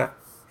right, yeah.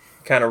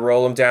 Kind of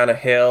roll them down a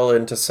hill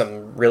into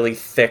some really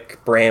thick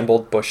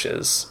brambled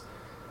bushes.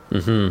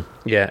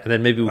 Yeah, and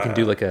then maybe we can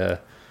do a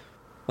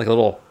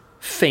little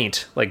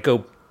feint,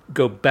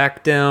 go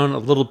back down a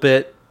little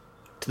bit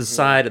to the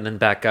side and then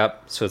back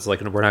up, so it's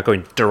we're not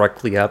going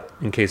directly up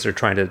in case they're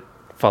trying to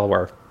follow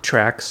our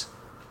tracks.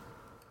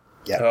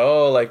 Yeah.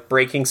 Oh,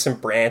 breaking some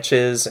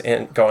branches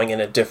and going in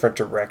a different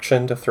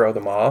direction to throw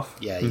them off.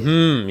 Yeah.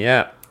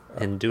 Yeah,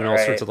 and doing all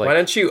sorts of Why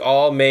don't you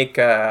all make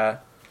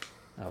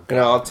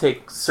I'll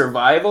take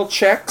survival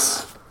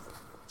checks.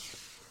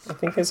 I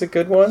think is a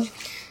good one.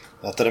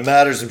 Not that it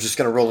matters, I'm just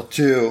going to roll a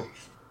 2.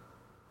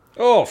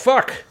 Oh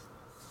fuck!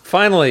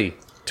 Finally,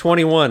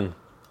 21.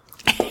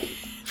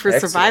 For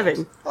Excellent.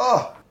 surviving.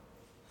 Oh,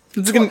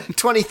 This is gonna,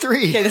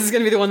 23. yeah, this is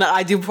going to be the one that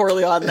I do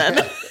poorly on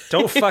then.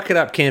 Don't fuck it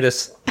up,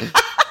 Candace.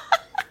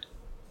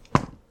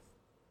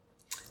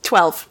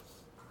 12.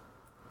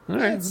 All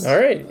right. All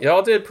right, you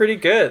all did pretty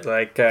good.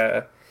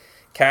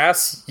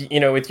 Cass,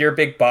 with your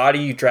big body,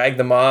 you drag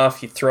them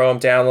off, you throw them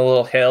down the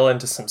little hill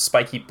into some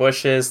spiky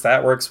bushes.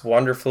 That works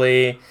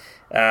wonderfully.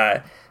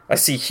 I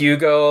see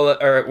Hugo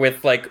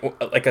with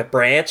a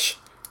branch,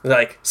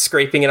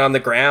 scraping it on the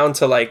ground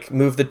to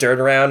move the dirt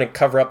around and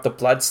cover up the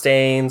blood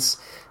stains.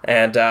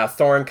 And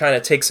Thorn kind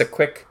of takes a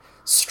quick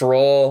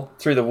stroll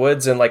through the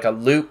woods in a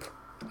loop,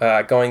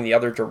 going the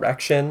other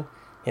direction.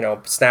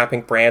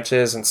 Snapping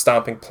branches and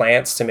stomping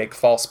plants to make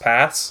false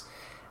paths.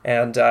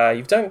 And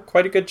you've done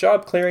quite a good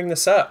job clearing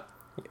this up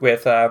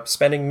with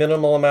spending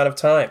minimal amount of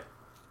time.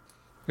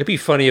 It'd be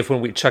funny if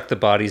when we chucked the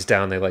bodies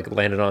down, they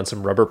landed on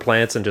some rubber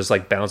plants and just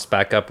bounced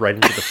back up right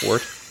into the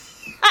fort.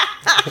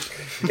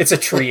 It's a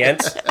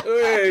treant.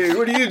 Hey,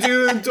 what are you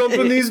doing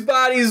dumping these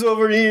bodies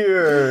over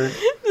here?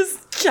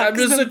 I'm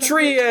just a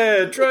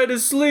treant trying to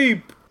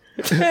sleep.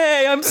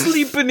 Hey, I'm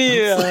sleeping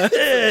here.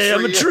 Hey,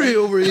 I'm a tree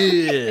over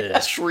here.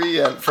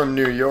 Treant from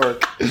New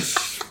York.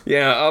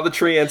 Yeah, all the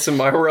treants in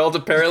my world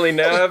apparently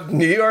now have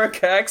New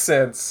York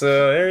accents.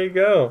 So there you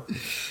go.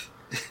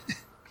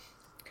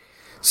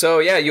 So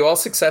yeah, you all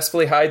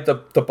successfully hide the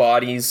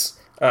bodies.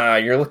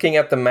 You're looking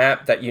at the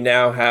map that you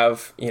now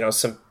have,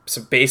 some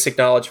basic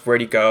knowledge of where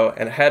to go.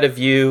 And ahead of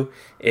you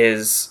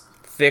is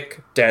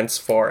thick, dense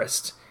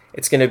forest.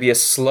 It's going to be a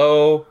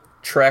slow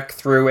trek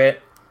through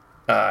it.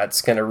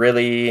 It's going to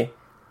really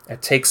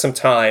take some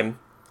time,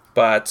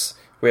 but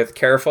with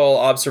careful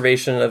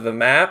observation of the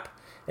map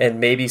and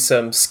maybe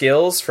some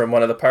skills from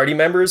one of the party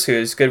members who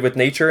is good with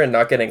nature and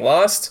not getting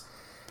lost,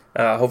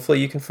 hopefully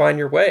you can find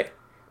your way.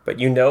 But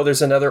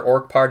there's another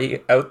orc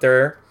party out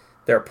there.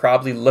 They're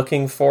probably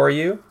looking for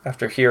you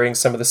after hearing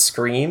some of the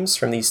screams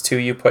from these two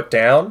you put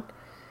down.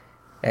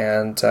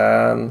 And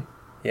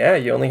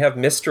you only have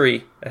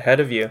mystery ahead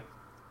of you.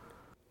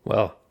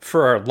 Well,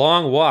 for our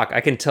long walk,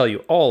 I can tell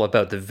you all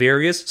about the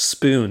various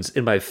spoons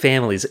in my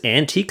family's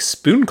antique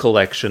spoon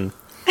collection.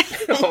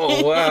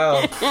 Oh,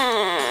 wow.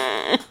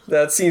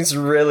 That seems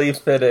really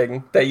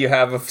fitting that you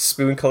have a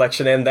spoon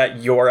collection and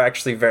that you're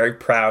actually very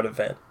proud of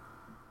it.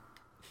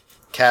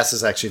 Cass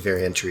is actually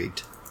very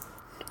intrigued.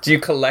 Do you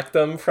collect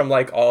them from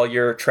like all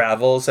your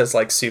travels as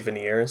like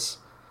souvenirs?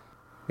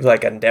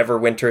 Like a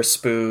Neverwinter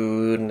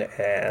spoon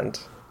and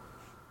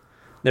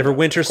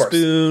Neverwinter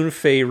spoon,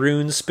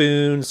 Faerun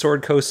spoon,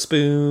 Sword Coast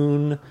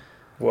spoon.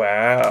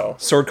 wow.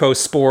 Sword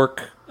Coast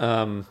spork.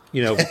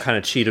 Kind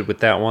of cheated with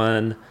that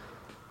one.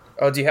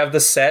 Oh, do you have the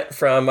set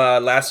from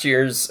last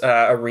year's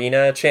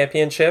Arena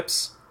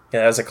Championships?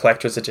 Yeah, that was a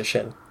collector's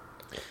edition.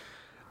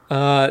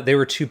 They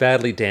were too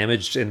badly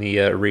damaged in the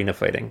arena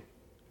fighting.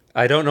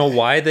 I don't know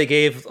why they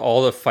gave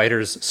all the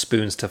fighters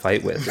spoons to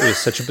fight with. It was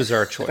such a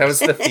bizarre choice. That was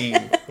the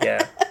theme,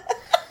 yeah.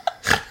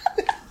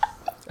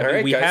 I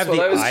mean, we have the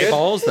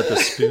eyeballs that the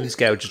spoons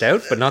gouged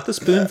out, but not the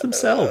spoons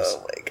themselves.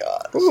 Oh my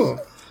god. Ooh,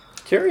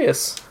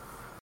 curious.